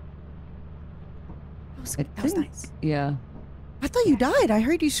 That was nice. Yeah. I thought you died. I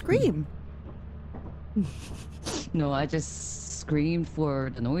heard you scream. No, I just screamed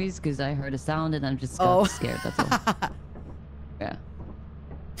for the noise because I heard a sound and I'm just got scared. That's all. Yeah.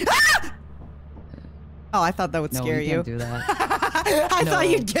 Oh, I thought that would scare you. No, you can't do that. I thought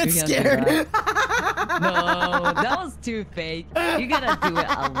you'd get scared. No, that was too fake. You gotta do it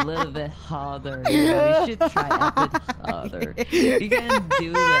a little bit harder. You know? You should try a bit harder. You can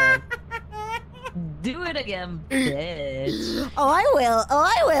do that. Do it again, bitch. Oh, I will. Oh,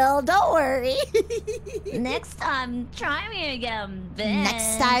 I will. Don't worry. Next time, try me again, bitch.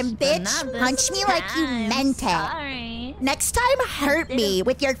 Next time, bitch, But not this punch me like you time. meant it. Sorry. Next time, hurt me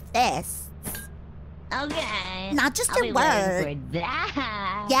with your fists. Okay. Not just I'll a be word. waiting for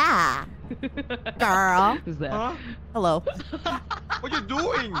that. Yeah. Girl. Who's that? Huh? Hello. What you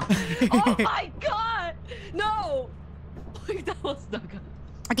doing? Oh my god! No! That was not good.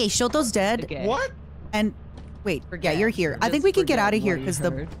 Okay, Shoto's dead. Okay. What? And wait, Forget. yeah, you're here. I think Just we can get forget out of what here you because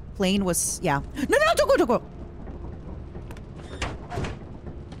the heard. plane was, yeah. No, don't go, don't go.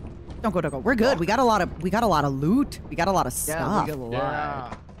 Don't go. We're good. We got a lot of loot. We got a lot of Yeah, stuff. we got a lot.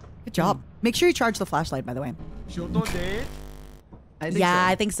 Yeah. Good job. Make sure you charge the flashlight, by the way. Shoto dead?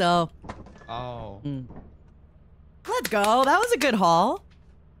 I think so. Oh. Let's go. That was a good haul.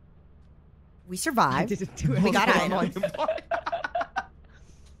 We survived. didn't do We got anything. items.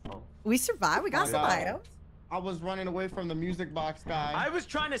 We survived. We got some items. I was running away from the music box guy. I was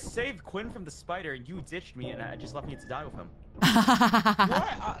trying to save Quinn from the spider, and you ditched me, and I just left me to die with him.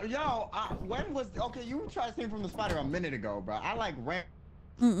 What? When was... Okay, you tried to save him from the spider a minute ago, bro. I like ran...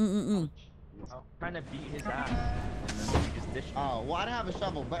 I was trying to beat his ass, and then you just ditched me. Oh, well, I didn't have a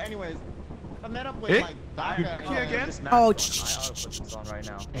shovel. But anyways, I met up with, Eh? like, Daca. You again? Oh, I ought to put this on right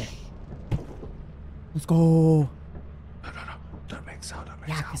now. Let's go. No. Don't make sound. Don't make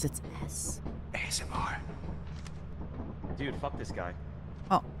Yeah, sound. because it's S. ASMR. Dude, fuck this guy.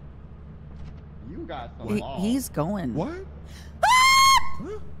 Oh, You got some balls. he's going. What?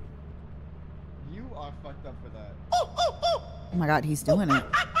 You are fucked up for that. Oh my god, he's doing it.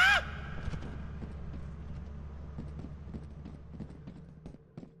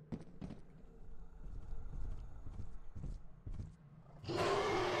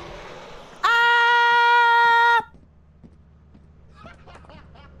 Ah!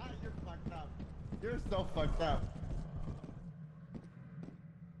 You're fucked up. You're so fucked up.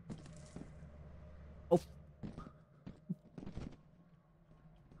 Oh.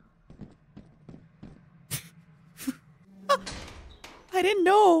 I didn't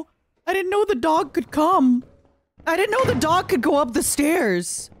know. I didn't know the dog could come. I didn't know the dog could go up the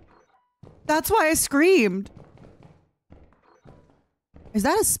stairs. That's why I screamed. Is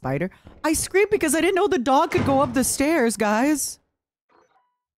that a spider? I screamed because I didn't know the dog could go up the stairs, guys.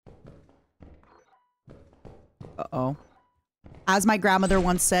 Uh-oh. As my grandmother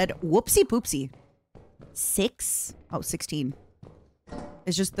once said, whoopsie poopsie. 6? Oh, 16.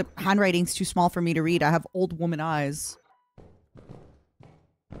 It's just the handwriting's too small for me to read. I have old woman eyes.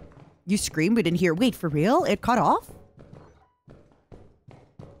 You screamed, we didn't hear. Wait, for real? It cut off?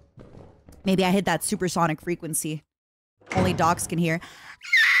 Maybe I hit that supersonic frequency. Only dogs can hear.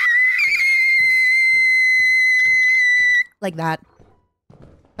 Like that.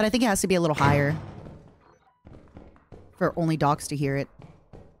 But I think it has to be a little higher. For only dogs to hear it.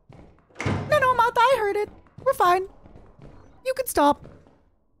 No, Mata, I heard it. We're fine. You can stop.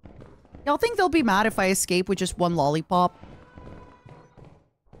 Y'all think they'll be mad if I escape with just one lollipop?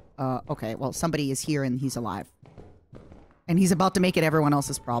 Okay, well, somebody is here and he's alive. And he's about to make it everyone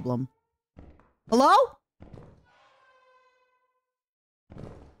else's problem. Hello?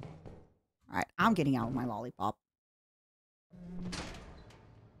 Alright, I'm getting out with my lollipop.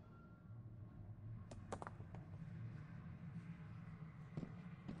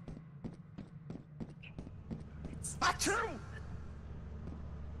 It's not true!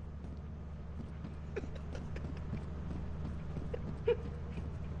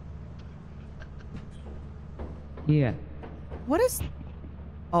 Yeah. What is...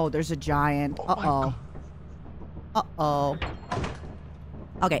 Oh, there's a giant. Uh-oh. Uh-oh.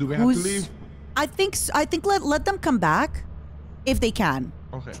 Okay, Do we have to leave? I think let them come back if they can.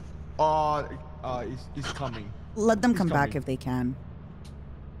 Okay. It's coming. Let them He's come back coming. if they can.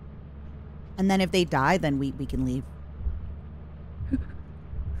 And then if they die, then we can leave.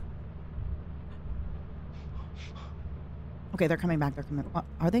 Okay, they're coming back. They're coming.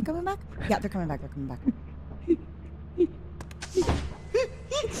 Are they coming back? Yeah, they're coming back. They're coming back.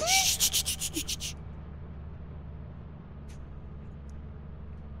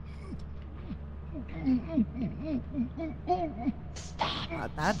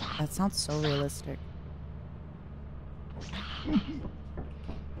 That sounds so realistic.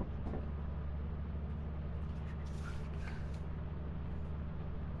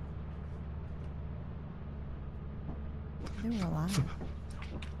 They were alive.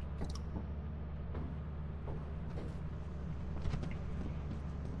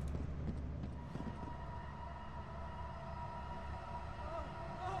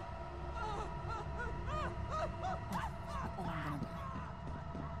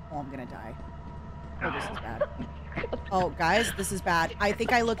 Oh, I'm gonna die. Oh, this is bad. Oh, guys, this is bad. I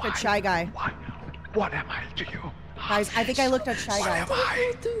think I looked at Shy Guy. What am I to you? Guys, I think I looked at Shy Guy.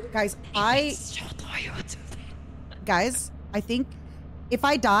 Guys, I think if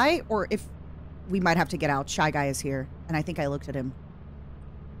I die or if we might have to get out, Shy Guy is here. And I think I looked at him.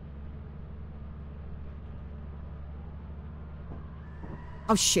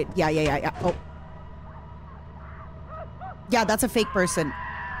 Oh, shit. Yeah. Oh. Yeah, that's a fake person.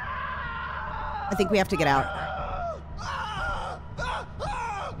 I think we have to get out.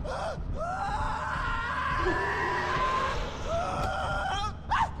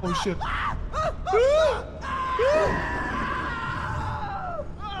 Oh shit.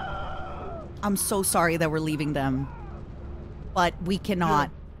 I'm so sorry that we're leaving them. But we cannot.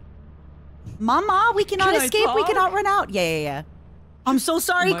 Mama, we cannot escape. We cannot run out. Yeah. I'm so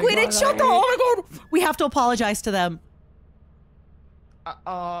sorry, Quinn and Shoto. Oh my god. We have to apologize to them.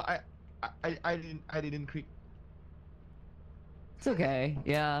 I didn't creep. It's okay.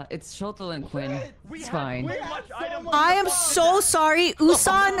 Yeah, it's Shoto and Quinn. It's fine. I am so sorry.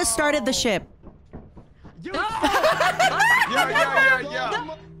 Usan started the ship. Yeah.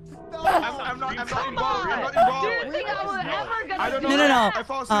 I'm not involved. Do you think I was ever gonna I don't know. No. I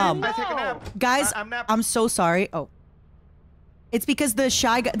fall asleep. I take a nap. Guys, I'm napping. I'm so sorry. Oh. It's because the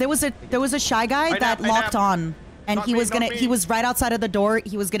shy guy there was a shy guy that locked on. And Not he me, was not gonna me. he was right outside of the door.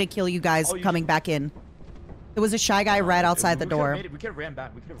 He was gonna kill you guys coming back in. There was a shy guy right outside the door. We could have ran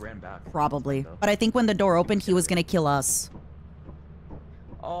back. We could have ran back. Probably. But I think when the door opened, he was gonna kill us.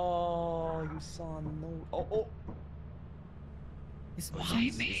 Oh, you saw no. Oh. Why It's the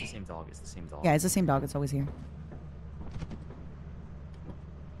me? same dog. It's the same dog. Yeah, it's the same dog. It's always here.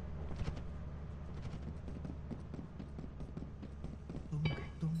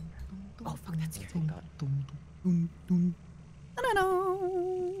 Oh, fuck, that's scary. No.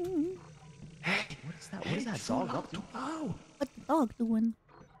 Hey, what is that? What is that dog up to? What the dog doing?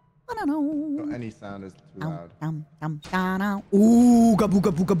 I don't know. Any sound is too loud. Ooga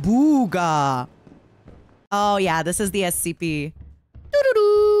booga booga booga. Oh yeah, this is the SCP.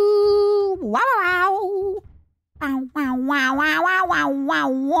 Doo-doo-doo. Wow wow. Wow wow wow wow wow wow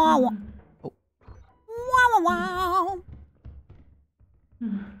wow. Oh. Wow wow wow.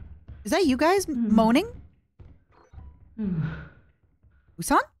 Is that you guys moaning?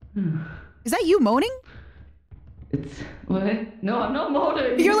 Usan? Is that you moaning? It's what? No, I'm not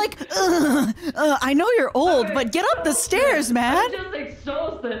moaning. You're like, I know you're old, but get up the stairs, man. I'm just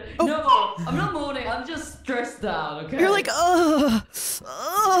exhausted. Oh. No, I'm not moaning. I'm just stressed out. Okay. You're like, Please.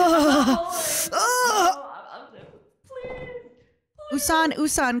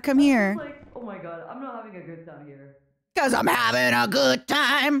 Usan, come here. Like, oh my god, I'm not having a good time here. Cause I'm having a good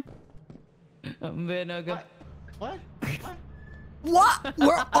time. I'm being a good. What? What?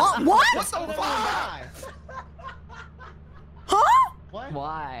 We're all, what? What the fuck? Huh? What?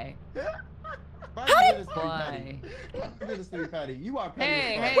 Why? Why? Patty. You are petty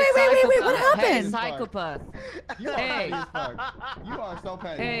Hey, as hey, fuck. Wait, what psychopath. Hey, happened? psychopath. You are Hey. petty as fuck. You are so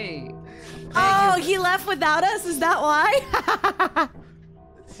petty. Hey. Oh, he left without us? Is that why?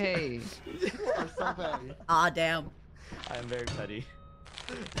 Hey. You are so petty. Aw, damn. I am very petty.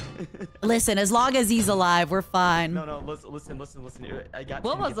 Listen, as long as he's alive, we're fine. No, listen. I got.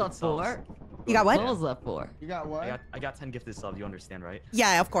 What 10 was gifted that subs. for? You got what? What was that for? You got what? I got 10 gifted subs. You understand, right?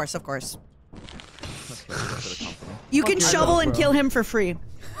 Yeah, of course. Okay, let's go for the company. You can Fuck shovel yourself, and bro. kill him for free.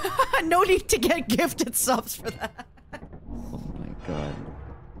 No need to get gifted subs for that. Oh my god.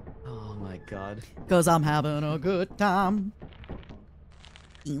 Oh my god. Cause I'm having a good time.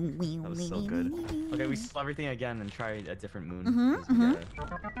 That was so good. Okay, we sell everything again and try a different moon.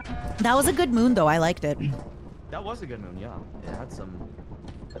 That was a good moon, though. I liked it. That was a good moon, yeah. It had some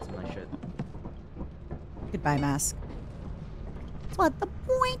nice shit. Goodbye, mask. That's what the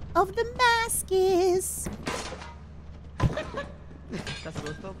point of the mask is. That's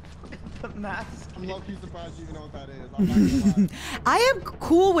what the mask. I'm low-key surprised you even know what that is. I'm not gonna lie. I am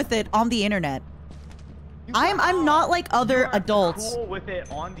cool with it on the internet. I'm not like other adults. Cool with it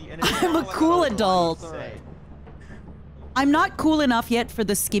on the internet. I'm a cool adult. I'm not cool enough yet for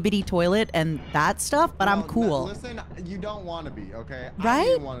the skibbity toilet and that stuff, but I'm cool. Listen, you don't want to be, okay? Right? I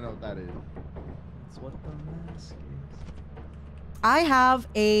don't even want to know what that is. That's what the mask is. I have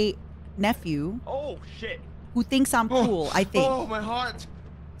a nephew Oh shit. who thinks I'm cool, I think. Oh, my heart.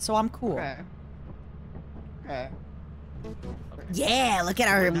 So I'm cool. Okay. Okay. Yeah, look at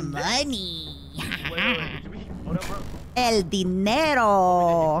our money. Wait, did we hit quota, bro? El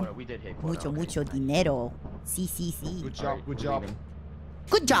dinero. We did hit quota. Okay, Mucho nice. dinero. Sí. Good job, Alright, good we're job. leaving.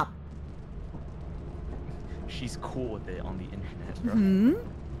 Good job. She's cool with it on the internet, bro. Hmm.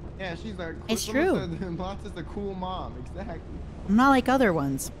 Yeah, she's like, It's true. Monster's a cool mom, exactly. I'm not like other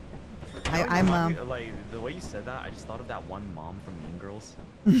ones. I'm like the way you said that, I just thought of that one mom from Mean Girls.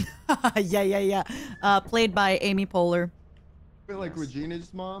 yeah. Played by Amy Poehler. I feel like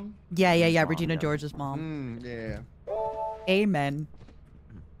Regina's mom. Yeah. Mom, Regina yeah. George's mom. Yeah. Amen.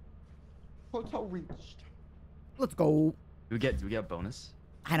 Hotel reached. Let's go. Do we get a bonus?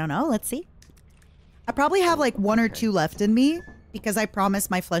 I don't know. Let's see. I probably have like one or Okay. two left in me because I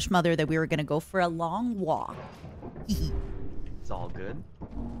promised my flesh mother that we were gonna go for a long walk. It's all good.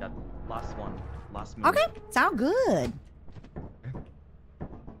 That last one. Last move. Okay, sound good.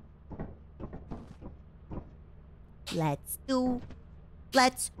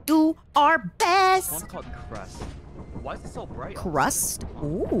 Let's do our One best. called Crust. Why is it so bright? Crust.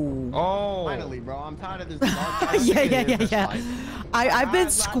 Ooh. Oh. Finally, bro. I'm tired of this dark. Yeah. I've been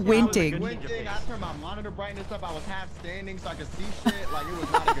squinting. Squinting. I turned my monitor brightness up. I was half standing so I could see shit. Like, it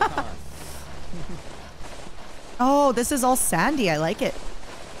was not a good time. Oh, this is all sandy. I like it.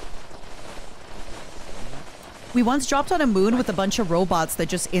 We once dropped on a moon with a bunch of robots that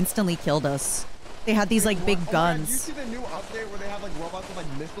just instantly killed us. They had these like big Oh, man, guns. you see the new update where they have like robots with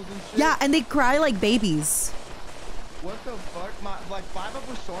like missiles and shit? Yeah, and they cry like babies. What the fuck? Like 5 Up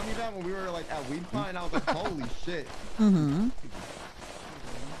was showing me that when we were like at WeedCon, and I was like, holy shit. Mm-hmm.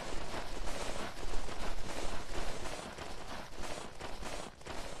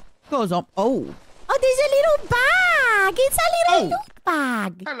 Goes up. Oh, there's a little bag. It's a little loot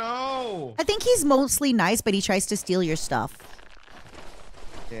bag. Hello. I think he's mostly nice, but he tries to steal your stuff.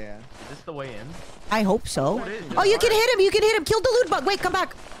 Yeah. Is this the way in? I hope so. Oh, it is. Oh, you can hit him. You can hit him. Kill the loot bug. Wait, come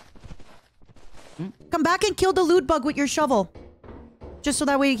back. Come back and kill the loot bug with your shovel. Just so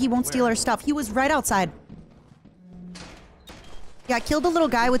that way he won't steal our stuff. He was right outside. Yeah, kill the little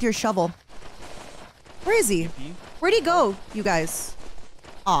guy with your shovel. Where is he? Where'd he go, you guys?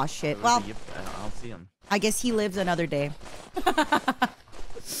 Aw, shit. Well, I don't see him. I guess he lives another day.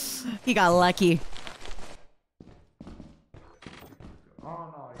 He got lucky.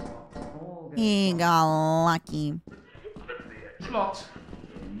 He got lucky. Slot.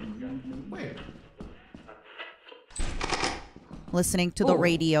 Wait. Listening to the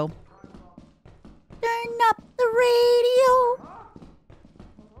radio. Turn up the radio.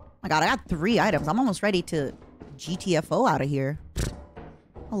 My god, I got 3 items. I'm almost ready to GTFO out of here.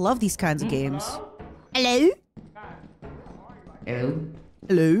 I love these kinds of games. Hello? Hello?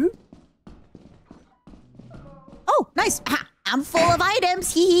 Hello? Oh, nice. Ha, I'm full of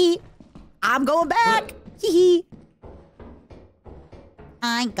items. Hee hee. I'm going back. Hee hee.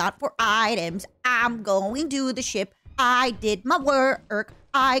 I got 4 items. I'm going to the ship. I did my work.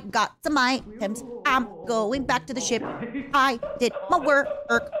 I got some items. I'm going back to the ship. I did my work.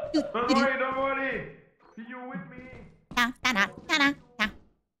 Don't worry. See you with me. Na, na, na, na, na, na.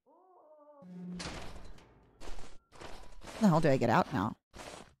 The hell do I get out now?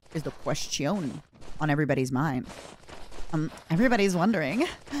 Is the question on everybody's mind. Everybody's wondering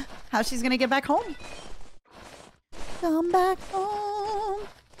how she's gonna get back home. Come back home.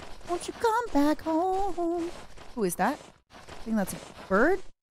 Won't you come back home? Who is that? I think that's a bird?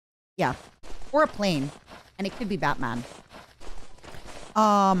 Yeah. Or a plane. And it could be Batman.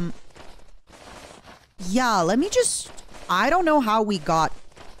 Yeah, let me just... I don't know how we got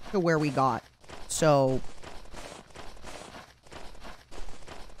to where we got. So...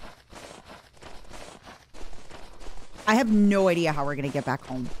 I have no idea how we're going to get back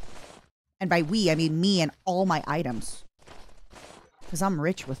home. And by we, I mean me and all my items. Because I'm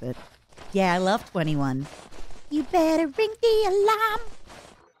rich with it. Yeah, I love 21. You better ring the alarm.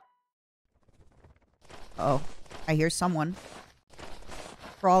 Uh-oh. I hear someone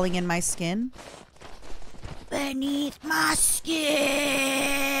crawling in my skin. Beneath my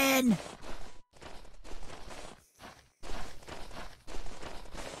skin!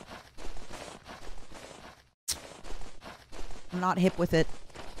 I'm not hip with it.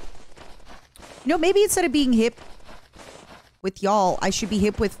 You know, maybe instead of being hip with y'all, I should be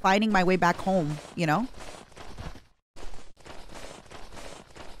hip with finding my way back home, you know?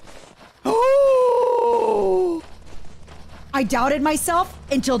 Oh! I doubted myself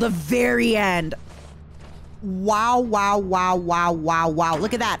until the very end. Wow, wow, wow, wow, wow, wow.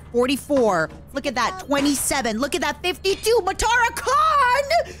 Look at that. 44. Look at that. 27. Look at that. 52.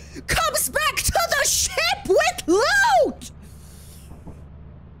 MataraKan comes back to the ship with loot!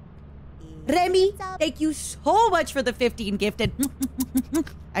 Remy, thank you so much for the 15 gifted.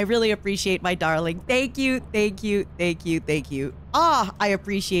 I really appreciate my darling. Thank you, thank you, thank you, thank you. Ah, I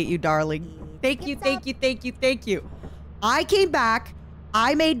appreciate you, darling. Thank you, thank you, thank you, thank you. I came back.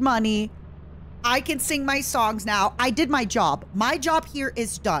 I made money. I can sing my songs now. I did my job. My job here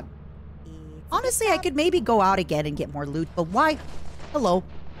is done. Honestly, I could maybe go out again and get more loot, but why? Hello.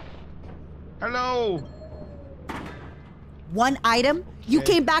 Hello. One item? You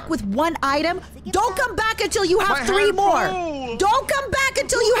came back with one item? Don't come back until you have three more. Don't come back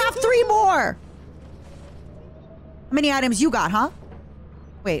until you have three more. How many items you got, huh?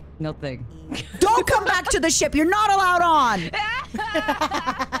 Wait. Nothing. Don't come back to the ship. You're not allowed on.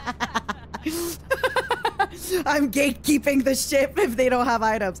 I'm gatekeeping the ship if they don't have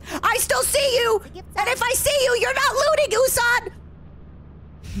items. I still see you. And if I see you, you're not looting, Usan.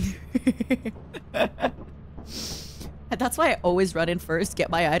 That's why I always run in first, get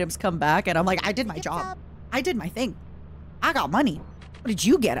my items, come back, and I'm like, I did my job. I did my thing. I got money. What did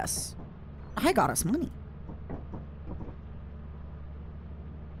you get us? I got us money.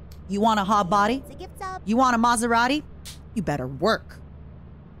 You want a hot body? You want a Maserati? You better work.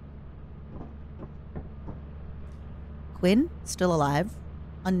 Quinn, still alive.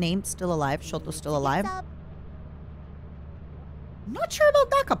 Unnamed, still alive. Shoto, still alive. Not sure about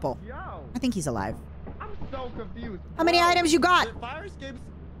Dacapo. I think he's alive. I'm so confused. How many items you got? The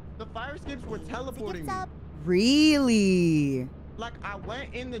fire escapes were teleporting me. Really? Like, I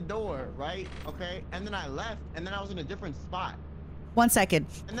went in the door, right? Okay, and then I left, and then I was in a different spot. 1 second.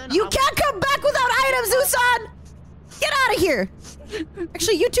 And then You can't come back without items, Usan! Get out of here!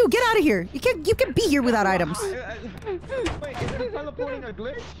 Actually, you two, get out of here. You can be here without items. Wait, is the teleporting a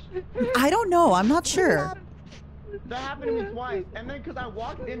glitch? I don't know. I'm not sure. That happened to me twice, and then because I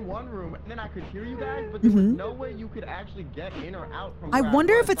walked in one room, and then I could hear you guys, but there was no way you could actually get in or out from I where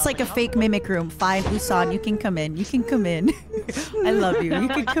wonder was. if it's like a fake mimic room. Fine, Usan, you can come in. You can come in. I love you. You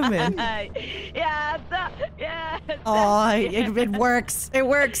can come in. Yeah. Oh, it works. It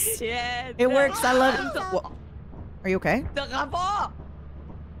works. Yes. It works. I love it. Well, are you okay? Dacapo!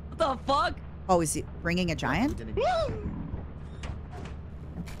 What the fuck? Oh, is he bringing a giant?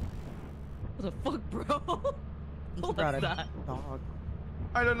 What the fuck, bro? He What brought was a that? dog.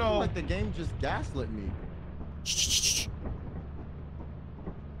 I don't know. Like the game just gaslit me. Shh.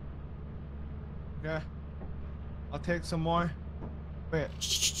 Yeah. I'll take some more. Wait.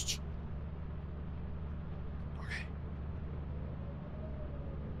 Shh. Okay.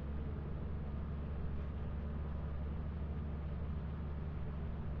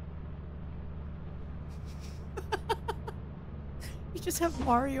 You just have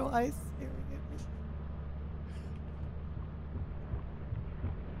Mario eyes staring at me.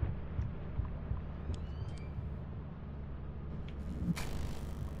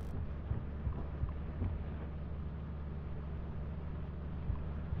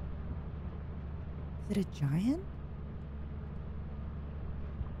 Is it a giant?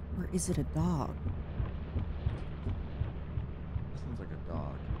 Or is it a dog? Sounds like a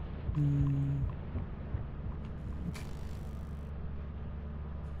dog.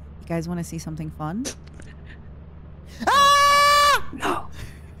 You guys want to see something fun? Ah! No.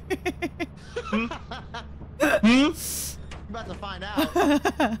 You about to find out.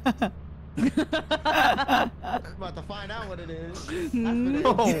 You about to find out what it is.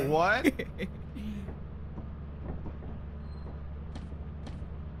 Oh, what?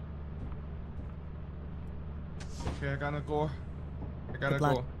 Okay, I gotta go. Good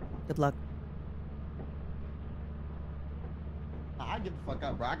luck. Good luck. I give the fuck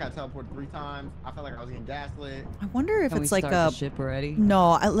up, bro. I got teleported 3 times. I felt like I was getting gaslit. I wonder if Can it's we like start a the ship already?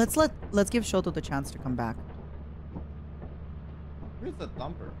 No. Let's give Shoto the chance to come back. Where's the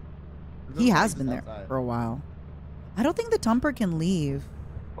thumper? He has been there for a while. I don't think the Thumper can leave.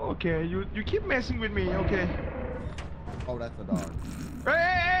 Okay, you keep messing with me, okay. Oh, that's the dog.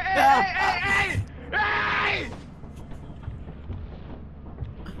 Hey!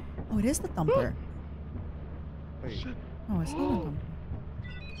 Oh, it is the thumper. Wait. Oh, it's not a thumper.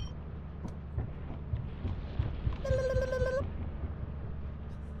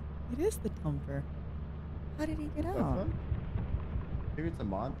 It is the thumper. How did he get What the out? fuck? Maybe it's a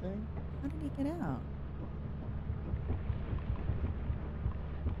mod thing? How did he get out?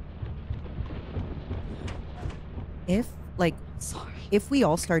 If, like, Sorry. if we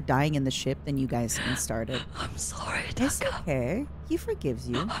all start dying in the ship, then you guys can start it. I'm sorry, It's Daca. okay. He forgives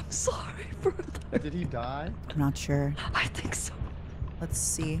you. I'm sorry, brother. Did he die? I'm not sure. I think so. Let's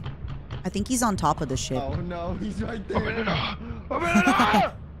see. I think he's on top of the ship. Oh no, he's right there.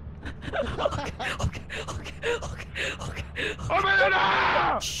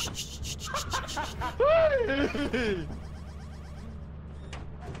 Shh, shh, shh, shh, shh, shh, shh.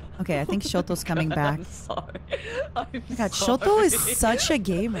 Okay, I think Shoto's coming back. I'm sorry. I'm Oh my god, sorry. Shoto is such a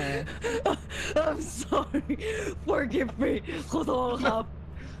gamer. I'm sorry. Forgive me. ขอโทษครับ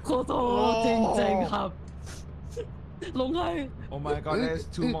ขอโทษจริงๆครับ ลงให้ Oh my god, there's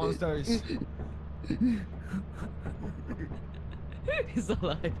 2 monsters. He's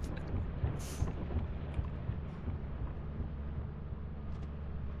alive.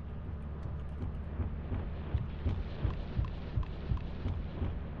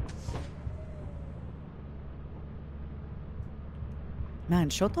 Man,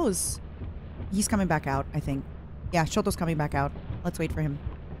 Shoto's... He's coming back out, I think. Yeah, Shoto's coming back out. Let's wait for him.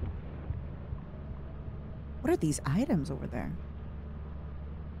 What are these items over there?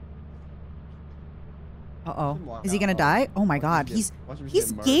 Uh-oh. Is he gonna die? Oh my god, he's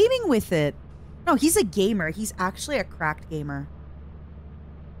gaming with it. No, he's a gamer. He's actually a cracked gamer.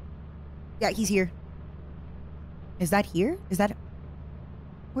 Yeah, he's here. Is that here? Is that...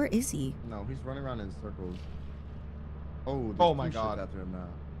 Where is he? No, he's running around in circles. Oh, there's Oh my two ships God. after him now.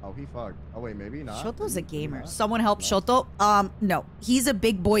 Oh, he fucked. Oh wait, maybe not. Shoto's a Maybe gamer. not. Someone help No. Shoto? No. He's a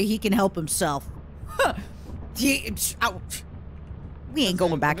big boy. He can help himself. Ouch. We ain't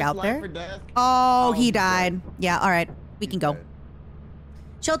going Listen, back if it's out life there. or death, Oh, he he's dead. died. Yeah, all right. We he's can go. dead.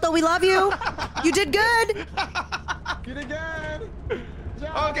 Shoto, we love you. You did good. Get again.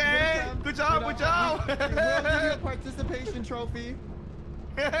 Job, Okay, good job, good job. We will give you a participation trophy.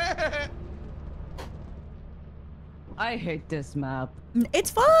 I hate this map. It's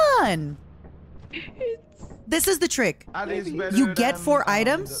fun. It's... This is the trick. That is better You get than, 4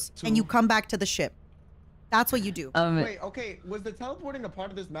 items the and you 2. come back to the ship. That's what you do. Wait, okay. Was the teleporting a part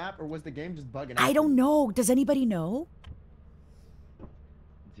of this map, or was the game just bugging out? I don't know. Does anybody know?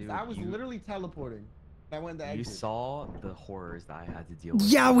 Dude, I was you, literally teleporting. I went to you exit. saw the horrors that I had to deal with.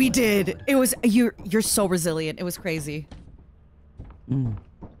 Yeah, we Oh my did. God. It was you're so resilient. It was crazy.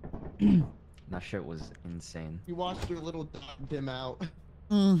 That shit was insane. You watched your little dot dim out.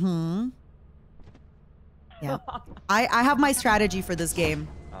 Mm-hmm. Yeah. I have my strategy for this game.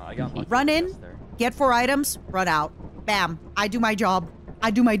 I got lucky Run with in, this there. get 4 items, run out. Bam. I do my job.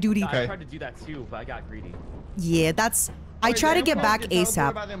 I do my duty. I tried to do that too, but I got greedy. Yeah, that's... I Wait, try to did get anyone back get teleported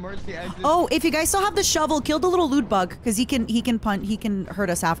ASAP. by the emergency exit? Oh, if you guys still have the shovel, kill the little loot bug, because he can hurt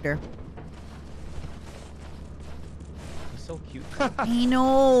us after. He's so cute. I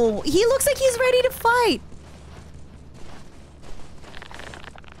know. He looks like he's ready to fight.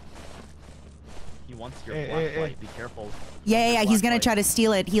 He wants your Hey, black hey, hey. light. Be careful. Yeah. He's gonna try to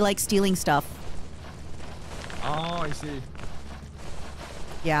steal it. He likes stealing stuff. Oh, I see.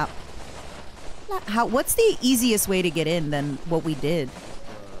 Yeah. What's the easiest way to get in than what we did?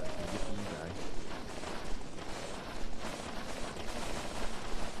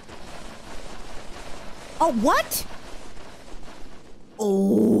 Oh, what?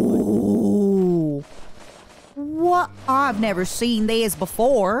 Oh. What? I've never seen this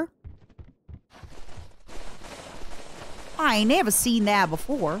before. I ain't never seen that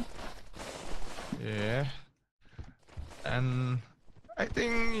before. Yeah. And I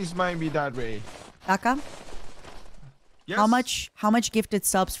think it might be that way. Daka, Yes. how much gifted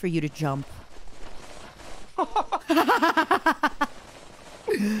subs for you to jump?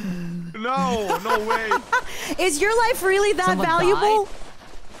 No, no way. Is your life really that Someone valuable? died?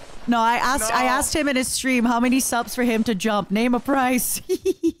 No, I asked him in his stream how many subs for him to jump. Name a price.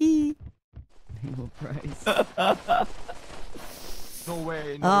 No price. No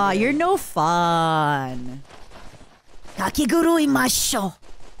way. No Ah, way. you're no fun. Kakiguru imasho.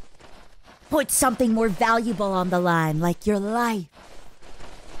 Put something more valuable on the line, like your life.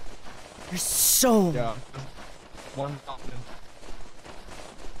 Your soul. Yeah. 1,000.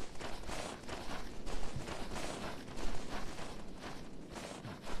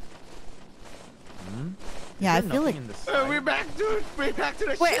 Yeah, I There's feel like. nothing in the side? We're back to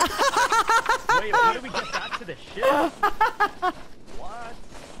the Wait. ship. Wait, how do we get back to the ship? What?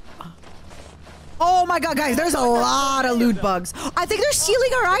 Oh my god, guys, there's a lot of loot bugs. I think they're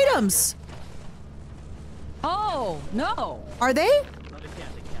stealing our items. Oh, no. Are they? No, they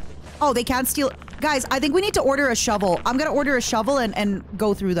can't. Oh, they can't steal. Guys, I think we need to order a shovel. I'm gonna order a shovel and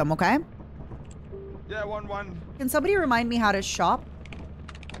go through them, okay? Yeah, one. Can somebody remind me how to shop?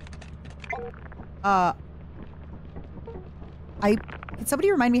 Can somebody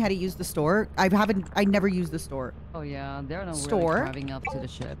remind me how to use the store? I never used the store. Oh, yeah. They're not Store. really driving up to the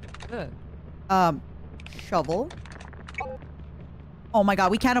ship. Good. Shovel. Oh my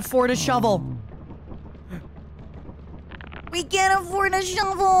god, we can't afford a shovel. We can't afford a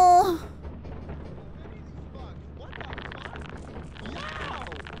shovel.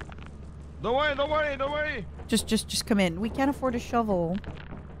 Don't worry. Just come in. We can't afford a shovel.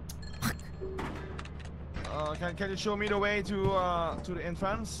 Can you show me the way to the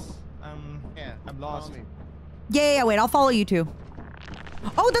entrance? I'm lost. Yeah, wait, I'll follow you two.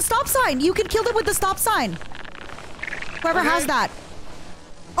 Oh, the stop sign! You can kill them with the stop sign. Whoever has that.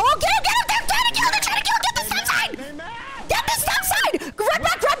 Oh, get him! They're trying to kill! Get the stop sign! Get the stop sign! Run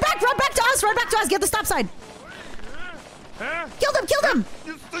back to us! Get the stop sign! Huh? Kill them!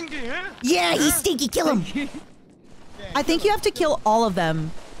 You stinky, huh? Yeah, he's stinky, kill him! I think you have to kill all of them,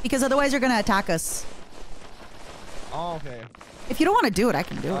 because otherwise they're gonna attack us. Oh, okay. If you don't want to do it, I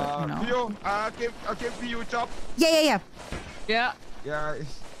can do it, you know. Pio, I'll give you job. Yeah. Yeah. Yeah,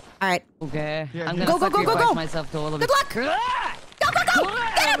 it's... Alright. Okay. Yeah, I'm yeah. gonna Go. sacrifice myself to all of Good it. luck! Go!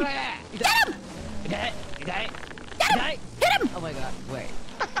 Get him! Hit him! Oh my god,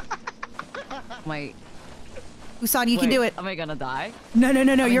 wait. Usan, you can do it. Am I gonna die? No,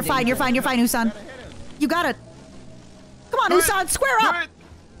 you're in fine, Usan. You got it. Come on, Usan, square up!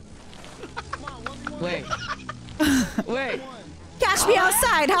 Wait. Wait. Catch me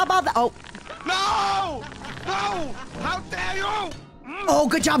outside, how about that? Oh. No! How dare you! Oh,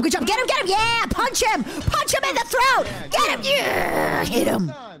 good job. Get him. Yeah, punch him in the throat. Get him. Yeah, hit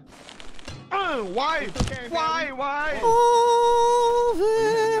him. Why? Why?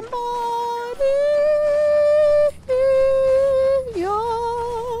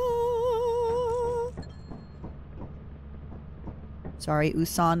 Sorry,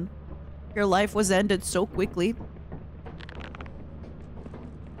 Usan. Your life was ended so quickly.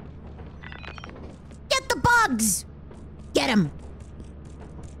 Get the bugs! Get him!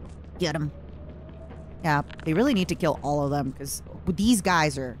 Yeah, they really need to kill all of them because these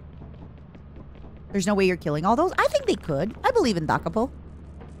guys are... There's no way you're killing all those. I think they could. I believe in Dacapo.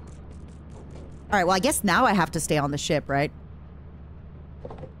 Alright, well, I guess now I have to stay on the ship, right?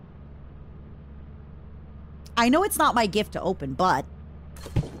 I know it's not my gift to open, but...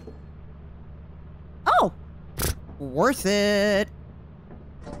 Oh! Worth it.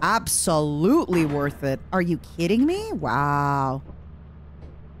 Absolutely worth it. Are you kidding me? Wow.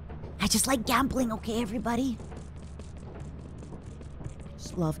 I just like gambling, okay, everybody? I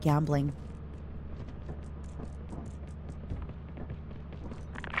just love gambling.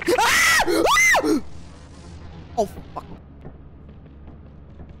 Oh, fuck.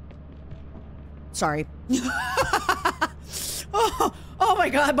 Sorry. Oh my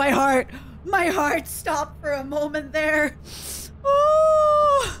god, my heart. My heart stopped for a moment there.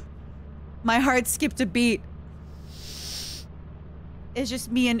 Oh, my heart skipped a beat. It's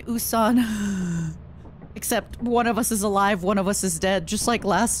just me and Usan. Except one of us is alive, one of us is dead, just like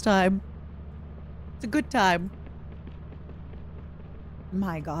last time. It's a good time.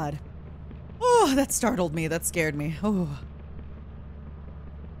 My god. Oh, that startled me. That scared me. Oh.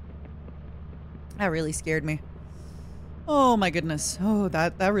 That really scared me. Oh my goodness. Oh,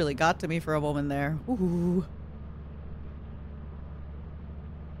 that really got to me for a moment there. Ooh.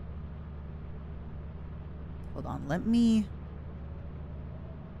 Hold on, let me...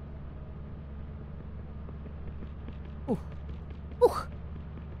 Ooh. Ooh.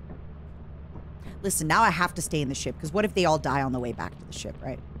 Listen, now I have to stay in the ship, because what if they all die on the way back to the ship,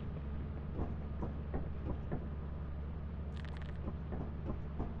 right?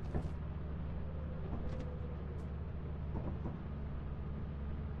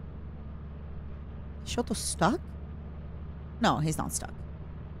 Shoto's stuck? No, he's not stuck.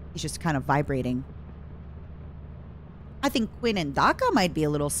 He's just kind of vibrating. I think Quinn and Daca might be a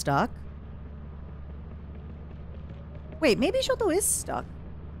little stuck. Wait, maybe Shoto is stuck.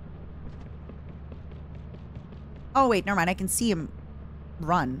 Oh, wait, never mind. I can see him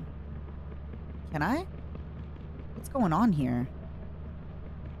run. Can I? What's going on here?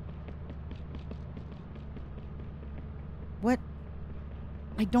 What?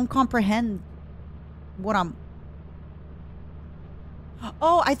 I don't comprehend. What I'm...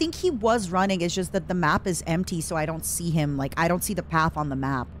 Oh, I think he was running. It's just that the map is empty, so I don't see him. Like, I don't see the path on the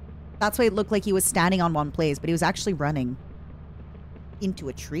map. That's why it looked like he was standing on one place, but he was actually running. Into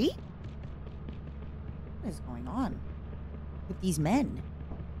a tree? What is going on with these men?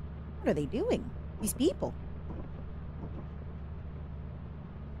 What are they doing? These people?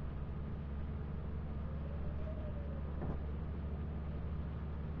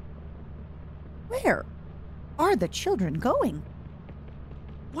 Where are the children going?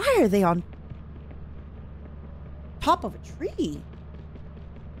 Why are they on top of a tree?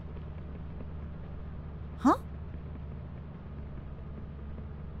 Huh?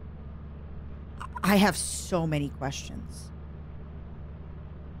 I have so many questions.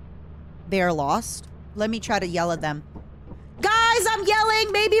 They are lost. Let me try to yell at them. Guys, I'm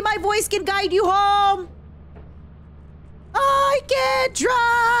yelling. Maybe my voice can guide you home. I can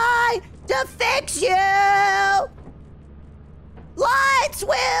try to fix you. Lights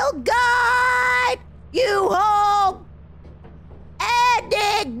will guide you home and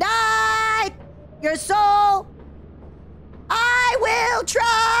ignite your soul. I will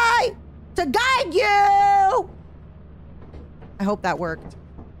try to guide you. I hope that worked.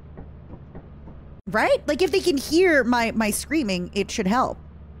 Right? Like, if they can hear my screaming, it should help.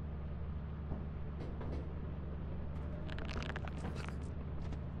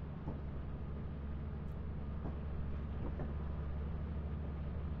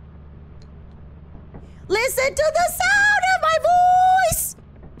 Listen to the sound of my voice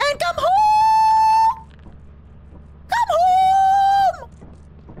and come home. Come home.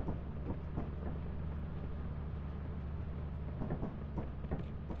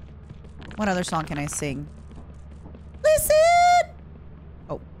 What other song can I sing? Listen.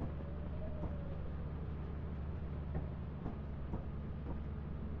 Oh.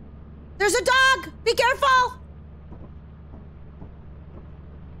 There's a dog. Be careful.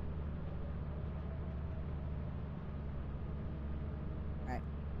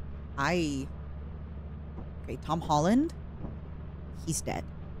 Okay, Tom Holland, he's dead.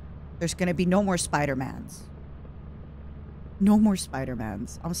 There's gonna be no more Spider-Mans. No more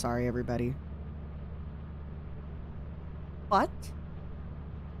Spider-Mans. I'm sorry, everybody. But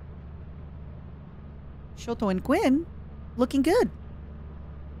Shoto and Quinn, looking good.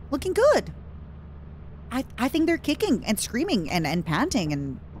 Looking good. I think they're kicking and screaming and panting,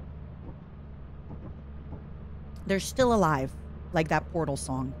 and they're still alive, like that Portal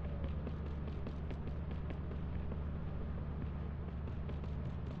song.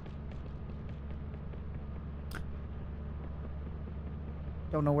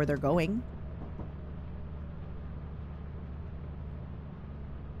 Don't know where they're going.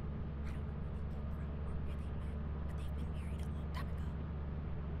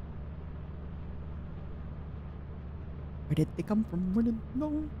 Where did they come from? Where did they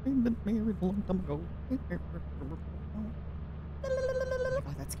go? They've been married a long time ago.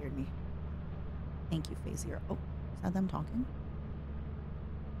 Oh, that scared me. Thank you, Phase Zero. Oh, is that them talking?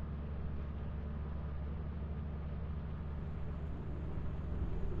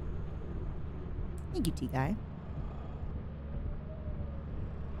 Thank you, T-Guy.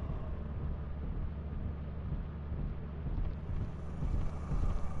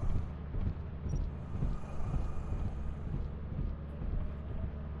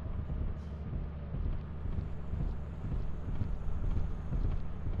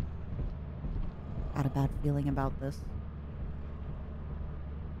 Got a bad feeling about this.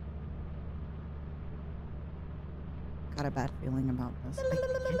 Got a bad feeling about this. I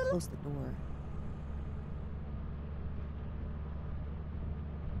can't close the door.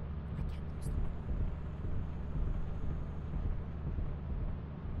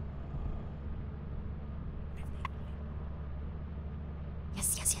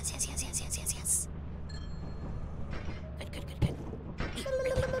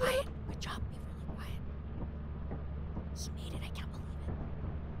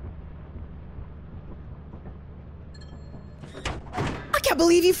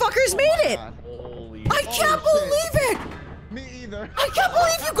 Believe you fuckers made it! I can't believe it! Me either. I can't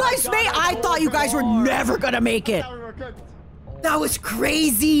believe you guys made it! I thought you guys were never gonna make it! That was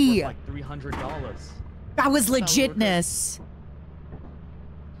crazy! Like $300. That was legitness.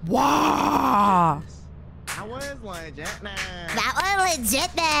 Wow! That was legitness. That was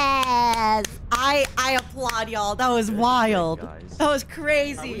legitness. I applaud y'all. That was wild. Guys. That was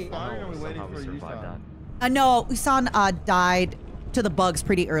crazy. Finally waiting Somehow we for you, survived son. that. No, Usan died to the bugs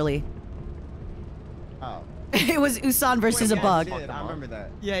pretty early. Oh. It was Usan versus a Wait, bug. yeah, shit, I remember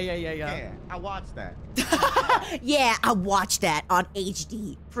that. Yeah. Yeah, I watched that. Yeah, I watched that on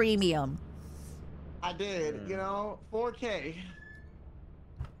HD Premium. I did. You know, 4K.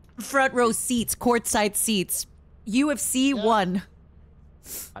 Front row seats, courtside seats. UFC 1.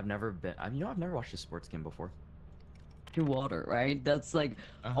 I've never been. I've never watched a sports game before. To water, right? That's like,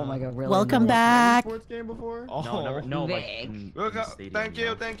 oh my god, really? Welcome no. back. Sports game before? Oh. No, never. No, like Vic. in Welcome. the stadium, Thank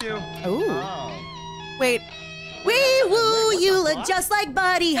you, thank you. Ooh. Oh. Wait. Wee woo, you look just like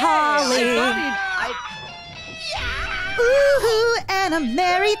Buddy Holly. Ooh, and I'm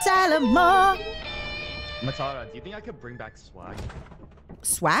Mary Tyler Moore. Matara, do you think I could bring back swag?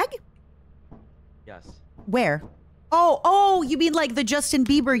 Swag? Yes. Where? Oh, you mean like the Justin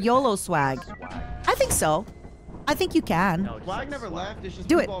Bieber YOLO swag? Swag. I think so. I think you can. No, just Swag like never swag. left. It's just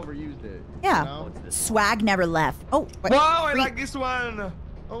Do people overused it. Yeah. You know? What's this? Swag never left. Oh, wait. Wow, I free, like this one.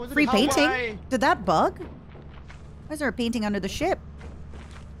 Oh, is it free a painting? Hawaii. Did that bug? Why is there a painting under the ship?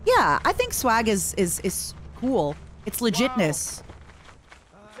 Yeah, I think swag is cool. It's legitness.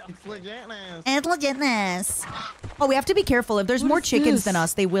 It's legitness. It's legitness. Oh, we have to be careful. If there's What more is chickens this? than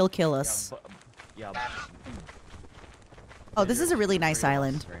us, they will kill Yeah, us. yeah. Oh, this is a really nice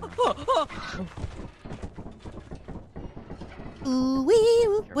island. Ooh, wee,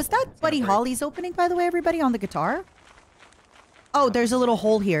 ooh. Was that Buddy Holly's opening, by the way, everybody, on the guitar? Oh, there's a little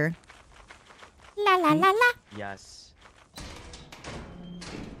hole here. La la la la. Yes.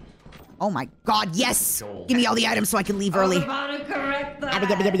 Oh my god, yes! Gold. Give me all the items so I can leave I was early. about to correct that.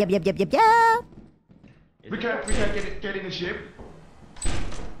 Yeah. We can't get in the ship.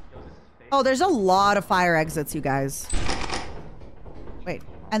 Oh, there's a lot of fire exits, you guys. Wait,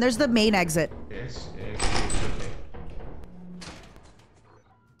 and there's the main exit. Yes, okay.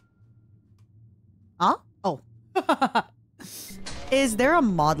 Huh? Oh. Is there a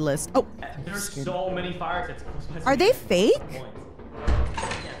mod list? Oh, There's so many fire exits. are they fake? I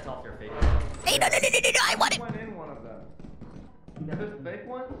can't tell if they're fake. Hey, no, I want it. Went in one of them. Is this fake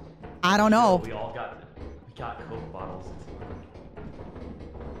one? I don't know. We got Coke bottles.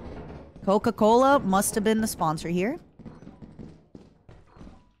 Coca-Cola must have been the sponsor here.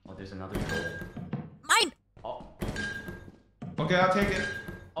 Oh, there's another Coke. Mine! Oh, Okay, I'll take it.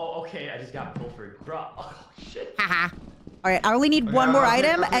 oh, okay. I just got pilfered, bro. Oh shit. Haha. All right, I only need Okay, one more I'll take-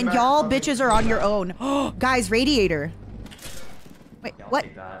 item, I'll take and back- y'all I'll take- bitches are on your own. Oh, guys, radiator. Wait, Yeah, I'll what?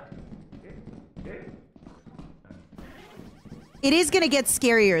 take that. It is gonna get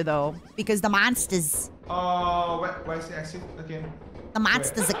scarier though, because the monsters, Where's the exit again? the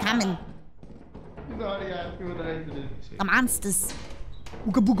monsters are coming. He's already asking what the exit is. The monsters.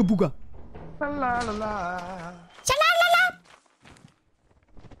 Booga booga booga. La la la la. Cha-la-la-la.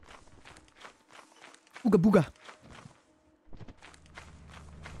 Booga booga.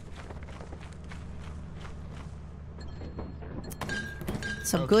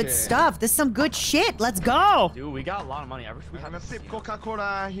 Some good Okay. stuff. This is some good shit. Let's go. Dude, we got a lot of money. I wish we I'm had gonna a sip casino.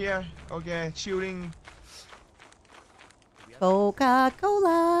 Coca-Cola here. Okay, chilling.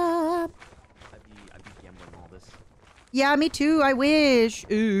 Coca-Cola. I'd be gambling all this. Yeah, me too. I wish.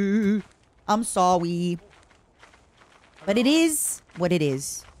 Ooh, I'm sorry. But it is what it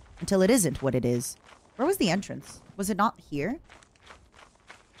is. Until it isn't what it is. Where was the entrance? Was it not here?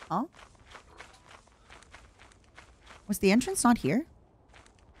 Huh? Was the entrance not here?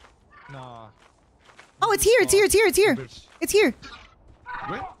 Nah. Oh, it's here. It's here. It's here. It's here. Bitch. It's here.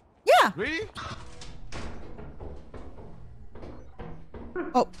 Wait, Yeah. really?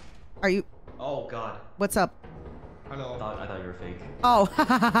 Oh, are you? Oh god. What's up? Hello. I thought you were fake. Oh.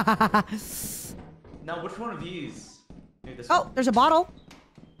 Now, which one of these? Maybe this Oh, one. there's a bottle.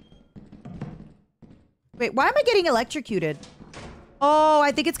 Wait, why am I getting electrocuted? Oh,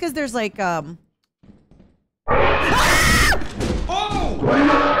 I think it's because there's like,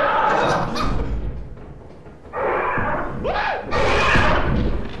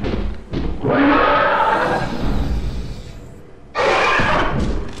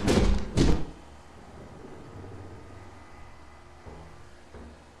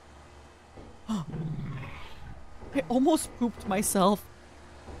 I almost pooped myself.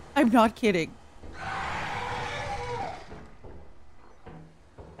 I'm not kidding.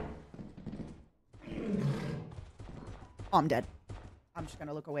 Oh, I'm dead. I'm just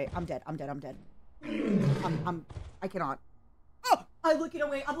gonna look away. I'm dead. I'm dead. I'm dead. I cannot. Oh, I'm looking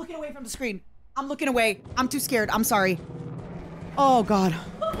away. I'm looking away from the screen. I'm looking away. I'm too scared. I'm sorry. Oh, God.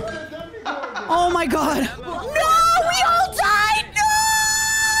 Oh, my God. No, we all died.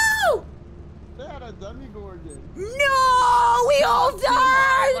 No! They had a dummy gorgon. No, we all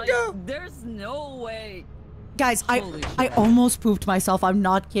died. Like, there's no way. Guys, Holy I shit. almost pooped myself. I'm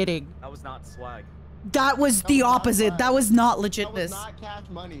not kidding. That was not swag. That was the was not opposite. fun. That was not That legitness. was not cash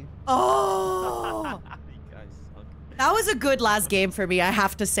money. Oh. You guys suck. That was a good last game for me, I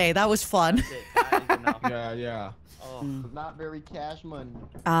have to say. That was fun. That's it. That is the Yeah. Oh, not very cash money.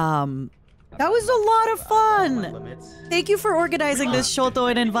 That was a lot of fun. Limits. Thank you for organizing this, Shoto,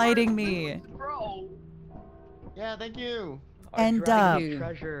 and inviting me. Bro. Yeah, thank you. And, Dragon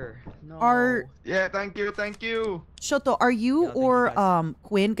treasure. No. Yeah, thank you. Shoto, are you Yeah, thank you, or guys.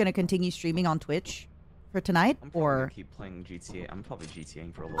 Quinn gonna continue streaming on Twitch for tonight? I'm probably gonna Or keep playing GTA. I'm probably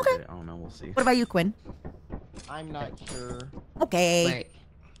GTAing for a little bit. I don't know. We'll see. what about you, Quinn? I'm not sure. Okay. Wait.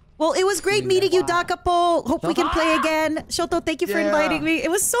 Well, it was great meeting you, Dacapo. Hope we can play again. Shoto, thank you for Yeah. inviting me. It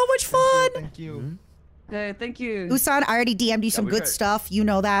was so much fun. Thank you. Okay, thank you. Usan, I already DM'd you some we good tried. stuff. You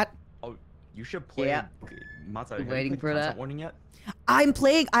know that. Oh, you should play. Yeah. Mata, have you Waiting played for Content that. Warning yet? I'm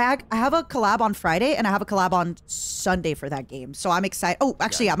playing. I have a collab on Friday and I have a collab on Sunday for that game. So I'm excited. Oh,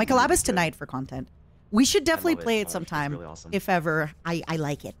 actually, yeah, my it's collab really is good. tonight for content. We should definitely love it. play Oh, it it's sometime really awesome. if ever I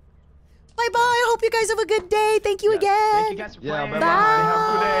like it. Bye bye. Hope you guys have a good day. Thank you again. Thank you guys for Yeah, playing. bye-bye. Have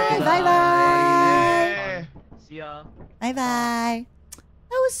a good day. Bye bye. Yeah. See ya. Bye bye.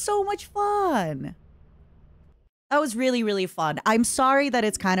 That was so much fun. That was really, really fun. I'm sorry that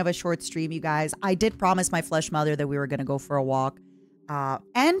it's kind of a short stream, you guys. I did promise my flesh mother that we were going to go for a walk.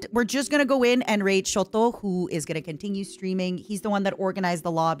 And we're just going to go in and raid Shoto, who is going to continue streaming. He's the one that organized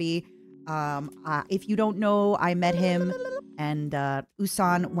the lobby. If you don't know, I met him and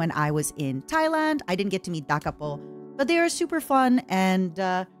Usan when I was in Thailand. I didn't get to meet Dacapo, but they are super fun. And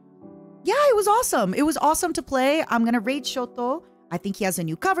yeah, it was awesome. It was awesome to play. I'm going to raid Shoto. I think he has a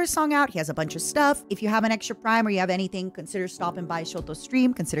new cover song out. He has a bunch of stuff. If you have an extra Prime or you have anything, consider stopping by Shoto's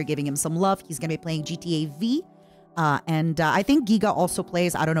stream. Consider giving him some love. He's going to be playing GTA V. And I think Giga also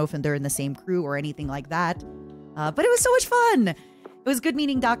plays. I don't know if they're in the same crew or anything like that. But it was so much fun. It was good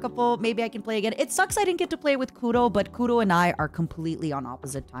meeting Dacapo. Maybe I can play again. It sucks I didn't get to play with Kuro, but Kuro and I are completely on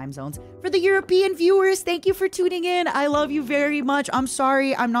opposite time zones. For the European viewers, thank you for tuning in. I love you very much. I'm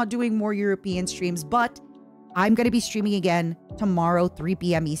sorry I'm not doing more European streams, but I'm going to be streaming again tomorrow, 3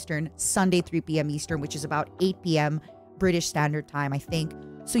 p.m. Eastern, Sunday, 3 p.m. Eastern, which is about 8 p.m. British Standard Time, I think.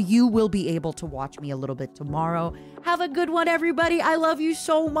 So you will be able to watch me a little bit tomorrow. Have a good one, everybody. I love you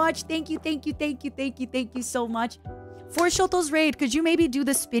so much. Thank you so much. For Shoto's raid, could you maybe do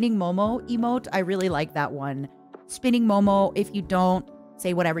the spinning Momo emote? I really like that one. Spinning Momo, if you don't,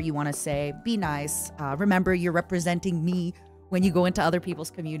 say whatever you want to say. Be nice. Remember, you're representing me when you go into other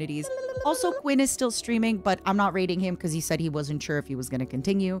people's communities. Also, Quinn is still streaming, but I'm not raiding him because he said he wasn't sure if he was going to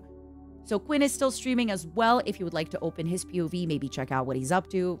continue. So Quinn is still streaming as well. If you would like to open his POV, maybe check out what he's up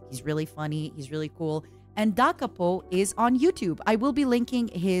to. He's really funny. He's really cool. And Dacapo is on YouTube. I will be linking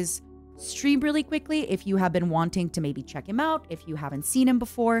his stream really quickly if you have been wanting to maybe check him out, if you haven't seen him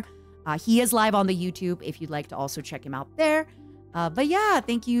before. He is live on the YouTube if you'd like to also check him out there. But yeah,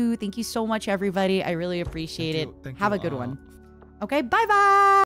 thank you so much, everybody. I really appreciate it. Thank Have you. a good one. Okay, bye-bye.